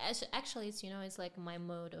 Actually, it's, it's like my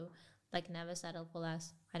motto, like, never settle for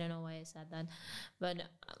less. I don't know why I said that, but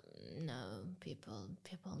no, people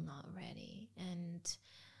not ready. And,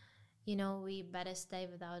 we better stay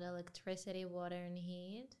without electricity, water, and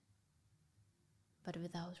heat, but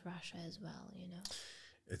without Russia as well,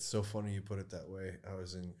 It's so funny you put it that way. I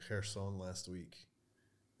was in Kherson last week,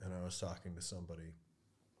 and I was talking to somebody.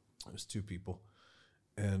 It was 2 people,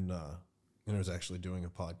 and I was actually doing a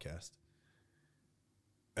podcast.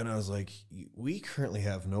 And I was like, we currently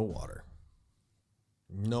have no water,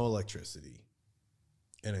 no electricity.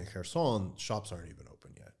 And in Kherson, shops aren't even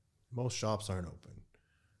open yet. Most shops aren't open.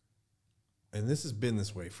 And this has been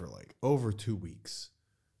this way for like over 2 weeks.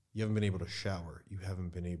 You haven't been able to shower. You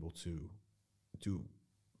haven't been able to do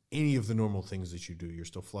any of the normal things that you do. You're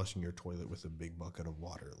still flushing your toilet with a big bucket of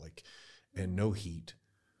water, and no heat.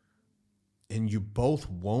 And you both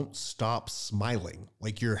won't stop smiling.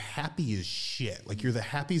 Like, you're happy as shit. Like, you're the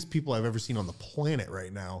happiest people I've ever seen on the planet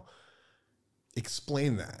right now.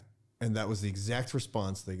 Explain that. And that was the exact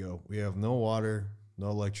response. They go, we have no water, no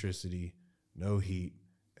electricity, no heat,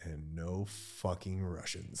 and no fucking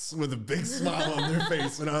Russians with a big smile on their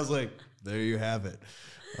face. And I was like, there you have it.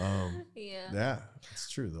 Yeah, it's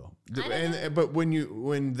true though. But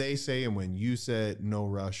when they say, and when you said no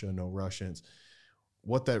Russia, no Russians,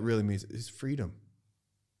 what that really means is freedom.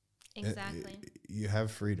 Exactly. You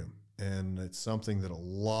have freedom. And it's something that a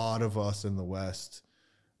lot of us in the West,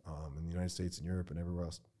 in the United States and Europe and everywhere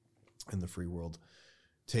else in the free world,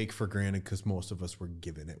 take for granted because most of us were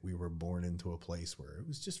given it. We were born into a place where it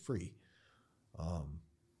was just free.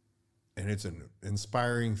 And it's an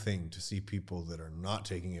inspiring thing to see people that are not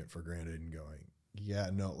taking it for granted and going, yeah,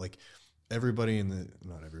 no, like everybody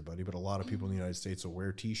not everybody, but a lot of people in the United States will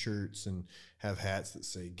wear T-shirts and have hats that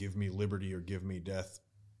say, give me liberty or give me death.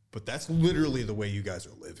 But that's literally the way you guys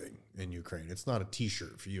are living in Ukraine. It's not a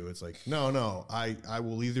T-shirt for you. It's like, no, I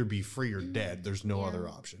will either be free or dead. There's no other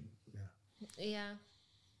option. Yeah,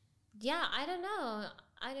 I don't know.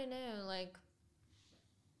 Like,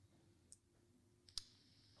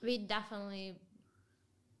 we definitely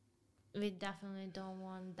don't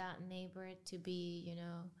want that neighbor to be,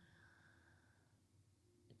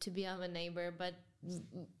 to be our neighbor. But,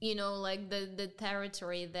 like the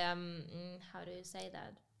territory, how do you say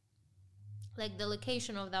that? Like the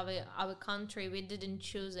location of our country, we didn't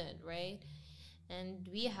choose it, right? And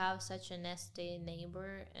we have such a nasty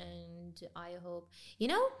neighbor, and I hope,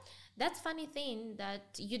 that's funny thing that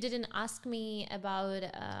you didn't ask me about,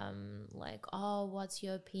 like, oh, what's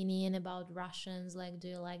your opinion about Russians? Like, do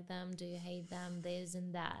you like them? Do you hate them? This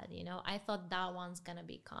and that, I thought that one's gonna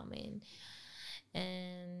be coming.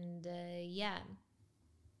 And yeah.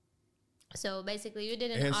 So basically you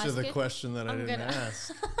didn't answer the question that I didn't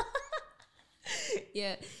ask.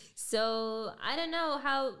 Yeah. So I don't know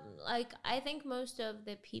how, like, I think most of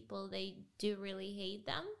the people, they do really hate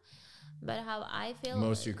them, but how I feel,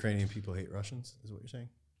 most Ukrainian people hate Russians, is what you're saying?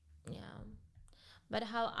 Yeah. But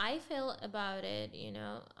how I feel about it,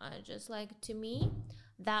 just like, to me,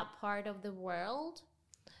 that part of the world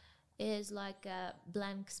is like a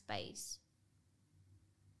blank space.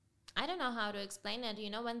 I don't know how to explain it.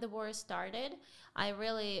 When the war started, I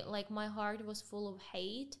really, like, my heart was full of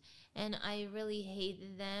hate, and I really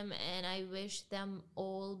hated them, and I wished them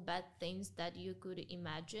all bad things that you could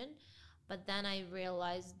imagine. But then I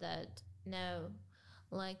realized that, no,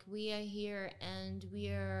 like, we are here, and we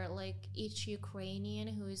are, like, each Ukrainian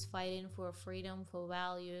who is fighting for freedom, for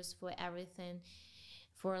values, for everything,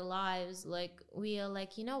 for lives. Like, we are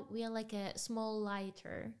like, we are like a small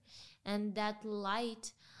lighter, and that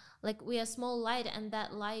light, like, we are small light, and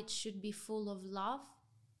that light should be full of love,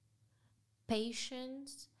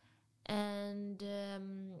 patience, and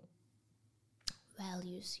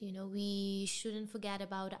values. We shouldn't forget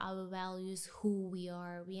about our values, who we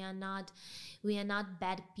are. We are not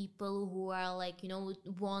bad people who are, like,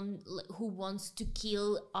 who wants to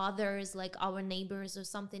kill others, like our neighbors or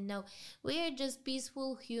something. No, we are just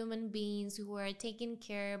peaceful human beings who are taking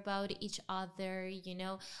care about each other,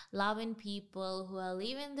 loving people, who are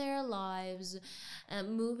living their lives,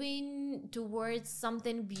 moving towards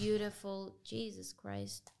something beautiful. Jesus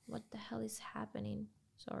Christ, what the hell is happening?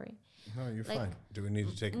 Sorry. No, you're fine. Do we need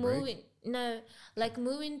to take a break? No, like,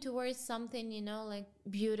 moving towards something, like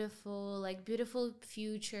beautiful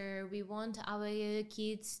future. We want our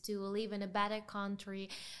kids to live in a better country.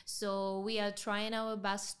 So we are trying our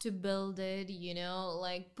best to build it,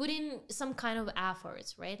 like putting some kind of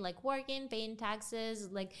efforts, right? Like working, paying taxes,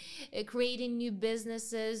 like creating new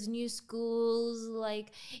businesses, new schools,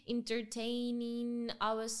 like entertaining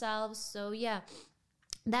ourselves. So yeah.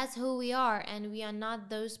 That's who we are, and we are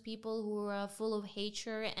not those people who are full of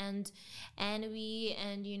hatred and envy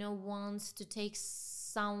and wants to take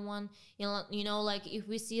someone, like, if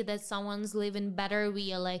we see that someone's living better,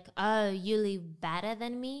 we are like, oh, you live better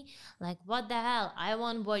than me, like, what the hell, I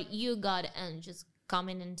want what you got, and just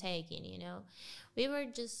coming and taking. We were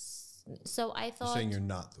just, so I thought, you're saying you're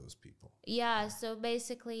not those people. Yeah, so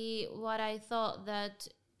basically what I thought that,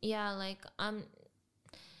 yeah, like,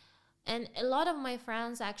 and a lot of my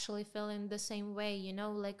friends actually feel in the same way,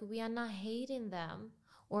 like, we are not hating them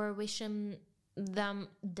or wishing them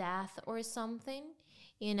death or something,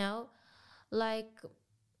 like,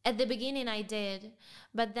 at the beginning I did,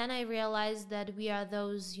 but then I realized that we are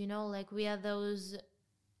those, like, we are those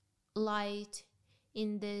light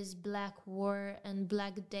in this black war and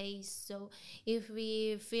black days. So if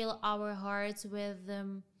we fill our hearts with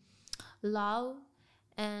love,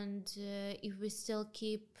 and if we still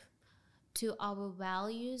keep to our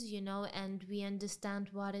values, and we understand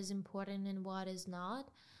what is important and what is not,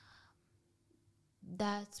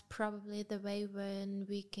 that's probably the way when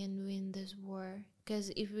we can win this war.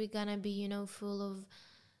 Because if we're gonna be, full of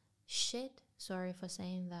shit, Sorry for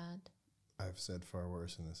saying that. I've said far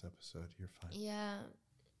worse in this episode. You're fine. Yeah,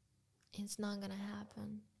 it's not gonna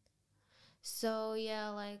happen. So yeah,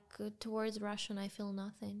 like towards Russian, I feel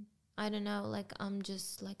nothing. I don't know, like I'm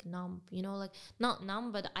just like numb, you know, like not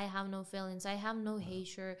numb, but I have no feelings. I have no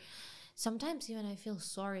hatred. Sometimes even I feel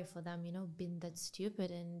sorry for them, you know, being that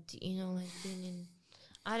stupid and, you know, like being in,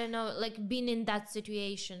 I don't know, like being in that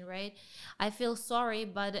situation, right? I feel sorry,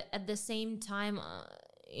 but at the same time,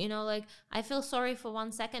 you know, like I feel sorry for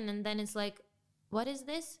 1 second and then it's like, what is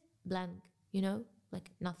this? Blank, you know, like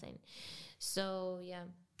nothing. So yeah,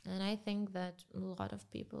 and I think that a lot of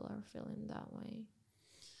people are feeling that way.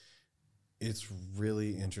 It's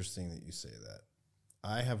really interesting that you say that.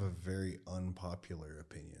 I have a very unpopular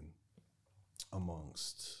opinion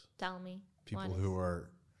amongst Tell me. people who are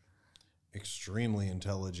extremely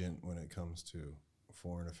intelligent when it comes to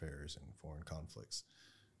foreign affairs and foreign conflicts.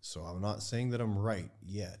 So I'm not saying that I'm right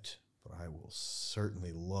yet, but I will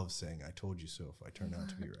certainly love saying I told you so if I turn out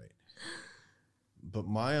to be right. But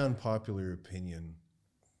my unpopular opinion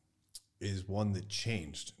is one that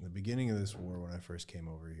changed. In the beginning of this war, when I first came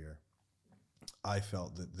over here, I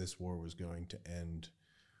felt that this war was going to end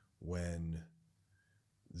when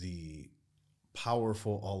the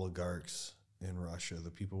powerful oligarchs in Russia, the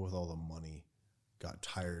people with all the money, got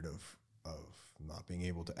tired of not being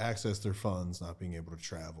able to access their funds, not being able to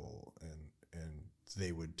travel, and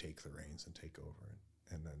they would take the reins and take over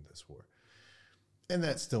and end this war. And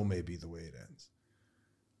that still may be the way it ends.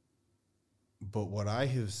 But what I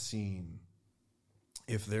have seen,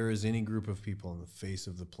 if there is any group of people on the face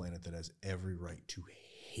of the planet that has every right to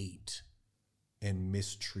hate and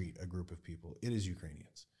mistreat a group of people, it is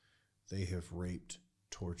Ukrainians. They have raped,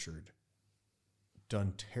 tortured,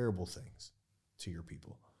 done terrible things to your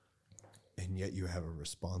people. And yet you have a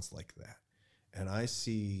response like that. And I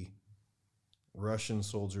see Russian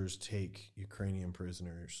soldiers take Ukrainian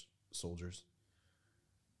soldiers,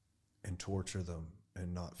 and torture them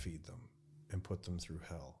and not feed them and put them through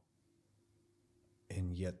hell.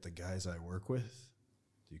 And yet the guys I work with,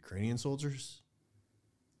 the Ukrainian soldiers,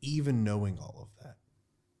 even knowing all of that,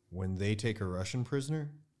 when they take a Russian prisoner,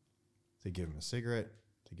 they give him a cigarette,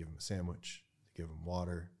 they give him a sandwich, they give him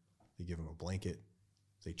water, they give him a blanket,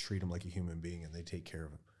 they treat him like a human being, and they take care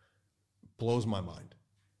of him. Blows my mind.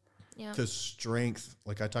 Yeah. The strength,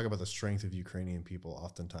 like I talk about the strength of Ukrainian people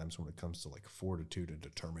oftentimes when it comes to like fortitude and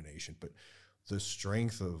determination, but the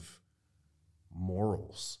strength of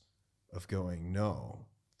morals of going, no,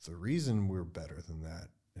 the reason we're better than that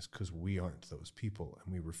is because we aren't those people,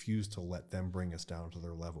 and we refuse to let them bring us down to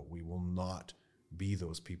their level. We will not be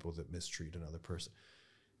those people that mistreat another person.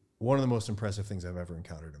 One of the most impressive things I've ever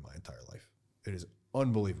encountered in my entire life. It is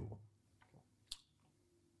unbelievable.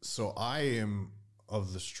 So I am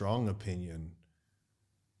of the strong opinion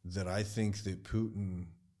that I think that Putin,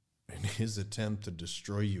 in his attempt to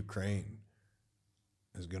destroy Ukraine,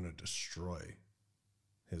 is going to destroy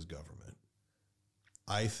his government.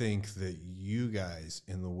 I think that you guys,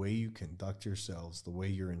 in the way you conduct yourselves, the way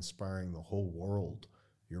you're inspiring the whole world,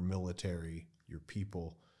 your military, your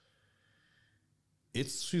people,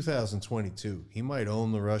 it's 2022. He might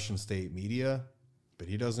own the Russian state media, but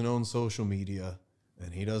he doesn't own social media,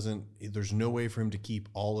 and there's no way for him to keep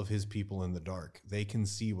all of his people in the dark. They can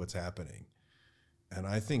see what's happening. And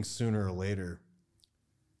I think sooner or later,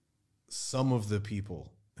 some of the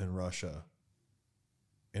people in Russia,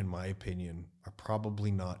 in my opinion, are probably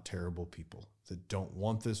not terrible people that don't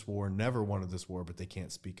want this war, never wanted this war, but they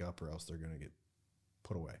can't speak up or else they're going to get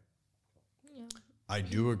put away. Yeah. I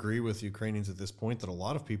do agree with Ukrainians at this point that a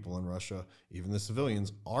lot of people in Russia, even the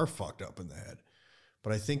civilians, are fucked up in the head.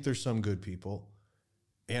 But I think there's some good people.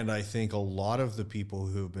 And I think a lot of the people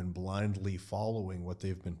who have been blindly following what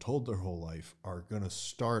they've been told their whole life are going to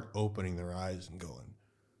start opening their eyes and going,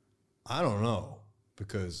 I don't know,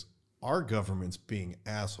 because our government's being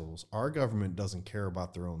assholes. Our government doesn't care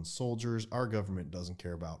about their own soldiers. Our government doesn't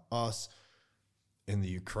care about us. And the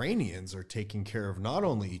Ukrainians are taking care of not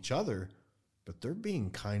only each other, but they're being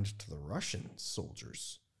kind to the Russian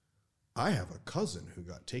soldiers. I have a cousin who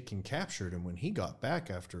got captured, and when he got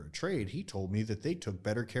back after a trade, he told me that they took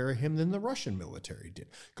better care of him than the Russian military did.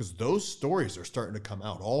 Because those stories are starting to come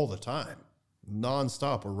out all the time,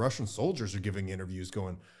 nonstop, where Russian soldiers are giving interviews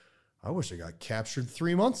going, I wish I got captured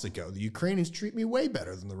 3 months ago. The Ukrainians treat me way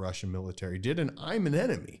better than the Russian military did, and I'm an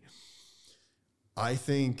enemy. I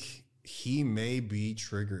think he may be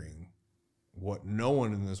triggering what no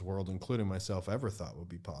one in this world, including myself, ever thought would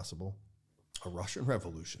be possible, a Russian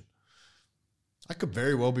revolution. I could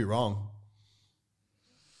very well be wrong.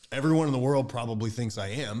 Everyone in the world probably thinks I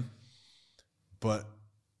am, but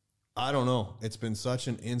I don't know. It's been such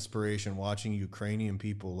an inspiration watching Ukrainian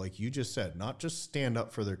people, like you just said, not just stand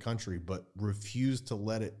up for their country, but refuse to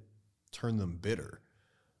let it turn them bitter,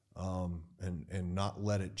 and not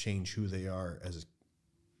let it change who they are as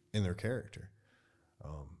in their character.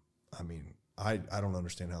 I mean, I don't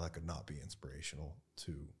understand how that could not be inspirational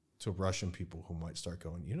to Russian people who might start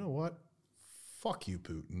going, you know what? Fuck you,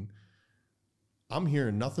 Putin. I'm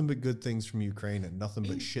hearing nothing but good things from Ukraine and nothing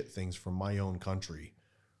but shit things from my own country.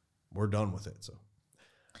 We're done with it. So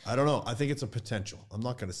I don't know. I think it's a potential. I'm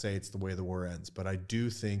not going to say it's the way the war ends, but I do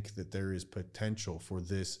think that there is potential for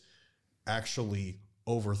this actually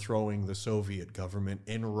overthrowing the Soviet government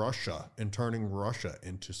in Russia and turning Russia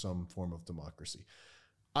into some form of democracy.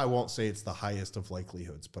 I won't say it's the highest of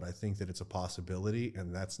likelihoods, but I think that it's a possibility,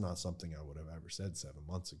 and that's not something I would have ever said 7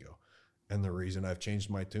 months ago. And the reason I've changed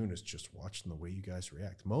my tune is just watching the way you guys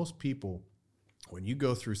react. Most people, when you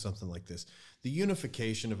go through something like this, the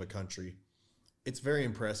unification of a country, it's very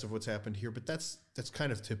impressive what's happened here, but that's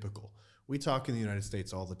kind of typical. We talk in the United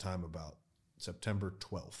States all the time about September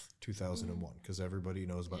 12th, 2001, because everybody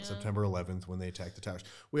knows about September 11th when they attacked the towers.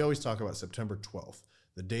 We always talk about September 12th,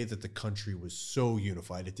 the day that the country was so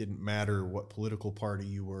unified. It didn't matter what political party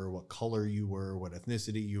you were, what color you were, what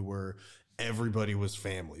ethnicity you were. Everybody was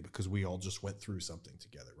family because we all just went through something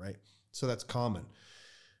together, right? So that's common.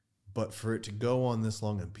 But for it to go on this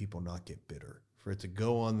long and people not get bitter, for it to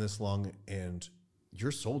go on this long and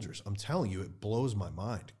your soldiers, I'm telling you, it blows my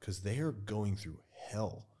mind because they are going through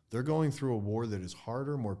hell. They're going through a war that is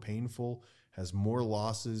harder, more painful, has more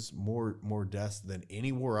losses, more deaths than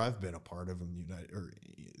any war I've been a part of in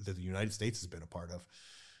that the United States has been a part of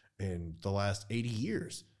in the last 80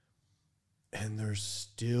 years. And they're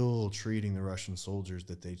still treating the Russian soldiers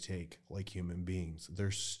that they take like human beings.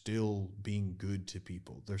 They're still being good to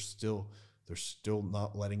people. They're still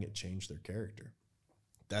not letting it change their character.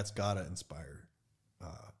 That's gotta inspire.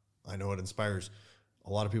 I know it inspires a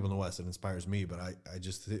lot of people in the West. It inspires me, but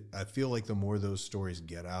I feel like the more those stories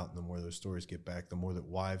get out and the more those stories get back, the more that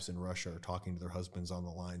wives in Russia are talking to their husbands on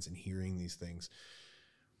the lines and hearing these things.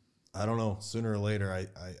 I don't know. Sooner or later, I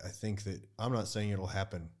think that, I'm not saying it'll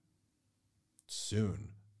happen soon,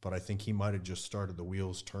 but I think he might have just started the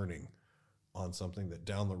wheels turning on something that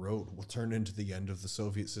down the road will turn into the end of the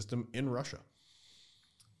Soviet system in Russia.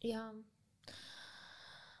 Yeah.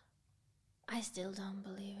 I still don't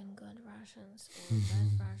believe in good Russians or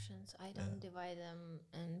bad Russians. I don't divide them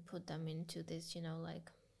and put them into this, like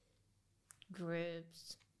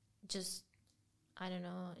groups. Just, I don't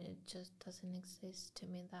know. It just doesn't exist to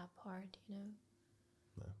me, that part,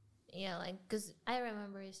 No. Yeah, because I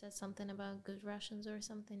remember you said something about good Russians or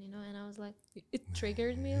something, and I was like, it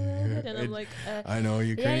triggered me a little bit, and I'm like, I know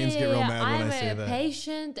Ukrainians get real mad when I say that. I'm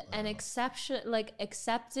patient and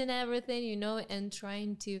accepting everything, and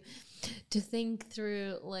trying to think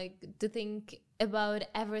through, to think about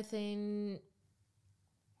everything,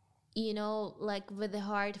 with a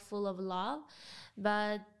heart full of love.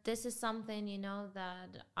 But this is something,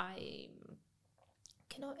 that I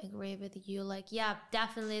cannot agree with you.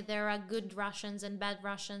 Definitely there are good Russians and bad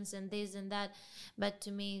Russians and this and that, but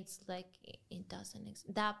to me it's it doesn't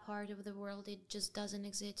that part of the world, it just doesn't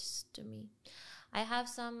exist to me. I have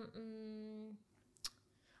I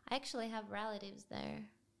actually have relatives there,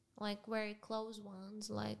 very close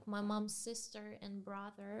ones, my mom's sister and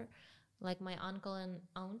brother, my uncle and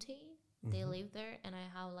auntie, they live there, and I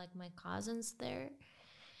have my cousins there,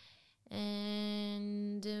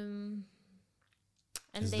 and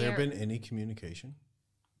has there been any communication?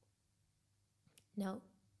 No.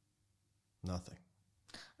 Nothing.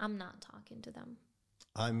 I'm not talking to them.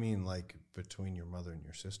 I mean, between your mother and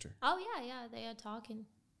your sister. Oh, yeah, they are talking.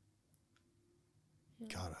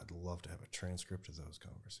 Yeah. God, I'd love to have a transcript of those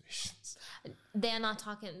conversations. They're not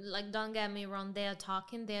talking, don't get me wrong, they are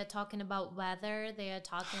talking about weather, they are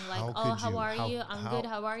talking how are you? I'm good,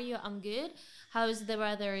 how are you? I'm good. How's the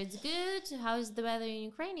weather? It's good. How's the weather in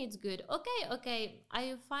Ukraine? It's good. Okay. Are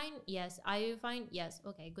you fine? Yes. Are you fine? Yes.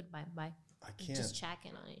 Okay, goodbye, bye. I can't. Just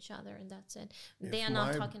checking on each other, and that's it. They are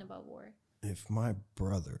not talking about war. If my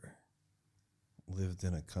brother lived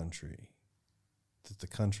in a country that the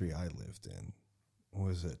country I lived in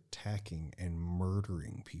was attacking and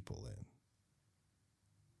murdering people in,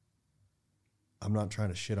 I'm not trying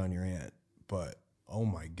to shit on your aunt, but oh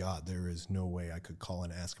my God, there is no way I could call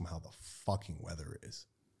and ask him how the fucking weather is.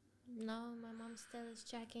 No, my mom still is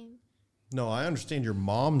checking. No, I understand your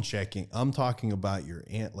mom checking. I'm talking about your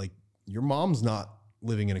aunt. Your mom's not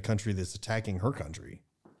living in a country that's attacking her country.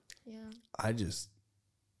 Yeah.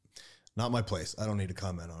 Not my place. I don't need to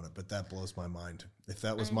comment on it, but that blows my mind. If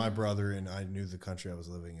that was my brother and I knew the country I was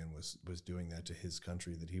living in was doing that to his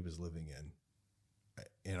country that he was living in,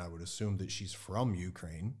 and I would assume that she's from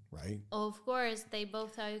Ukraine, right? Of course, they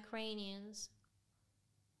both are Ukrainians.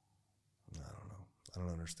 I don't know. I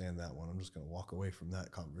don't understand that one. I'm just going to walk away from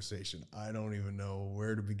that conversation. I don't even know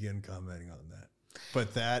where to begin commenting on that.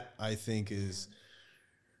 But that, I think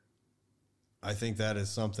that is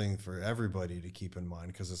something for everybody to keep in mind,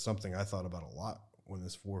 because it's something I thought about a lot when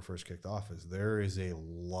this war first kicked off, is there is a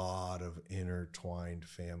lot of intertwined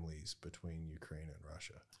families between Ukraine and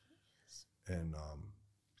Russia. Yes. And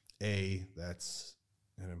A, that's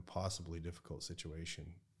an impossibly difficult situation.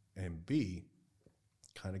 And B,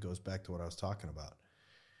 kind of goes back to what I was talking about.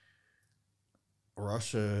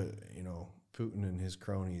 Russia, Putin and his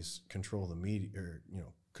cronies control the media, or,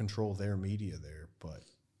 control their media there, but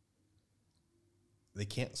they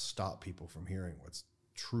can't stop people from hearing what's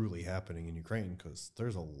truly happening in Ukraine, because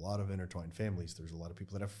there's a lot of intertwined families. There's a lot of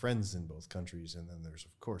people that have friends in both countries. And then there's,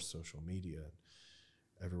 of course, social media and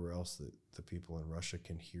everywhere else that the people in Russia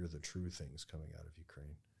can hear the true things coming out of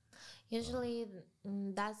Ukraine. Usually,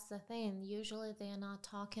 that's the thing. Usually they are not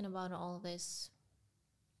talking about all this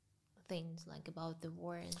things, like about the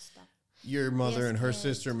war and stuff. Your mother and her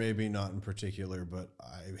sister, maybe not in particular, but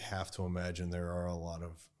I have to imagine there are a lot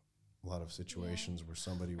of situations where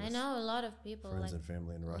somebody with I know a lot of people, friends and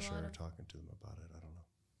family in Russia are talking to them about it. I don't know.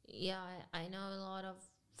 Yeah, I know a lot of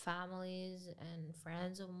families and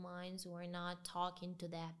friends of mine who are not talking to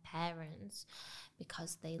their parents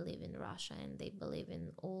because they live in Russia and they believe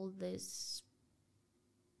in all this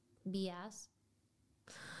BS.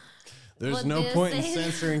 There's no point in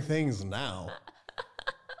censoring things now.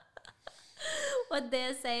 What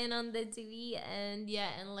they're saying on the TV, and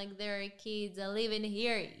like their kids are living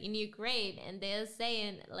here in Ukraine, and they're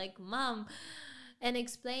saying like, Mom, and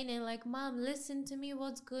explaining like, Mom, listen to me,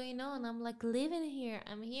 what's going on? I'm like, living here,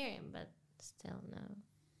 I'm hearing, but still no.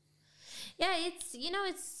 Yeah,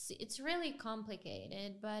 it's really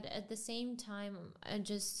complicated, but at the same time, I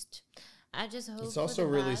just hope it's also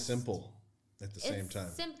really simple. At the same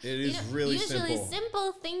time, it is really simple. Usually,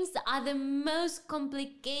 simple things are the most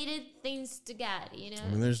complicated things to get. I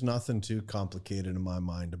mean, there's nothing too complicated in my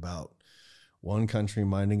mind about one country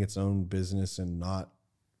minding its own business and not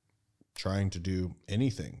trying to do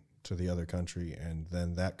anything to the other country, and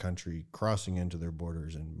then that country crossing into their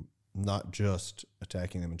borders and not just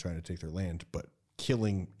attacking them and trying to take their land, but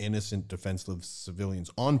killing innocent, defenseless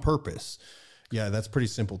civilians on purpose. Yeah, that's pretty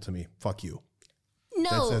simple to me. Fuck you.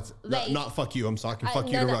 No, that's not fuck you. I'm talking fuck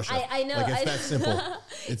you to Russia. I know. Like, it's that simple.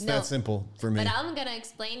 It's that simple for me. But I'm gonna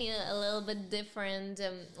explain you a little bit different.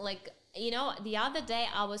 The other day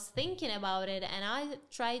I was thinking about it, and I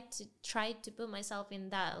tried to put myself in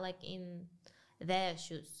that, like in their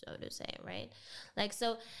shoes, so to say, right? Like,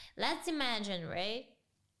 so let's imagine, right?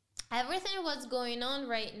 Everything what's going on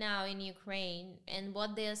right now in Ukraine and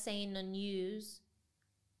what they're saying on news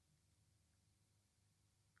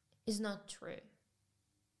is not true.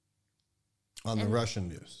 On the Russian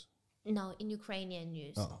news? No, in Ukrainian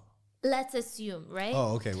news. Oh. Let's assume, right?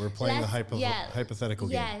 Oh, okay. We're playing the hypothetical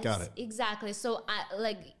game. Got it. Exactly. So,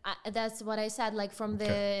 that's what I said, like, from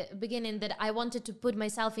the beginning, that I wanted to put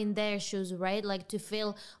myself in their shoes, right? Like, to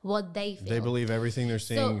feel what they feel. They believe everything they're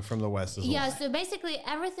seeing from the West is a lie. So basically,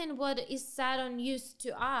 everything what is said on news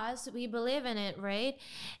to us, we believe in it, right?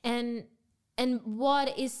 And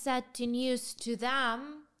what is said to news to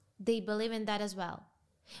them, they believe in that as well.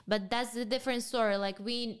 But that's the different story. Like,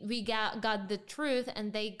 we got the truth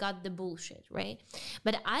and they got the bullshit, right?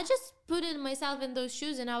 But I just put myself in those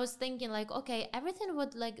shoes, and I was thinking, like, okay, everything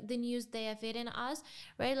what, like, the news they are feeding us,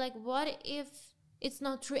 right? Like, what if it's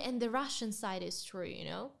not true and the Russian side is true,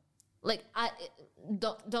 Like,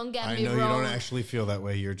 don't get me wrong. I know you don't actually feel that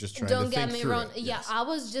way. You're just trying to think through it. Don't get me wrong. Yeah, yes. I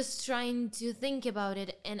was just trying to think about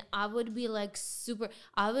it, and I would be like shocked,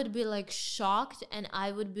 and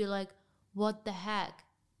I would be like, what the heck?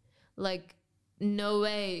 Like, no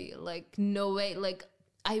way, like,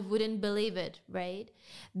 I wouldn't believe it, right?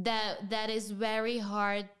 That is very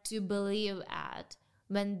hard to believe at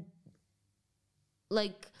when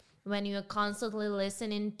you're constantly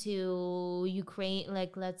listening to Ukraine,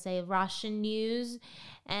 like, let's say Russian news,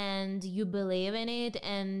 and you believe in it,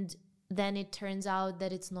 and then it turns out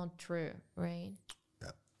that it's not true, right?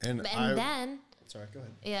 Yeah. Sorry, go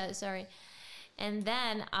ahead. Yeah, sorry. And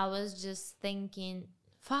then I was just thinking,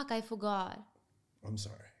 fuck, I forgot. I'm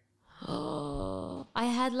sorry. I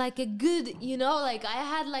had like a good, I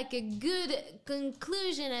had like a good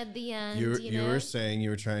conclusion at the end. You were saying, you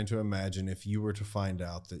were trying to imagine if you were to find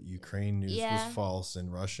out that Ukraine news was false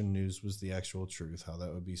and Russian news was the actual truth, how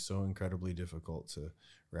that would be so incredibly difficult to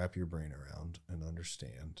wrap your brain around and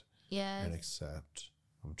understand and accept.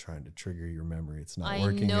 I'm trying to trigger your memory. It's not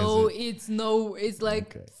working. I know is it? it's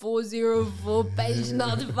like 404 page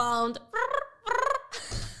not found.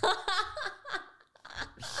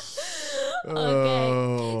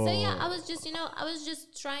 Okay. So yeah, I was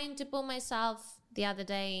just trying to put myself the other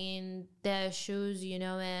day in their shoes,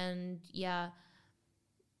 and yeah,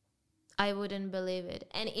 I wouldn't believe it.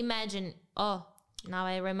 And imagine, now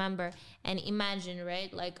I remember. And imagine,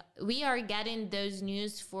 right? Like we are getting those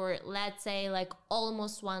news for, let's say, like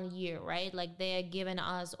almost 1 year, right? Like they are giving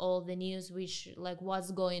us all the news, which like what's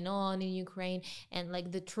going on in Ukraine and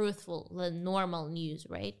like the normal news,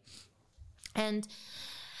 right? And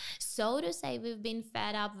so to say, we've been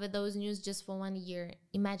fed up with those news just for 1 year.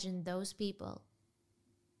 Imagine those people.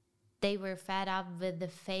 They were fed up with the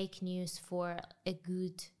fake news for a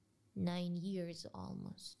good 9 years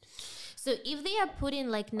almost. So if they are putting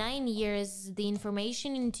like 9 years the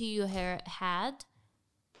information into your head,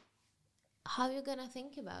 how are you gonna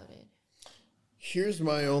think about it? Here's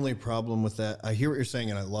my only problem with that. I hear what you're saying,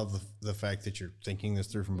 and I love the fact that you're thinking this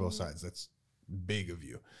through from both sides. That's big of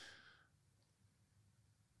you.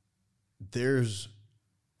 There's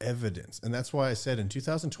evidence, and that's why I said in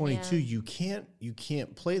 2022 you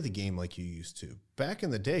can't play the game like you used to. Back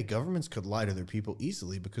in the day, governments could lie to their people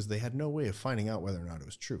easily because they had no way of finding out whether or not it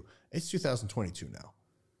was true. It's 2022 now.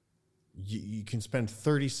 You can spend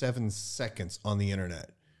 37 seconds on the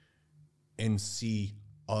internet and see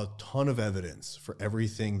a ton of evidence for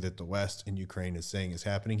everything that the West and Ukraine is saying is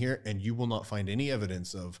happening here, and you will not find any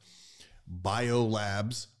evidence of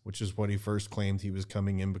biolabs, which is what he first claimed he was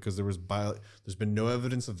coming in, because there's been no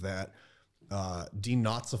evidence of that.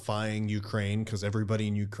 Denazifying Ukraine because everybody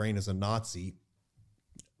in Ukraine is a Nazi.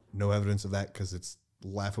 No evidence of that because it's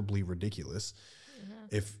laughably ridiculous.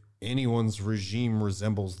 If anyone's regime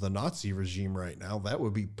resembles the Nazi regime right now, that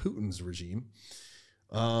would be Putin's regime.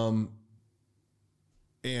 And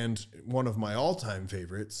one of my all-time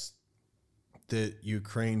favorites, that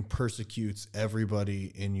Ukraine persecutes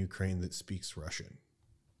everybody in Ukraine that speaks Russian.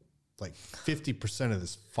 Like 50% of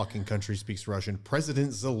this fucking country speaks Russian.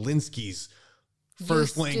 President Zelensky's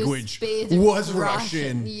first language was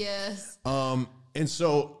Russian. Yes. And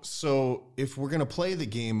so if we're going to play the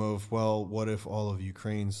game of, well, what if all of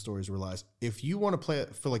Ukraine's stories were lies? If you want to play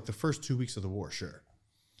it for like the first 2 weeks of the war, sure.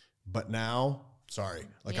 But now, sorry.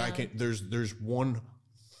 Like I can't, there's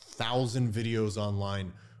 1,000 videos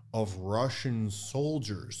online of Russian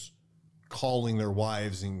soldiers calling their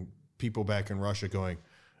wives and people back in Russia going,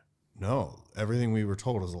 no, everything we were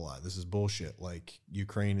told is a lie. This is bullshit. Like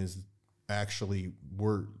Ukraine is actually,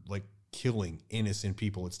 we're like killing innocent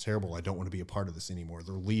people. It's terrible. I don't want to be a part of this anymore.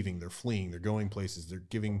 They're leaving, they're fleeing, they're going places. They're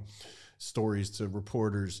giving stories to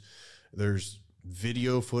reporters. There's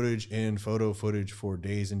video footage and photo footage for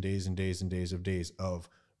days and days and days and days of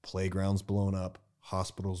playgrounds blown up,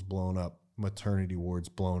 hospitals blown up, maternity wards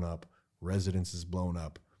blown up, residences blown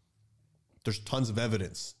up. There's tons of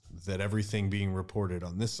evidence that everything being reported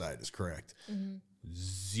on this side is correct.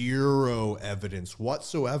 Zero evidence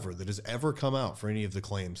whatsoever that has ever come out for any of the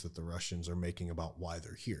claims that the Russians are making about why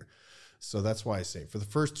they're here. So that's why I say for the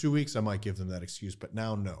first 2 weeks, I might give them that excuse, but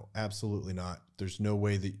now, no, absolutely not. There's no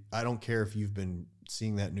way that, I don't care if you've been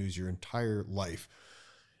seeing that news your entire life.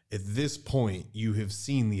 At this point, you have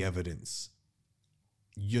seen the evidence.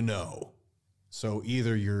 You know. So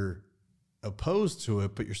either you're opposed to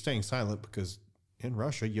it, but you're staying silent because in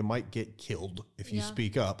Russia, you might get killed if you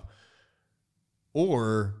speak up,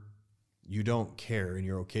 or you don't care and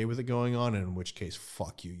you're okay with it going on, and in which case,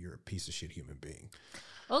 fuck you, you're a piece of shit human being.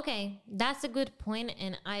 Okay, that's a good point,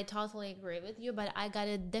 and I totally agree with you, but I got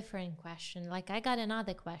a different question. Like, I got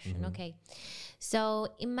another question. Okay, so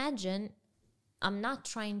imagine, I'm not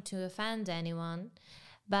trying to offend anyone,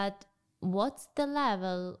 but what's the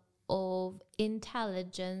level of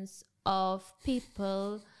intelligence of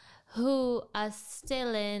people who are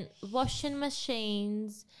stealing washing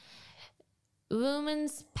machines,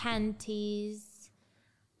 women's panties,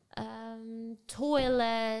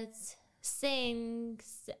 toilets,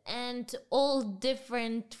 sinks, and all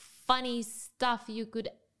different funny stuff you could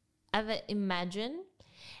ever imagine,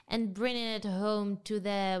 and bringing it home to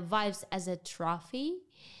their wives as a trophy?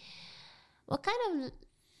 What kind of,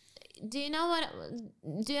 do you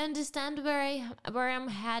understand where I'm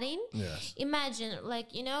heading? Yes. Imagine, like,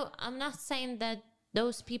 I'm not saying that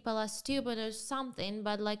those people are stupid or something,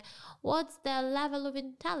 but like, what's the level of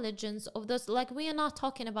intelligence of those? Like, we are not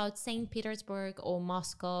talking about St. Petersburg or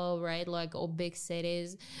Moscow, right? Like, or big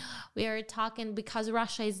cities. We are talking, because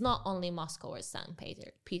Russia is not only Moscow or St.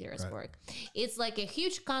 Petersburg. Right. It's like a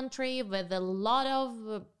huge country with a lot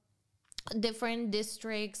of different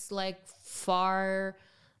districts, like far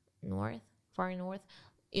north,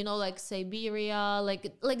 you know, like Siberia,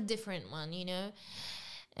 like different one, you know,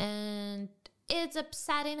 and it's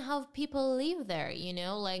upsetting how people live there, you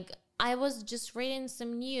know. Like, I was just reading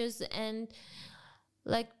some news and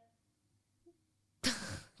like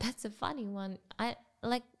that's a funny one. I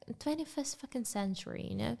like 21st fucking century,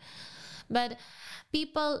 you know. But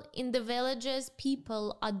people in the villages,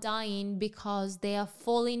 people are dying because they are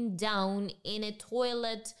falling down in a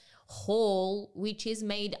toilet hole which is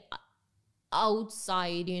made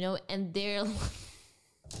outside, you know, and they're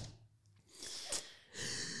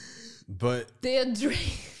but they're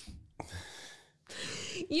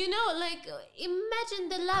you know, like, imagine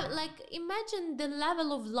the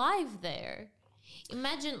level of life there.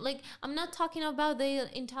 Imagine, like, I'm not talking about the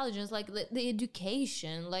intelligence, like the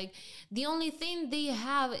education. Like, the only thing they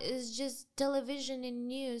have is just television and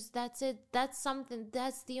news. That's it. That's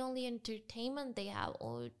the only entertainment they have,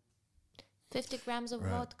 or 50 grams of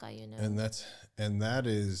vodka, you know. And that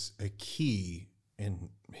is a key in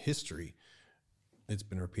history. It's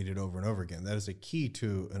been repeated over and over again. That is a key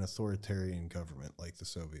to an authoritarian government like the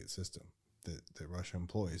Soviet system that Russia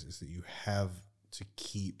employs, is that you have to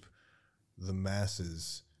keep the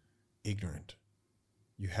masses ignorant.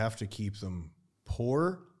 You have to keep them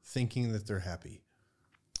poor, thinking that they're happy.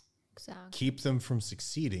 Exactly. Keep them from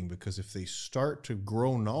succeeding, because if they start to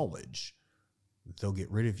grow knowledge, they'll get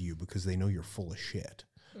rid of you because they know you're full of shit.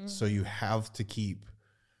 Mm-hmm. So you have to keep,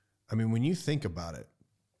 I mean, when you think about it,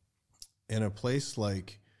 in a place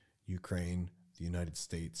like Ukraine, the United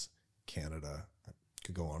States, Canada, I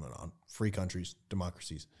could go on and on, free countries,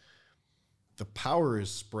 democracies, the power is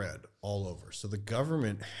spread all over. So the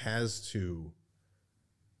government has to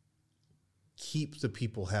keep the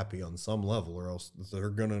people happy on some level, or else they're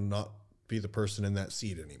going to not be the person in that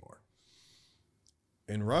seat anymore.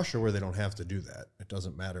 In Russia, where they don't have to do that, it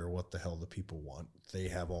doesn't matter what the hell the people want. They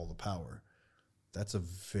have all the power. That's a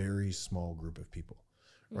very small group of people.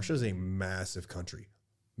 Mm-hmm. Russia is a massive country,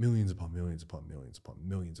 millions upon millions upon millions upon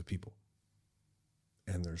millions of people.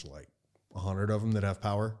 And there's like 100 of them that have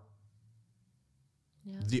power.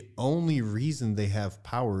 Yeah. The only reason they have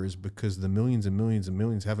power is because the millions and millions and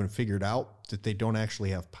millions haven't figured out that they don't actually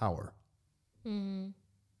have power. Mm-hmm.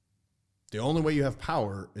 The only way you have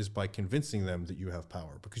power is by convincing them that you have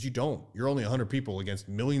power, because you don't. You're only 100 people against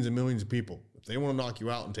millions and millions of people. If they want to knock you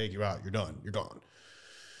out and take you out, you're done. You're gone.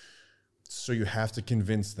 So you have to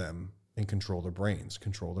convince them and control their brains,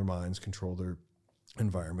 control their minds, control their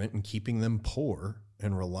environment, and keeping them poor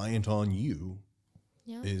and reliant on you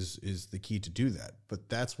is the key to do that. But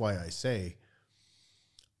that's why I say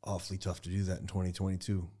awfully tough to do that in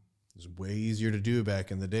 2022. It was way easier to do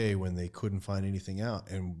back in the day when they couldn't find anything out.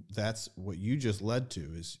 And that's what you just led to,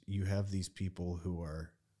 is you have these people who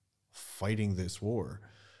are fighting this war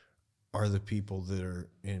are the people that are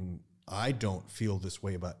in, I don't feel this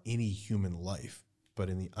way about any human life, but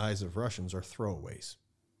in the eyes of Russians are throwaways.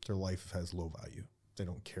 Their life has low value. They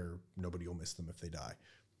don't care. Nobody will miss them if they die.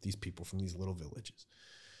 These people from these little villages,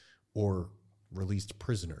 or released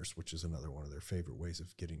prisoners, which is another one of their favorite ways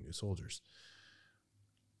of getting new soldiers.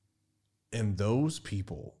 And those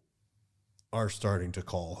people are starting to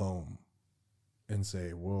call home and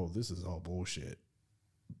say, whoa, this is all bullshit.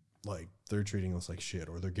 Like, they're treating us like shit,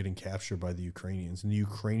 or they're getting captured by the Ukrainians, and the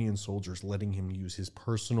Ukrainian soldiers letting him use his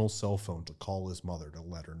personal cell phone to call his mother to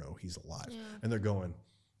let her know he's alive. Yeah. And they're going,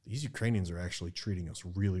 these Ukrainians are actually treating us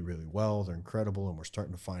really, really well. They're incredible. And we're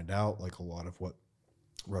starting to find out, like, a lot of what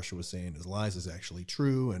Russia was saying as lies is actually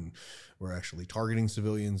true. And we're actually targeting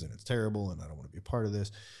civilians, and it's terrible. And I don't want to be a part of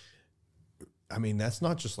this. I mean, that's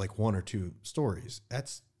not just like one or two stories.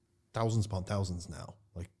 That's thousands upon thousands now,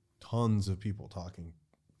 like tons of people talking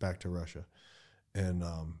back to Russia. And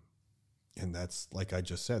that's, like I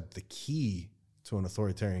just said, the key to an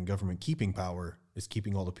authoritarian government keeping power is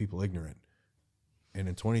keeping all the people ignorant. And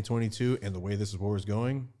in 2022, and the way this war is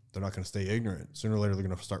going, they're not going to stay ignorant. Sooner or later, they're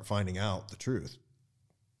going to start finding out the truth.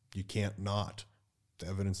 You can't not. The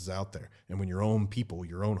evidence is out there. And when your own people,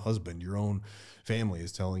 your own husband, your own family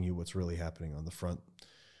is telling you what's really happening on the front,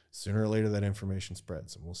 sooner or later that information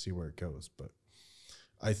spreads, and we'll see where it goes. But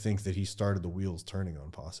I think that he started the wheels turning on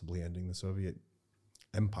possibly ending the Soviet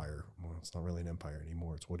empire. Well, it's not really an empire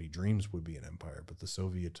anymore. It's what he dreams would be an empire, but the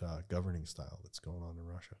Soviet governing style that's going on in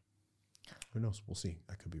Russia. Who knows? We'll see.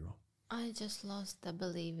 I could be wrong. I just lost the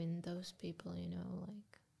belief in those people,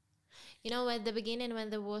 at the beginning when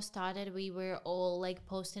the war started, we were all like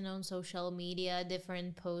posting on social media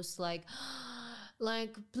different posts like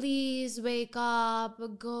please wake up,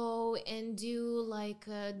 go and do like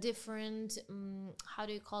a different how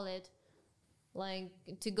do you call it, like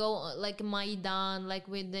to go like Maidan, like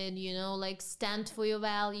we did, like stand for your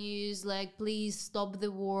values, like please stop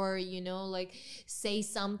the war, like say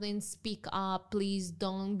something, speak up, please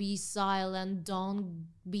don't be silent, don't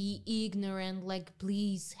be ignorant, like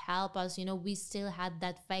please help us. We still had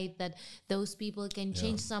that faith that those people can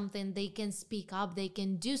change something, they can speak up, they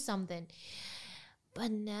can do something. But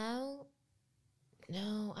now,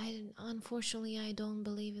 no, unfortunately I don't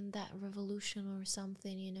believe in that revolution or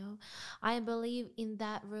something, I believe in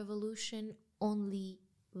that revolution only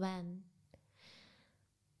when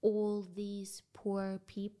all these poor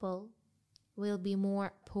people will be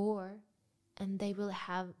more poor and they will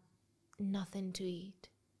have nothing to eat,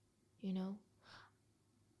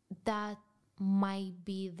 That might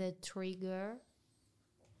be the trigger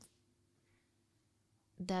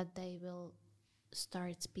that they will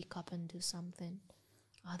start speak up and do something.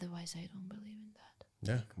 Otherwise, I don't believe in that.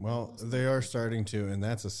 Yeah, well, they are starting to, and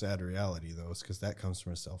that's a sad reality, though, because that comes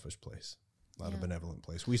from a selfish place, not a benevolent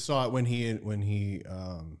place. We saw it when he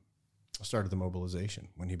started the mobilization,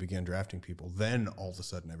 when he began drafting people. Then all of a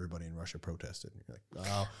sudden, everybody in Russia protested. And you're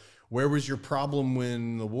like, where was your problem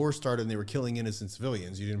when the war started and they were killing innocent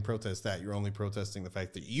civilians? You didn't protest that. You're only protesting the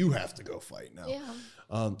fact that you have to go fight now.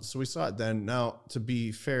 Yeah. So we saw it then. Now, to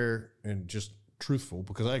be fair and just truthful,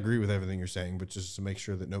 because I agree with everything you're saying, but just to make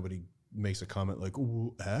sure that nobody makes a comment like,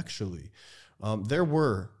 oh, actually, there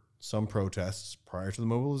were some protests prior to the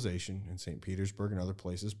mobilization in St. Petersburg and other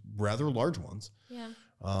places, rather large ones. Yeah.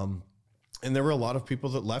 And there were a lot of people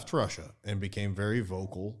that left Russia and became very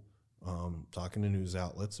vocal, talking to news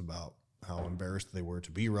outlets about how embarrassed they were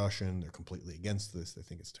to be Russian. They're completely against this. They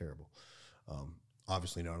think it's terrible.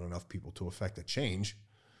 Obviously not enough people to affect a change,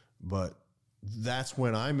 but that's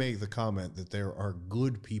when I make the comment that there are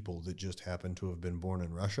good people that just happen to have been born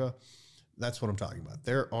in Russia. That's what I'm talking about.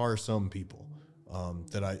 There are some people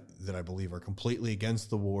that I believe are completely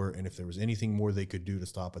against the war, and if there was anything more they could do to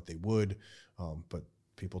stop it, they would. But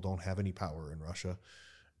people don't have any power in Russia,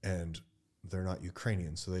 and they're not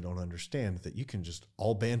Ukrainians, so they don't understand that you can just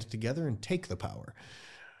all band together and take the power.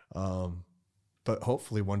 But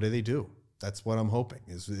hopefully one day they do. That's what I'm hoping,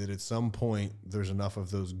 is that at some point there's enough of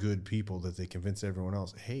those good people that they convince everyone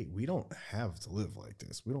else, hey, we don't have to live like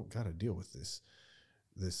this. We don't got to deal with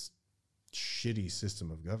this shitty system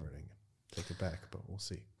of governing. Take it back, but we'll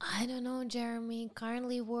see. I don't know, Jeremy.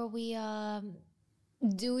 Currently, what we are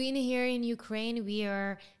doing here in Ukraine, we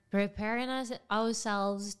are preparing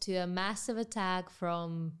ourselves to a massive attack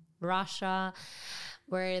from Russia,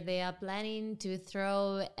 where they are planning to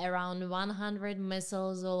throw around 100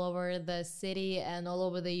 missiles all over the city and all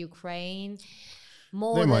over the Ukraine.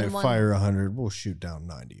 They might fire 100. We'll shoot down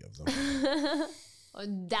 90 of them. Oh,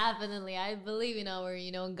 definitely. I believe in our,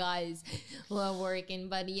 guys who are working.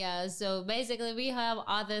 But yeah, so basically we have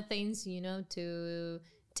other things, to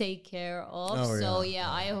take care of. Oh, so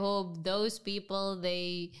yeah. I hope those people,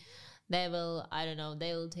 they will, I don't know,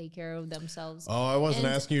 they will take care of themselves. Oh, I wasn't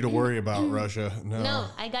asking you to worry about Russia. No,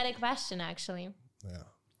 I got a question, actually. Yeah.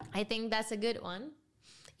 I think that's a good one.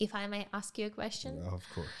 If I may ask you a question. Well, of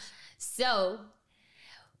course. So,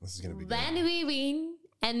 this is going to be when good. we win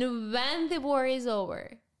and when the war is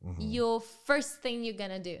over, your first thing you're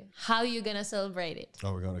going to do, how you going to celebrate it?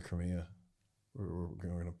 Oh, we're going to Crimea. We're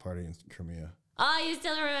going to party in Crimea. Oh, you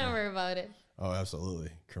still remember about it? Oh,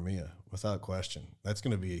 absolutely. Crimea, without question. That's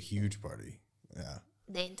going to be a huge party. Yeah.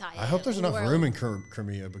 The entire I hope there's enough world. room in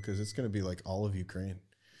Crimea, because it's going to be like all of Ukraine.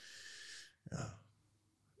 Yeah.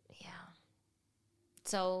 Yeah.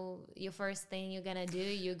 So your first thing you're going to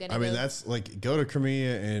do, that's like, go to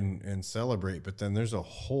Crimea and celebrate, but then there's a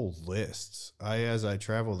whole list. As I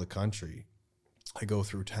travel the country, I go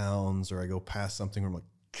through towns or I go past something where I'm like,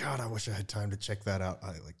 God, I wish I had time to check that out.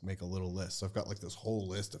 I like make a little list. So I've got like this whole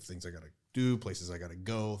list of things I got to do, places I got to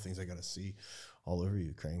go, things I got to see all over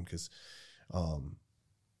Ukraine, because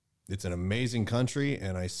it's an amazing country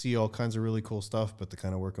and I see all kinds of really cool stuff, but the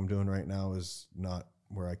kind of work I'm doing right now is not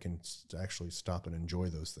where I can actually stop and enjoy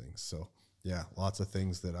those things. So yeah, lots of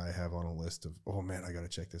things that I have on a list of, oh man, I got to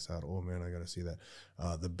check this out. Oh man, I got to see that.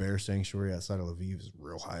 The bear sanctuary outside of Lviv is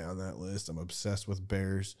real high on that list. I'm obsessed with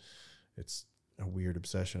bears. It's a weird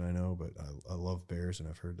obsession, I know, but I love bears, and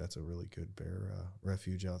I've heard that's a really good bear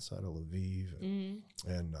refuge outside of Lviv.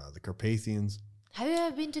 And the Carpathians. Have you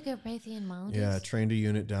ever been to Carpathian Mountains? Yeah, I trained a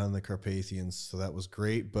unit down in the Carpathians, so that was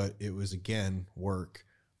great, but it was, again, work.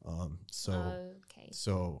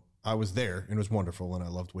 So I was there and it was wonderful, and I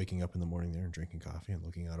loved waking up in the morning there and drinking coffee and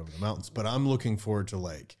looking out over the mountains. But I'm looking forward to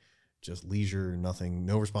like just leisure, nothing,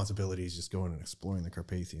 no responsibilities, just going and exploring the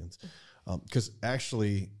Carpathians. Because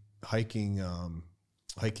actually hiking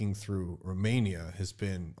through Romania has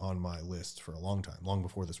been on my list for a long time, long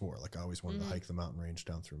before this war. Like I always wanted to hike the mountain range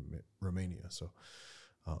down through Romania. So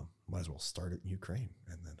might as well start it in Ukraine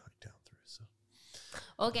and then hike down through. So.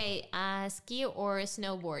 Okay, ski or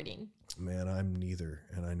snowboarding? Man, I'm neither.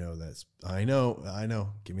 And I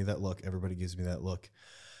know. Give me that look. Everybody gives me that look.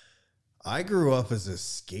 I grew up as a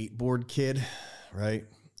skateboard kid, right?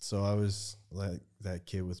 So I was like that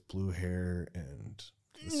kid with blue hair and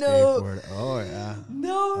the skateboard. Oh, yeah.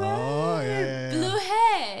 No way. Oh, yeah. Blue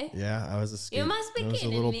hair. Yeah, I was a You must be I was a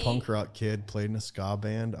kidding little me. punk rock kid, played in a ska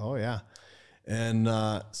band. Oh, yeah. And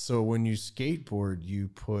so when you skateboard, you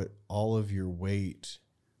put all of your weight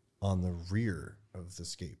on the rear of the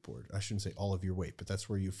skateboard. I shouldn't say all of your weight, but that's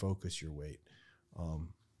where you focus your weight.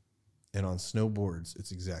 And on snowboards,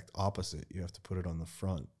 it's exact opposite. You have to put it on the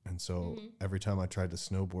front. And so every time I tried to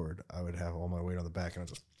snowboard, I would have all my weight on the back and I'd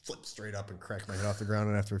just flip straight up and crack my head off the ground.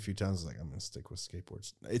 And after a few times, I was like, I'm going to stick with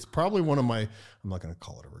skateboards. It's probably one of my, I'm not going to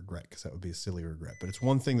call it a regret because that would be a silly regret, but it's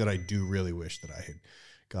one thing that I do really wish that I had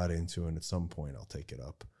got into. And at some point I'll take it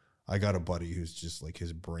up. I got a buddy who's just like,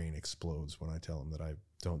 his brain explodes when I tell him that I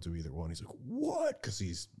don't do either one. He's like, what? Because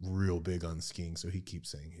he's real big on skiing. So he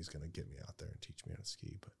keeps saying he's going to get me out there and teach me how to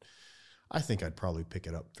ski. But I think I'd probably pick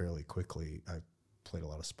it up fairly quickly. I played a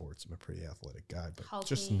lot of sports. I'm a pretty athletic guy, but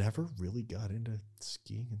just never really got into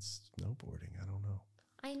skiing and snowboarding. I don't know.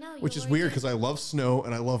 I know. Which is weird because I love snow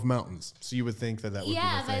and I love mountains. So you would think that would be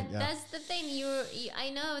the thing. But that's the thing.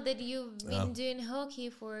 I know that you've been doing hockey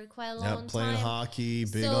for quite a long time. Playing hockey,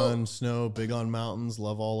 big on snow, big on mountains,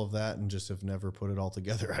 love all of that, and just have never put it all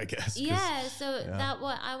together, I guess. That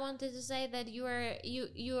what I wanted to say, that you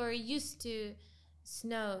are used to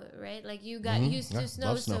snow, right? Like you got used to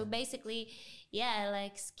snow. So basically,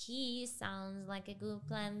 like ski sounds like a good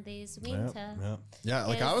plan this winter. Yeah,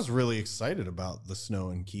 like I was really excited about the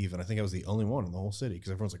snow in Kyiv, and I think I was the only one in the whole city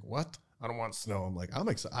because everyone's like, what? I don't want snow. I'm like, I'm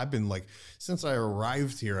excited. I've been like, since I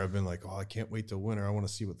arrived here, I've been like, oh, I can't wait till winter. I want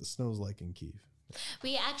to see what the snow's like in Kyiv.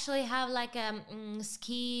 We actually have like a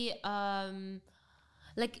ski,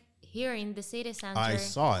 like here in the city center. I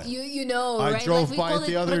saw it. You know, I right? drove like by it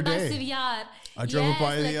the other day. I drove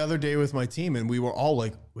by the other day with my team, and we were all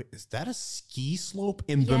like, wait, is that a ski slope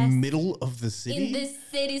in the middle of the city? In the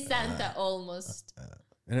city center, almost.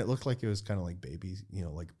 And it looked like it was kind of like baby,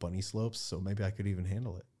 like bunny slopes, so maybe I could even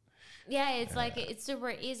handle it. Yeah, it's like, it's super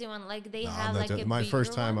easy one. Like they have like a my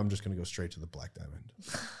first time, one. I'm just going to go straight to the Black Diamond.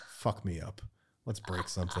 Fuck me up. Let's break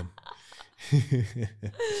something.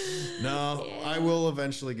 No, I will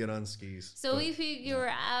eventually get on skis. So we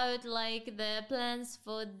figure out like the plans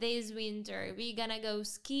for this winter. We're gonna go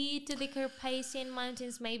ski to the Carpathian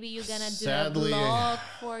Mountains. Maybe you're gonna do a vlog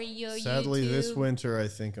for your Sadly, YouTube. this winter, I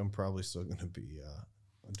think I'm probably still gonna be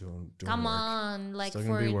doing Come work. On, like still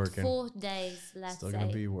for 4 days, let's still say.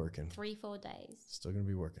 gonna be working. 3-4 days. Still gonna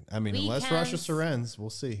be working. I mean, unless Russia surrenders, we'll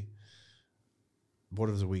see. What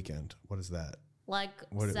is a weekend? What is that? Like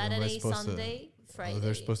Saturday, Sunday, Friday. Are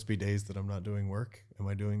there supposed to be days that I'm not doing work? Am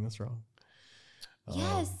I doing this wrong?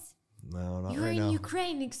 Yes. No, not You're right in now.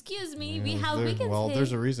 Ukraine. Excuse me. We have weekends Well, here.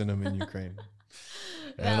 there's a reason I'm in Ukraine.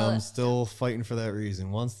 And I'm still fighting for that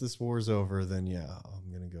reason. Once this war's over, then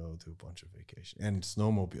I'm going to go do a bunch of vacation. And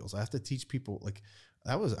snowmobiles. I have to teach people, like,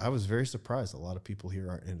 I was very surprised. A lot of people here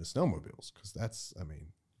aren't into snowmobiles because you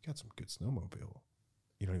got some good snowmobile.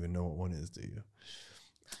 You don't even know what one is, do you?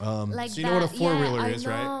 Like so you know what a four-wheeler is,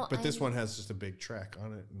 know, right? But this one has just a big track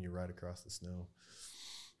on it, and you ride across the snow.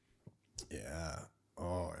 Yeah.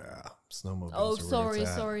 Oh, yeah. Snowmobiles Oh, are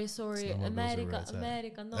sorry. Snowmobiles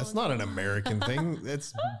America. No, That's not an American thing.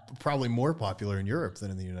 It's probably more popular in Europe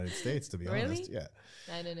than in the United States, to be honest. Yeah.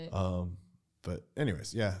 I don't know. But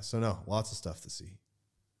anyways, yeah. So no, lots of stuff to see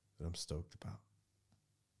that I'm stoked about.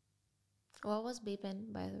 What was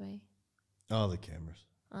beeping, by the way? Oh, the cameras.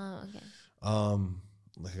 Oh, okay.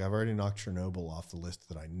 Like I've already knocked Chernobyl off the list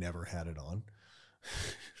that I never had it on.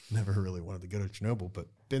 Never really wanted to go to Chernobyl, but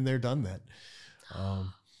been there, done that. I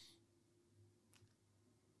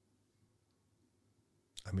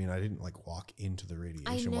mean, I didn't like walk into the radiation.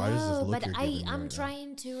 I know, Why does this look but you're giving me I'm right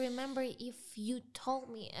trying to remember if you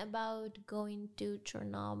told me about going to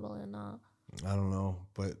Chernobyl or not. I don't know,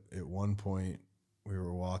 but at one point we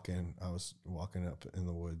were walking. I was walking up in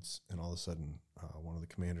the woods, and all of a sudden, one of the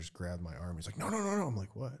commanders grabbed my arm. He's like, "No!" I'm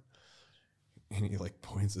like, "What?" And he like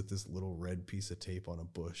points at this little red piece of tape on a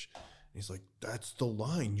bush, he's like, that's the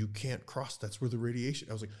line you can't cross. That's where the radiation.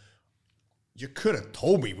 I was like, you could have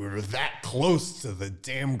told me we were that close to the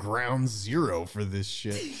damn ground zero for this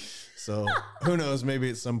shit. So who knows? Maybe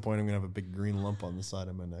at some point I'm gonna have a big green lump on the side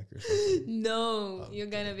of my neck or something. No, you're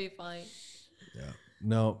gonna be fine. Yeah.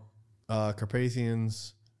 No.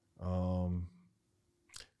 Carpathians,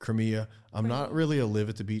 Crimea. I'm not really a live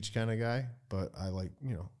at the beach kind of guy, but I like,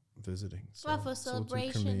 visiting. So, Well, for so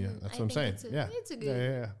celebration, Crimea. That's what I'm saying. It's a good.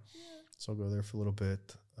 Yeah. So I'll go there for a little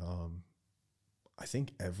bit. I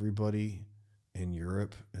think everybody in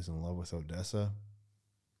Europe is in love with Odessa.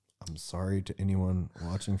 I'm sorry to anyone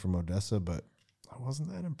watching from Odessa, but I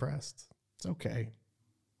wasn't that impressed. It's okay.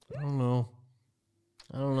 I don't know.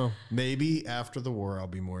 Maybe after the war, I'll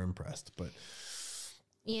be more impressed, but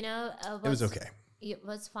it was okay. It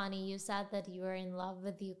was funny. You said that you were in love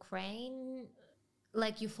with Ukraine.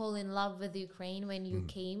 Like you fall in love with Ukraine when you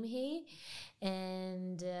came here,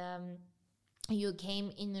 and you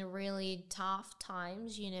came in really tough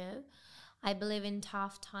times, I believe in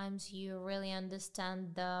tough times you really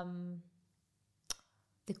understand the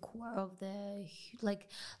core of the like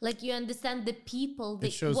you understand the people,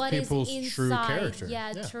 it shows what people's is inside, true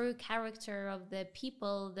character. True character of the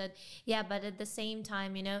people but at the same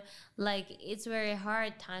time it's very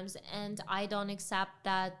hard times, and I don't accept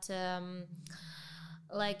that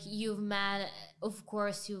you've met a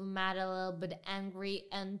little bit angry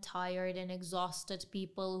and tired and exhausted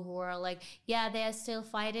people who are they are still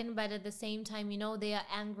fighting, but at the same time, they are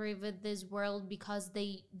angry with this world because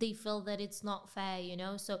they feel that it's not fair,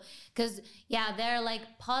 so because they're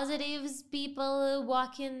positives people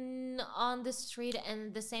walking on the street, and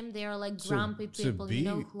at the same they are grumpy people, to be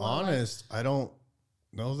who honest, I don't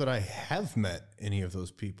know that I have met any of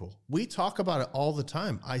those people. We talk about it all the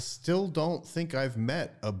time. I still don't think I've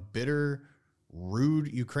met a bitter,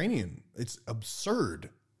 rude Ukrainian. It's absurd.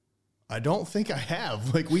 I don't think I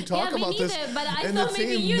have. We talk about this but I in the thought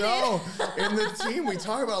maybe team. you No, in the team we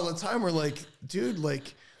talk about it all the time. We're like, dude,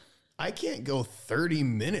 I can't go 30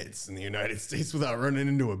 minutes in the United States without running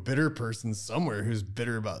into a bitter person somewhere who's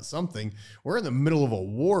bitter about something. We're in the middle of a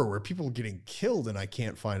war where people are getting killed and I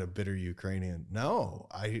can't find a bitter Ukrainian. No,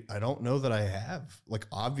 I don't know that I have.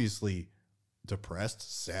 Obviously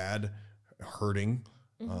depressed, sad, hurting.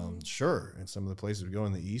 Sure. And some of the places we go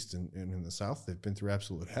in the East and in the South, they've been through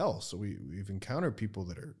absolute hell. So we've encountered people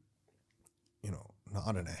that are,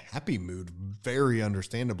 not in a happy mood, very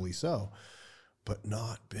understandably so. But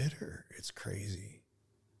not bitter. It's crazy.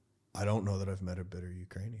 I don't know that I've met a bitter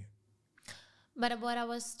Ukrainian. But what I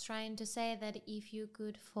was trying to say, that if you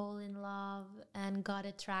could fall in love and got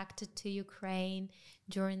attracted to Ukraine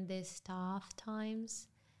during these tough times.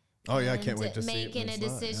 Oh yeah, I can't wait to see it. Making a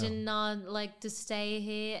decision not to stay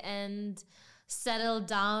here and settle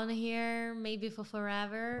down here, maybe for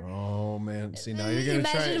forever. Oh man, see now you're gonna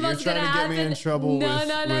try. You're what's trying gonna to get me in happen. trouble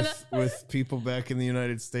No. with people back in the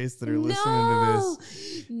United States that are listening to this.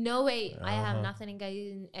 No way, I have nothing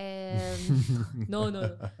against.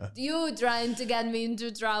 No. You trying to get me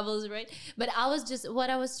into troubles, right? But what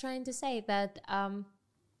I was trying to say that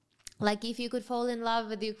if you could fall in love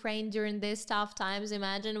with Ukraine during these tough times,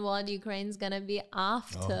 imagine what Ukraine's gonna be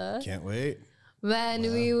after. Oh, can't wait. When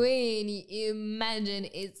we win, imagine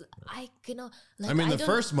it's the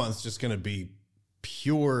first month's just gonna be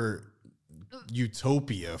pure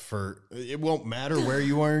utopia. It won't matter where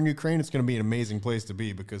you are in Ukraine. It's gonna be an amazing place to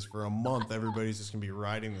be because for a month everybody's just gonna be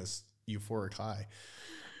riding this euphoric high.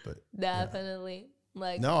 But definitely,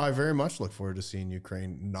 no, I very much look forward to seeing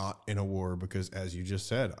Ukraine not in a war because, as you just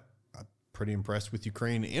said, I'm pretty impressed with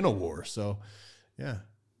Ukraine in a war. So, yeah.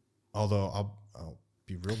 Although I'll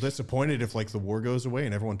be real disappointed if the war goes away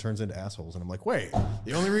and everyone turns into assholes. And I'm like, wait,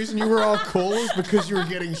 the only reason you were all cool is because you were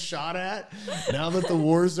getting shot at. Now that the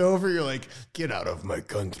war's over, you're like, get out of my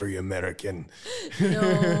country, American.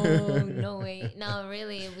 No way. No,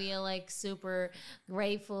 really, we are super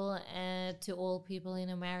grateful to all people in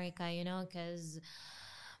America, because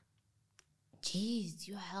geez,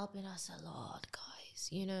 you're helping us a lot, guys,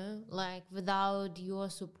 without your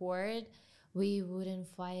support, we wouldn't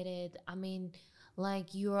fight it. I mean,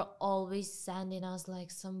 you're always sending us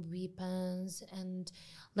some weapons and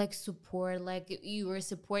support, you were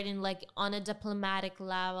supporting on a diplomatic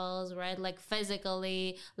levels, right?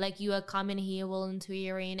 Physically, you are coming here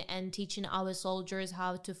volunteering and teaching our soldiers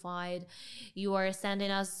how to fight. You are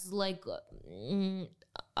sending us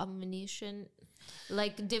ammunition,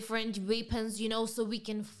 different weapons, so we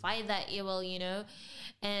can fight that evil,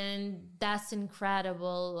 and that's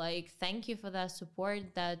incredible. Thank you for that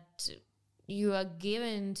support that you are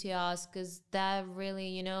giving to us, because that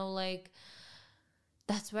really,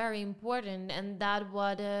 that's very important, and that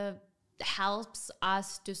what helps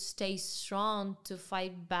us to stay strong, to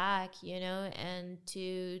fight back, you know, and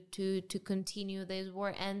to continue this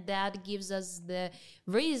war. And that gives us the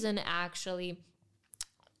reason, actually,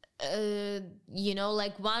 you know,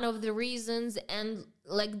 like one of the reasons, and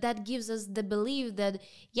like that gives us the belief that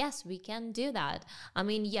yes, we can do that. I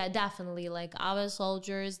mean, yeah, definitely, like our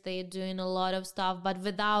soldiers, they're doing a lot of stuff, but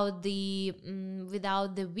without the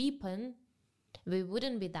weapon, we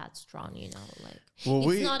wouldn't be that strong, you know. Like,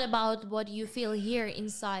 it's not about what you feel here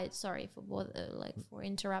inside. Sorry for for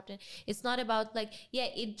interrupting. It's not about like, yeah,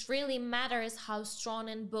 it really matters how strong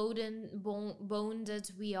and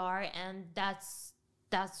bonded we are, and that's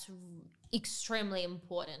extremely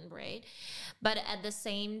important, right? But at the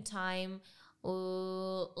same time,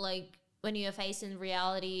 like when you're facing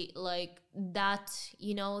reality, like that,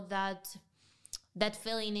 you know, that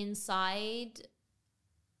feeling inside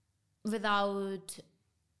without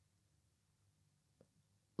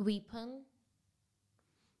weapon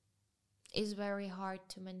is very hard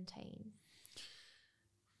to maintain.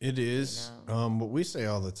 It is. You know? What we say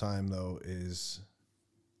all the time, though, is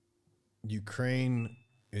Ukraine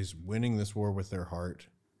is winning this war with their heart,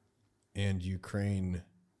 and Ukraine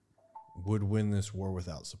would win this war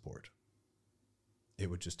without support. It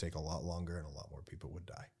would just take a lot longer, and a lot more people would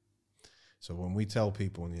die. So when we tell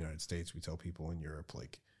people in the United States, we tell people in Europe,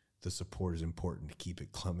 like, the support is important, to keep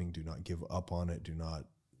it coming. Do not give up on it. Do not,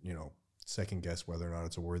 you know, second guess whether or not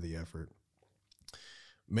it's a worthy effort.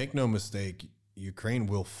 Make no mistake, Ukraine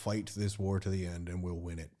will fight this war to the end and will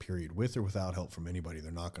win it, period. With or without help from anybody,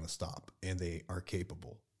 they're not going to stop, and they are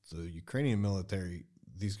capable. The Ukrainian military,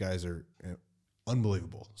 these guys are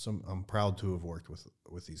unbelievable. I'm proud to have worked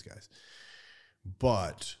with these guys.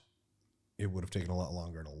 But it would have taken a lot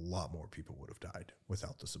longer, and a lot more people would have died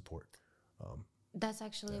without the support. That's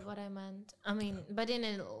actually what I meant. I mean, but in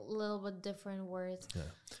a little bit different words. Yeah.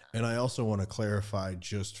 And I also want to clarify,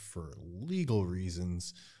 just for legal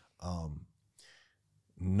reasons,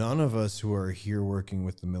 none of us who are here working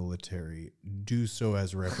with the military do so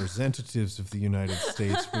as representatives of the United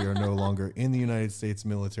States. We are no longer in the United States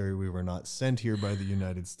military. We were not sent here by the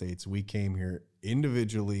United States. We came here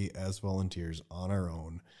individually as volunteers on our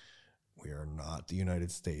own. We are not the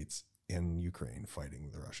United States in Ukraine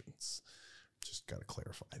fighting the Russians. Just got to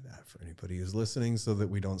clarify that for anybody who's listening, so that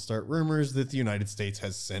we don't start rumors that the United States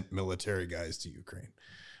has sent military guys to Ukraine.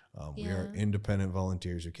 We are independent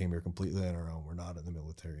volunteers who came here completely on our own. We're not in the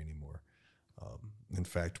military anymore. In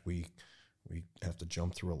fact, we have to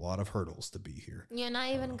jump through a lot of hurdles to be here. You're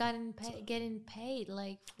not even getting paid,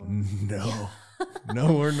 like. No,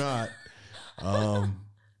 no, we're not.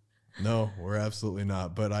 No, we're absolutely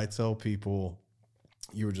not. But I tell people,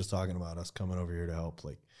 you were just talking about us coming over here to help.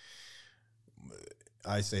 Like,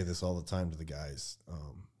 I say this all the time to the guys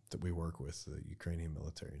that we work with, the Ukrainian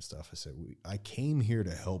military and stuff. I said, I came here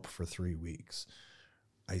to help for 3 weeks.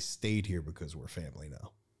 I stayed here because we're family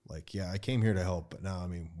now. Like, yeah, I came here to help, but now, I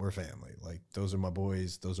mean, we're family. Like, those are my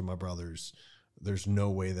boys. Those are my brothers. There's no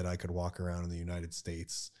way that I could walk around in the United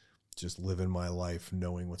States just living my life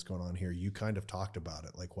knowing what's going on here. You kind of talked about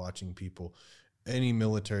it, like watching people. Any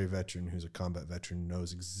military veteran who's a combat veteran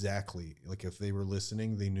knows exactly, like if they were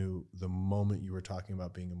listening, they knew the moment you were talking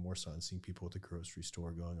about being in Warsaw and seeing people at the grocery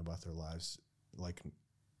store going about their lives, like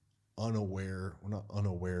unaware, well, not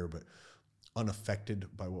unaware, but unaffected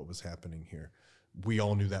by what was happening here. We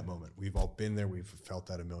all knew that moment. We've all been there. We've felt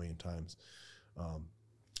that a million times.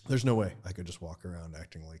 There's no way I could just walk around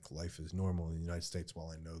acting like life is normal in the United States while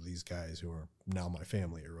I know these guys who are now my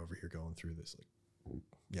family are over here going through this. Like,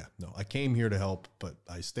 yeah, no, I came here to help, but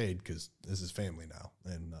I stayed because this is family now.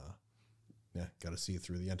 And, yeah, got to see it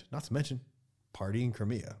through the end. Not to mention party in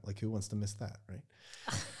Crimea. Like, who wants to miss that, right?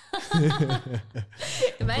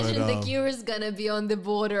 Imagine the Cure's gonna be on the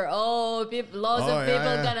border. Oh, lots of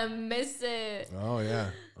people gonna miss it. Oh, yeah.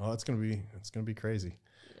 Oh, it's gonna be crazy.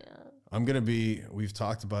 Yeah. We've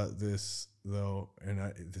talked about this, though,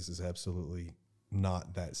 and this is absolutely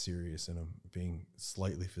not that serious, and I'm being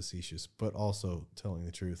slightly facetious, but also telling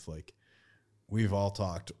the truth. Like, we've all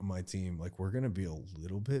talked, my team, like, we're going to be a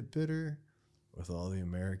little bit bitter with all the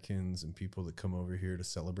Americans and people that come over here to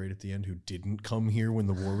celebrate at the end who didn't come here when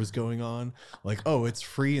the war was going on. Like, oh, it's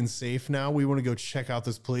free and safe now. We want to go check out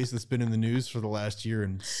this place that's been in the news for the last year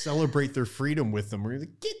and celebrate their freedom with them. We're like,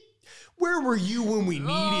 where were you when we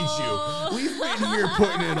needed you? We've been here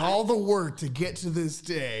putting in all the work to get to this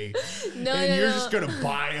day. You're just going to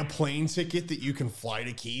buy a plane ticket that you can fly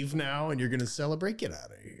to Kyiv now and you're going to celebrate? Get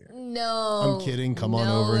out of here. No. I'm kidding. Come on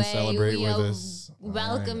over and celebrate with us.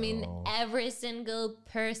 Welcoming every single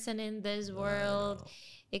person in this world.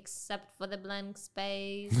 except for the blank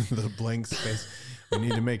space. The blank space. We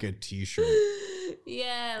need to make a T-shirt.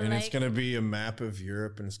 Yeah, And like, it's going to be a map of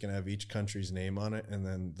Europe, and it's going to have each country's name on it, and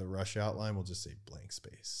then the Russia outline will just say blank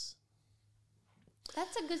space.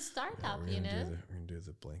 that's a good startup, We're you gonna know. we're going to do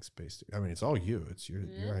the blank space. I mean, it's all you. It's your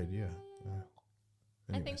idea. Yeah.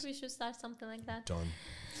 I think Anyways, we should start something like that. done.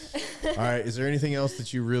 All right. Is there anything else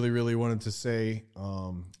that you really, really wanted to say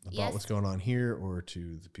about Yes. what's going on here, or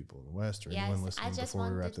to the people in the West, or Yes, anyone listening I just before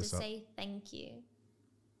we wrap wanted to this up? say thank you.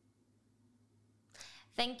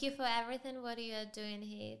 Thank you for everything what you are doing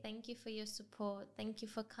here. Thank you for your support. Thank you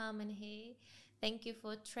for coming here. Thank you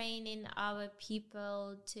for training our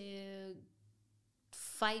people to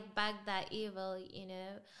fight back that evil, you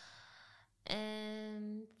know.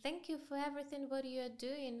 And thank you for everything what you are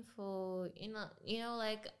doing for, you know,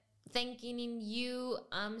 like thanking in you.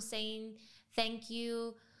 I'm saying thank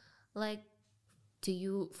you, like, to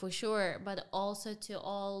you for sure, but also to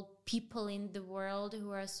all people in the world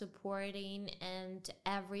who are supporting, and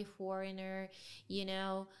every foreigner, you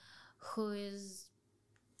know, who is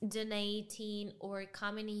donating or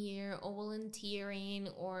coming here or volunteering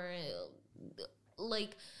or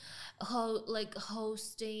like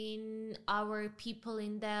hosting our people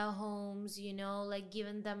in their homes, you know, like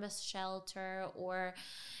giving them a shelter or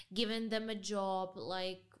giving them a job,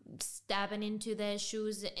 like stepping into their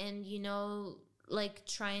shoes and, you know, like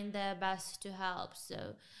trying their best to help.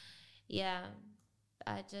 So yeah,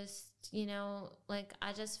 I just, you know, like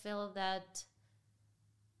I just feel that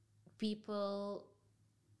people,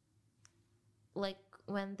 like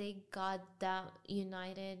when they got that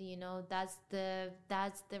united, you know, that's the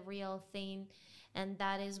real thing, and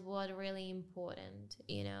that is what really important,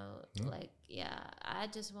 you know. Like, yeah, I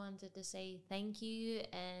just wanted to say thank you,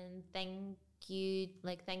 and thank you,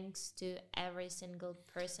 like thanks to every single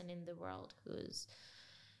person in the world who's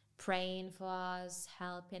praying for us,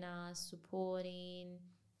 helping us, supporting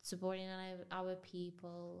our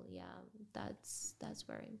people. Yeah, that's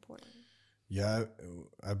very important. Yeah,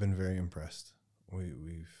 I've been very impressed.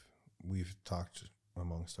 We've talked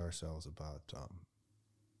amongst ourselves about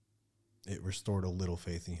it restored a little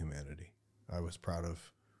faith in humanity. I was proud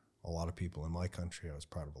of a lot of people in my country. I was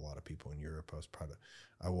proud of a lot of people in Europe. I was proud of.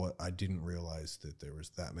 I didn't realize that there was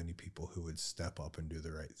that many people who would step up and do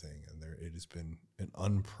the right thing, and it has been an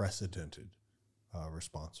unprecedented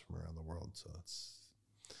response from around the world. So it's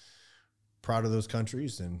proud of those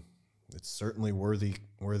countries, and it's certainly worthy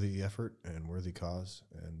effort and worthy cause.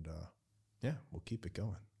 And yeah, we'll keep it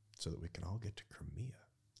going so that we can all get to Crimea.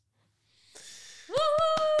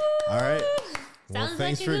 All right. Well, Sounds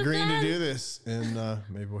thanks like for a good agreeing plan. to do this, and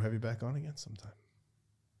maybe we'll have you back on again sometime.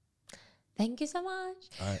 Thank you so much.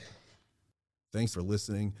 All right. Thanks for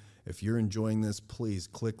listening. If you're enjoying this, please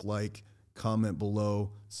click like, comment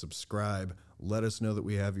below, subscribe. Let us know that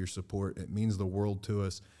we have your support. It means the world to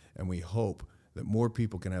us, and we hope that more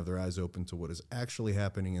people can have their eyes open to what is actually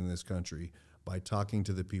happening in this country by talking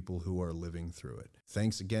to the people who are living through it.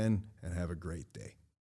 Thanks again, and have a great day.